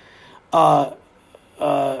does.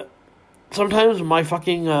 Sometimes my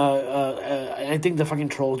fucking I think the fucking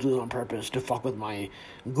trolls do it on purpose to fuck with my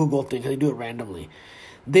Google thing, because they do it randomly.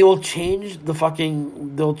 They'll change the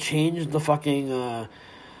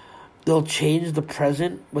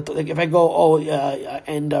present with like, if I go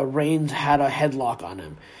and Reigns had a headlock on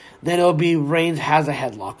him, then it'll be Reigns has a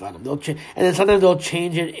headlock on him. And then sometimes they'll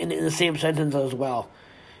change it in the same sentence as well.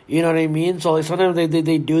 You know what I mean? So like, sometimes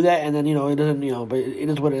they do that, and then it doesn't, but it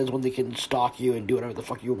is what it is when they can stalk you and do whatever the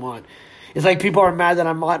fuck you want. It's like people are mad that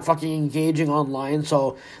I'm not fucking engaging online,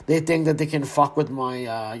 so they think that they can fuck with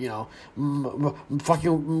my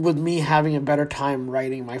fucking with me having a better time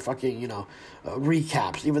writing my fucking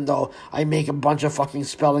recaps, even though I make a bunch of fucking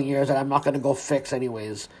spelling errors that I'm not gonna go fix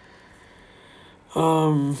anyways.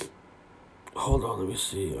 Hold on, let me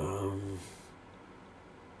see.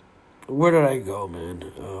 Where did I go, man?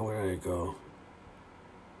 Where did I go?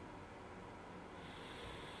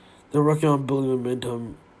 They're working on building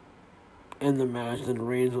momentum in the match, then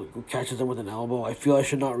Reigns catches them with an elbow. I feel I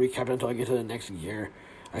should not recap it until I get to the next gear.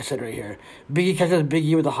 I said right here. Big E catches Big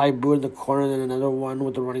E with a high boot in the corner, then another one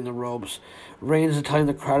with the running the ropes. Reigns is telling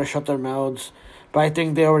the crowd to shut their mouths, but I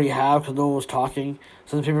think they already have because no one was talking.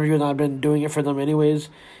 Since the pay-per-view has not been doing it for them anyways.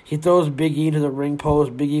 He throws Big E to the ring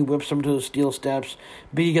post. Big E whips him to the steel steps.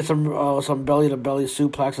 Big E gets some belly-to-belly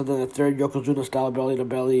suplex, and then a third Yokozuna-style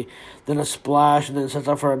belly-to-belly. Then a splash, and then sets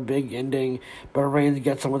up for a big ending. But Reigns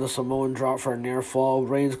gets him with a Samoan drop for a near fall.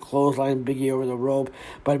 Reigns clotheslines Big E over the rope,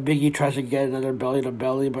 but Big E tries to get another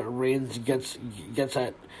belly-to-belly, but Reigns gets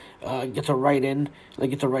a right in,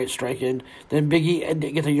 gets a right strike in. Then Big E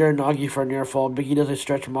gets a Uranagi for a near fall. Big E does a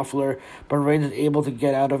stretch muffler, but Reigns is able to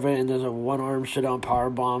get out of it, and there's a one-arm sit-down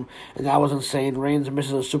powerbomb, and that was insane. Reigns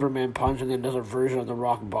misses a Superman punch, and then does a version of the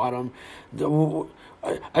rock bottom.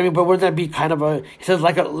 I mean, but wouldn't that be kind of he says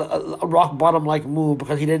like a rock bottom-like move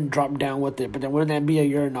because he didn't drop down with it, but then wouldn't that be a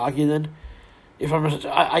Uranagi then? If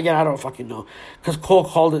I don't fucking know, because Cole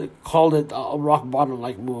called it a rock bottom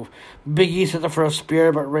like move. Big E sets up for a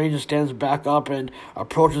spear, but Reigns stands back up and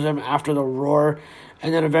approaches him after the roar,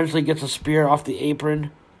 and then eventually gets a spear off the apron.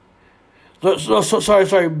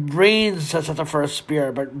 Sorry. Reigns sets up for a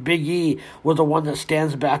spear, but Big E was the one that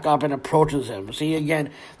stands back up and approaches him. See, again,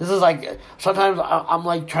 this is like sometimes I'm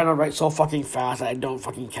like trying to write so fucking fast that I don't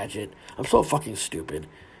fucking catch it. I'm so fucking stupid.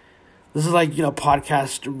 This is like,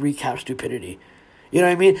 podcast recap stupidity. You know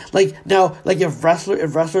what I mean? Like, now, like, if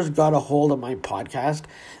wrestlers got a hold of my podcast,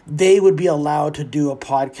 they would be allowed to do a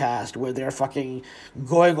podcast where they're fucking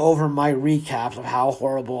going over my recaps of how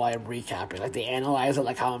horrible I am recapping. Like, they analyze it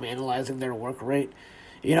like how I'm analyzing their work rate.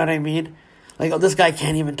 You know what I mean? Like, oh, this guy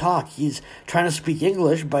can't even talk. He's trying to speak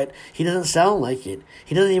English, but he doesn't sound like it.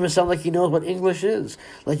 He doesn't even sound like he knows what English is.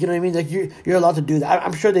 Like, you know what I mean? Like, you're allowed to do that.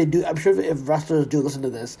 I'm sure they do. I'm sure if wrestlers do listen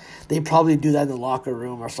to this, they probably do that in the locker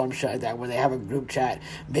room or some shit like that, where they have a group chat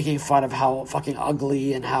making fun of how fucking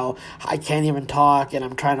ugly and how I can't even talk and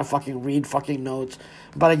I'm trying to fucking read fucking notes.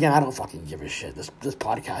 But again, I don't fucking give a shit. This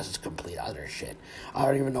podcast is complete utter shit. I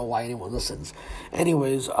don't even know why anyone listens.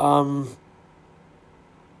 Anyways,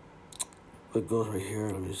 it goes right here.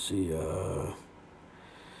 Let me see. Oh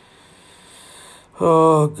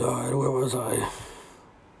God, where was I?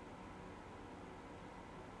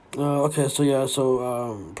 Okay, so yeah,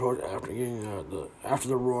 after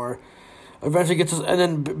the Roar, eventually gets and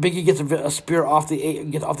then Biggie gets a spear off the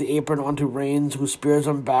apron onto Reigns, who spears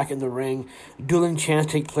him back in the ring. Dueling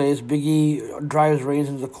chants take place. Biggie drives Reigns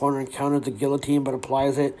into the corner and counters the guillotine, but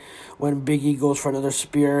applies it when Biggie goes for another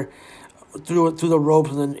spear. Through the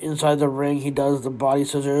ropes, and then inside the ring, he does the body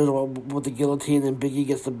scissors with the guillotine, and Biggie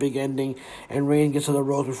gets the big ending, and Reigns gets to the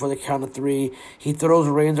ropes before the count of 3. He throws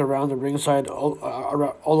Reigns around the ringside all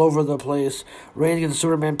over the place. Reigns gets a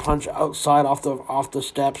Superman punch outside off the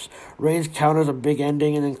steps. Reigns counters a big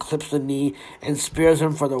ending and then clips the knee and spears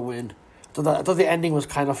him for the win. So I thought the ending was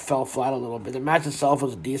kind of fell flat a little bit. The match itself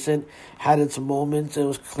was decent, had its moments. It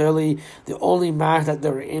was clearly the only match that they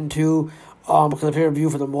were into. Because the pay-per-view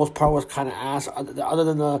for the most part was kind of ass, other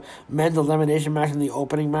than the men's elimination match and the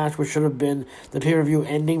opening match, which should have been the pay-per-view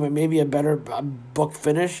ending, but maybe a better book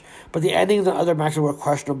finish. But the endings of the other matches were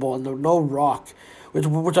questionable, and there was no Rock,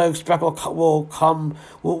 which I expect will come.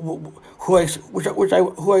 Who I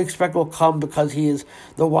expect will come because he is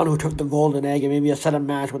the one who took the golden egg, and maybe a set of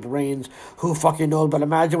match with Reigns, who fucking knows. But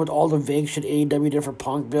imagine with all the vague shit AEW did for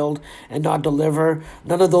Punk build and not deliver,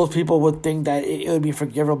 none of those people would think that it would be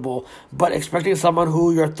forgivable. But expecting someone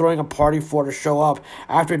who you're throwing a party for to show up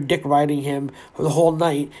after dick riding him for the whole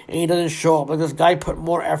night, and he doesn't show up. Like, this guy put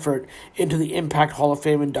more effort into the Impact Hall of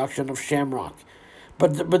Fame induction of Shamrock.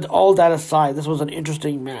 But all that aside, this was an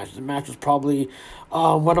interesting match. The match was probably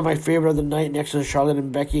one of my favorite of the night, next to Charlotte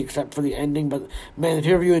and Becky, except for the ending. But man, the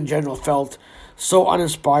pay-per-view in general felt so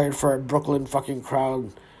uninspired for a Brooklyn fucking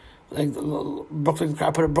crowd. Like, Brooklyn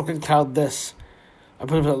crowd, put a Brooklyn crowd this. I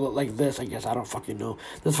put it like this, I guess. I don't fucking know.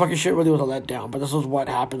 This fucking shit really was a letdown, but this is what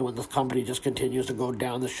happens when this company just continues to go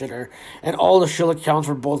down the shitter. And all the shill accounts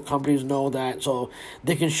for both companies know that, so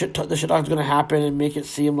they can the shit talk's gonna happen and make it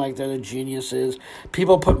seem like they're the geniuses.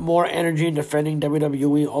 People put more energy in defending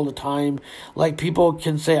WWE all the time. Like, people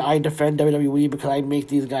can say I defend WWE because I make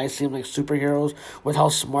these guys seem like superheroes with how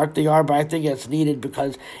smart they are, but I think it's needed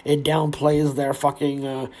because it downplays their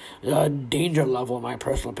fucking danger level, in my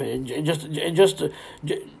personal opinion. And just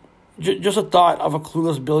a thought of a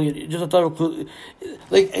clueless billionaire. Just a thought of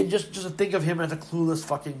and just to think of him as a clueless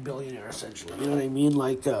fucking billionaire, essentially. You know what I mean?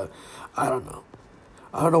 Like, I don't know.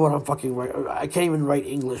 I don't know what I'm fucking writing. I can't even write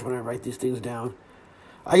English when I write these things down.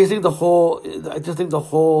 I just think the whole,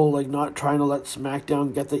 like, not trying to let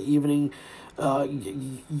SmackDown get the evening, get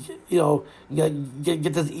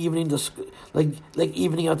this evening to, like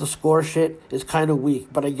evening out the score shit is kind of weak.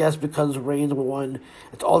 But I guess because Reigns won,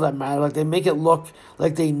 it's all that matters. Like, they make it look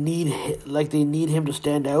like they need him to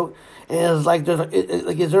stand out, and it's like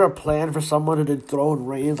is there a plan for someone to dethrone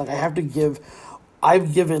Reigns? Like,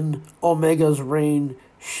 I've given Omega's reign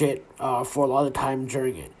shit for a lot of time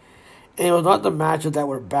during it. And it was not the matches that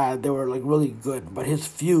were bad. They were, like, really good. But his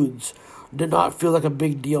feuds did not feel like a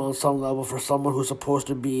big deal on some level for someone who's supposed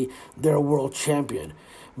to be their world champion.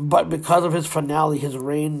 But because of his finale, his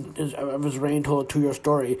reign told a 2-year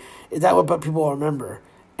story, that what people remember.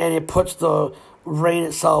 And it puts the reign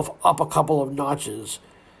itself up a couple of notches.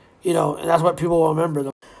 You know, and that's what people will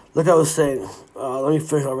remember. Like I was saying, let me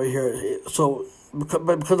finish over here. So,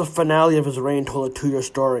 because the finale of his reign told a 2-year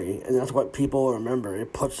story, and that's what people remember,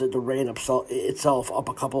 it puts the reign itself up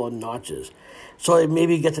a couple of notches. So it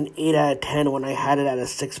maybe gets an 8 out of 10 when I had it at a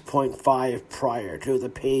 6.5 prior to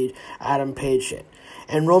the Adam Page shit.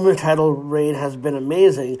 And Roman's title reign has been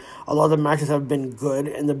amazing. A lot of the matches have been good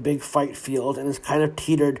in the big fight field, and it's kind of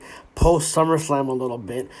teetered post SummerSlam a little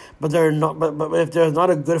bit. But if there's not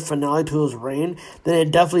a good finale to his reign, then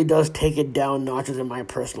it definitely does take it down notches, in my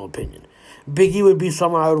personal opinion. Big E would be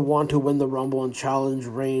someone I would want to win the Rumble and challenge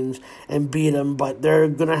Reigns and beat him, but they're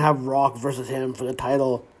going to have Rock versus him for the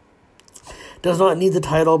title. Does not need the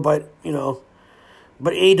title, but, you know,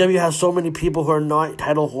 But AEW has so many people who are not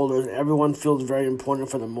title holders, and everyone feels very important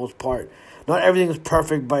for the most part. Not everything is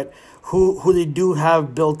perfect, but who they do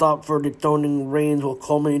have built up for dethroning Reigns will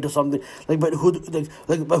culminate into something but who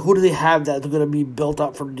do they have that's going to be built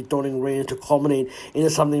up for dethroning Reigns to culminate into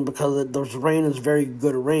something, because this reign is very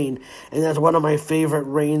good reign, and that's one of my favorite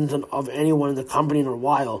reigns of anyone in the company in a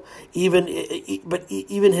while.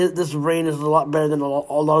 This reign is a lot better than a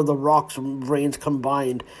lot of the Rock's reigns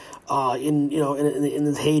combined in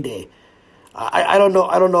his heyday. I don't know.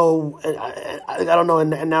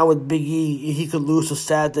 And now with Big E, he could lose to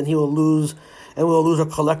Seth, and we'll lose our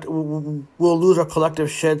collective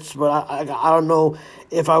shits. But I don't know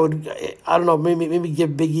if I would. I don't know. Maybe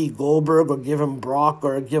give Big E Goldberg, or give him Brock,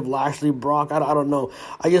 or give Lashley Brock. I don't know.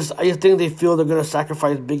 I just think they feel they're gonna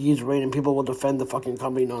sacrifice Big E's reign, and people will defend the fucking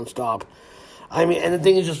company nonstop. I mean, and the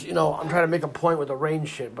thing is just, I'm trying to make a point with the Reigns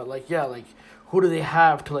shit, but who do they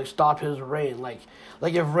have to stop his reign? Like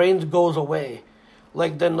if Reigns goes away,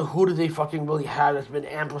 then who do they fucking really have that's been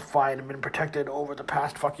amplified and been protected over the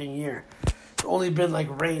past fucking year? It's only been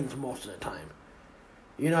Reigns most of the time.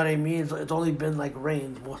 You know what I mean? It's only been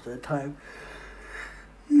Reigns most of the time.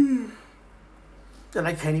 And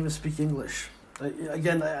I can't even speak English.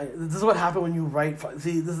 This is what happened when you write.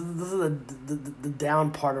 See, this is the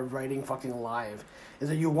down part of writing fucking live, is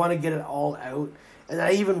that you want to get it all out. And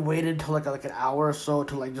I even waited till like an hour or so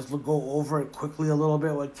to just go over it quickly a little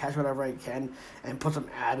bit, catch whatever I can, and put some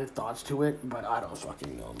added thoughts to it. But I don't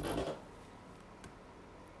fucking know, man.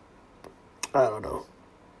 I don't know.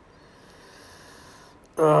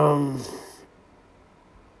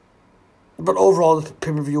 But overall, the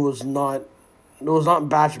pay-per-view was not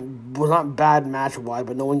bad match-wise,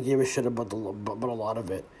 but no one gave a shit about a lot of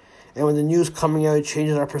it. And with the news coming out, it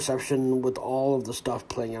changes our perception with all of the stuff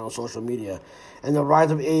playing out on social media. And the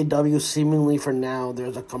rise of AEW, seemingly for now,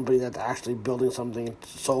 there's a company that's actually building something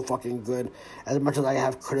so fucking good. As much as I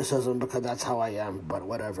have criticism, because that's how I am, but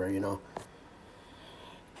whatever,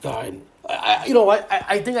 God.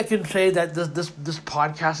 I think I can say that this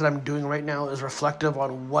podcast that I'm doing right now is reflective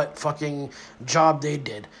on what fucking job they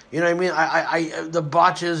did. You know what I mean? The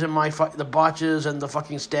botches and the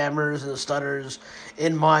fucking stammers and the stutters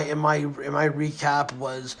in my recap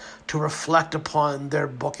was to reflect upon their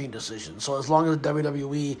booking decisions. So as long as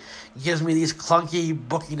WWE gives me these clunky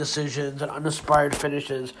booking decisions and uninspired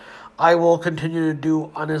finishes, I will continue to do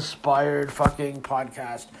uninspired fucking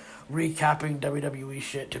podcast recapping WWE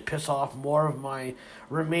shit to piss off more of my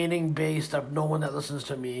remaining base of no one that listens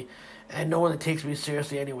to me and no one that takes me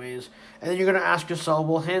seriously anyways. And then you're going to ask yourself,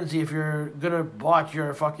 well, Hansy, if you're going to botch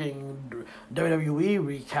your fucking WWE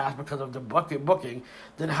recaps because of the booking,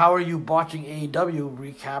 then how are you botching AEW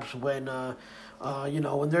recaps when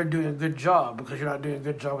they're doing a good job? Because you're not doing a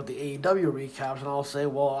good job with the AEW recaps. And I'll say,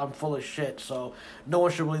 well, I'm full of shit, so no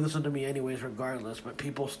one should really listen to me anyways regardless, but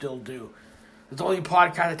people still do. It's the only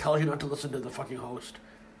podcast that tells you not to listen to the fucking host,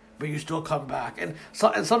 but you still come back. And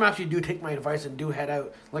some actually do take my advice and do head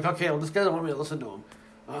out. Okay, well, this guy doesn't want me to listen to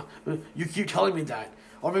him. You keep telling me that.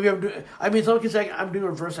 Or maybe someone can say I'm doing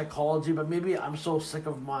reverse psychology, but maybe I'm so sick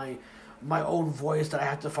of my own voice that I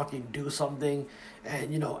have to fucking do something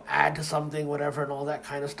and, add to something, whatever, and all that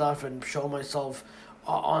kind of stuff, and show myself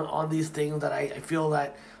on these things that I feel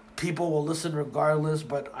that people will listen regardless,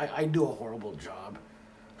 but I do a horrible job.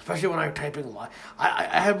 Especially when I'm typing a lot.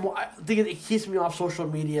 I think it keeps me off social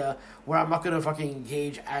media where I'm not going to fucking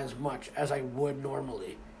engage as much as I would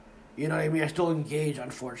normally. You know what I mean? I still engage,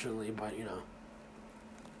 unfortunately, but,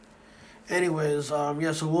 Anyways, so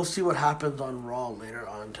we'll see what happens on Raw later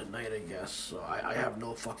on tonight, I guess. So I have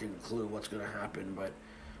no fucking clue what's going to happen, but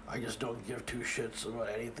I just don't give two shits about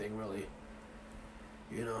anything, really.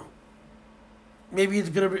 Maybe it's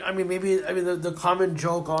going to be, the common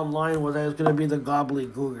joke online was that it's going to be the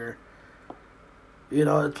gobbledygooker.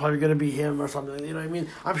 It's probably going to be him or something. You know what I mean?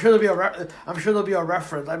 I'm sure there'll be a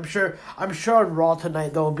reference. I'm sure on Raw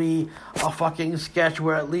tonight there'll be a fucking sketch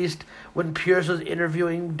where at least when Pierce is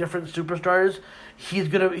interviewing different superstars, he's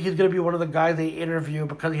gonna be one of the guys they interview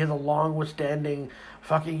because he has a long withstanding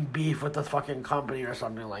fucking beef with the fucking company or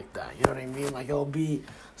something like that. You know what I mean? It'll be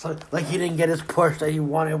something he didn't get his push that he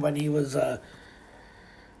wanted when he was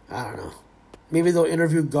I don't know. Maybe they'll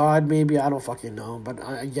interview God, maybe. I don't fucking know. But,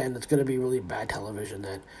 again, it's going to be really bad television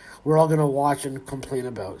that we're all going to watch and complain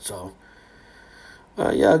about. So,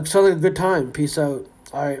 it sounds like a good time. Peace out.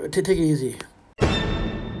 All right, take it easy.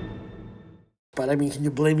 But, can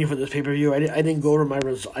you blame me for this pay-per-view? I didn't go over my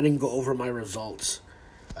results. I didn't go over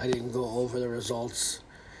the results.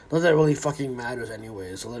 Not that it really fucking matters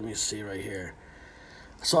anyway. So, let me see right here.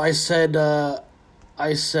 So, I said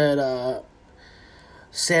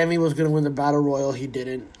Sammy was going to win the Battle Royal. He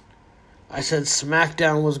didn't. I said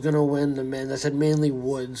SmackDown was going to win the men. I said mainly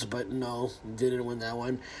Woods, but no, didn't win that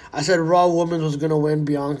one. I said Raw Women's was going to win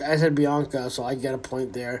Bianca. I said Bianca, so I get a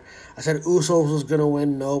point there. I said Usos was going to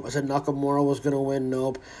win. Nope. I said Nakamura was going to win.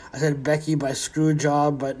 Nope. I said Becky by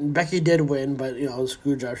Screwjob, but Becky did win, but,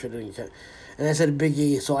 Screwjob shit didn't count. And I said Big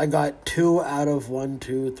E, so I got 2 out of 1,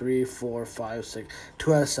 2, 3, 4, 5, 6,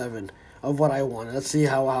 2 out of 7 of what I wanted. Let's see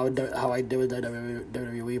how I did with the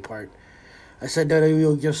WWE part. I said WWE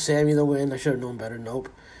will give Sammy the win. I should have known better. Nope.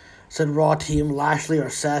 I said Raw team, Lashley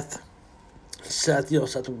or Seth. Seth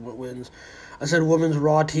wins. I said Women's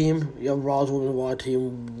Raw team. Raw's Women's Raw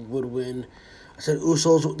team would win. I said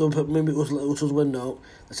Usos, maybe Usos win. No.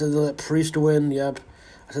 I said they'll let Priest win. Yep.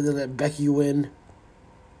 I said they'll let Becky win.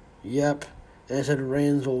 Yep. And I said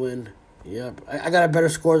Reigns will win. Yep. I got a better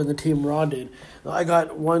score than the Team Raw did. I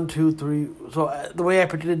got 1, 2, 3. So the way I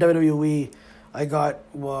predicted WWE, I got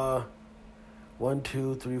 1,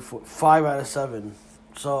 2, 3, 4, 5 out of 7.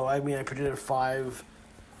 So I predicted 5.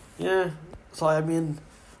 Yeah. So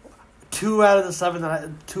 2 out of the 7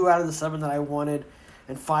 that I wanted,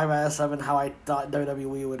 and 5 out of 7 how I thought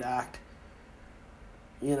WWE would act.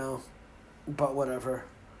 But whatever.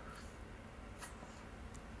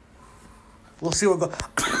 We'll see what goes.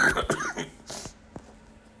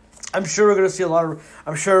 I'm sure we're gonna see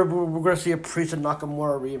I'm sure we're gonna see a Priest and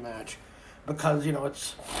Nakamura rematch, because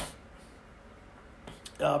it's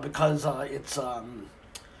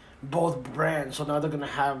both brands. So now they're gonna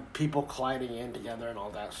have people colliding in together and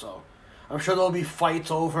all that. So I'm sure there'll be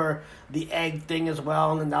fights over the egg thing as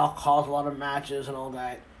well, and that'll cause a lot of matches and all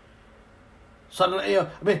that. So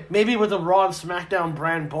maybe with the Raw and SmackDown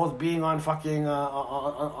brand both being on fucking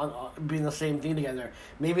on being the same thing together,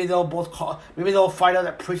 maybe they'll find out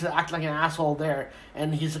that Priest is acting like an asshole there,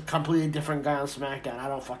 and he's a completely different guy on SmackDown. I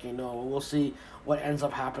don't fucking know. We'll see what ends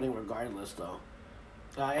up happening regardless, though.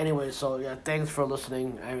 Anyway, so yeah, thanks for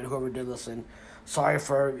listening. Whoever did listen, sorry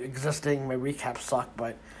for existing. My recap sucked,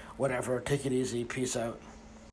 but whatever. Take it easy. Peace out.